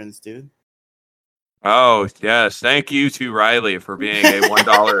patrons, dude. Oh, yes. Thank you to Riley for being a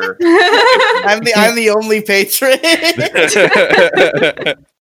 $1. I'm the only patron.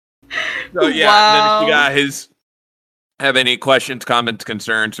 So, yeah, and then if you guys have any questions, comments,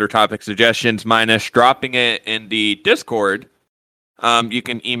 concerns, or topic suggestions, minus dropping it in the Discord, you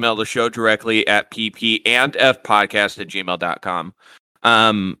can email the show directly at ppandfpodcast@gmail.com.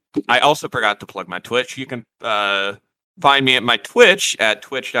 I also forgot to plug my Twitch. You can find me at my Twitch at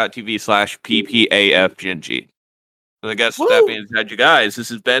twitch.tv/ppafgingy. So I guess that being said, you guys, this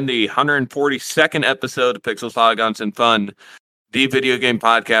has been the 142nd episode of Pixels, Polygons, and Fun, the video game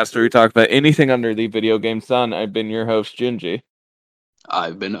podcast where we talk about anything under the video game sun. I've been your host, Gingy.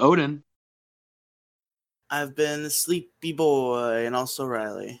 I've been Odin. I've been Sleepy Boy, and also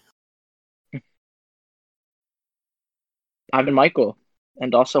Riley. I've been Michael,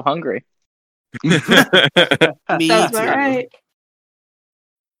 and also hungry. Me Sounds too. all right.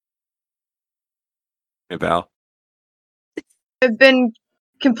 Hey, Val. I've been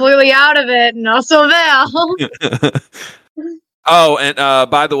completely out of it, and also Val. Oh, and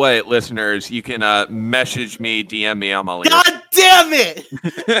by the way, listeners, you can message me, DM me on my link. God damn it!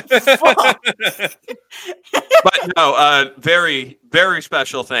 But no, very, very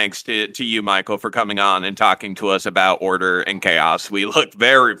special thanks to you, Michael, for coming on and talking to us about Order and Chaos. We look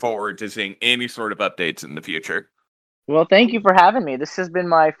very forward to seeing any sort of updates in the future. Well, thank you for having me. This has been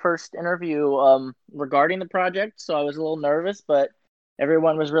my first interview regarding the project, so I was a little nervous, but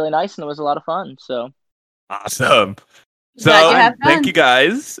everyone was really nice and it was a lot of fun. So awesome. So thank you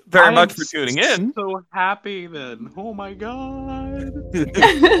guys very much for tuning in. So happy then. Oh my god.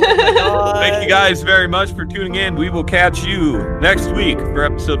 Thank you guys very much for tuning in. We will catch you next week for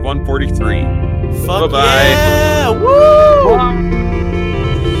episode 143. Fuck Bye-bye. yeah! Woo!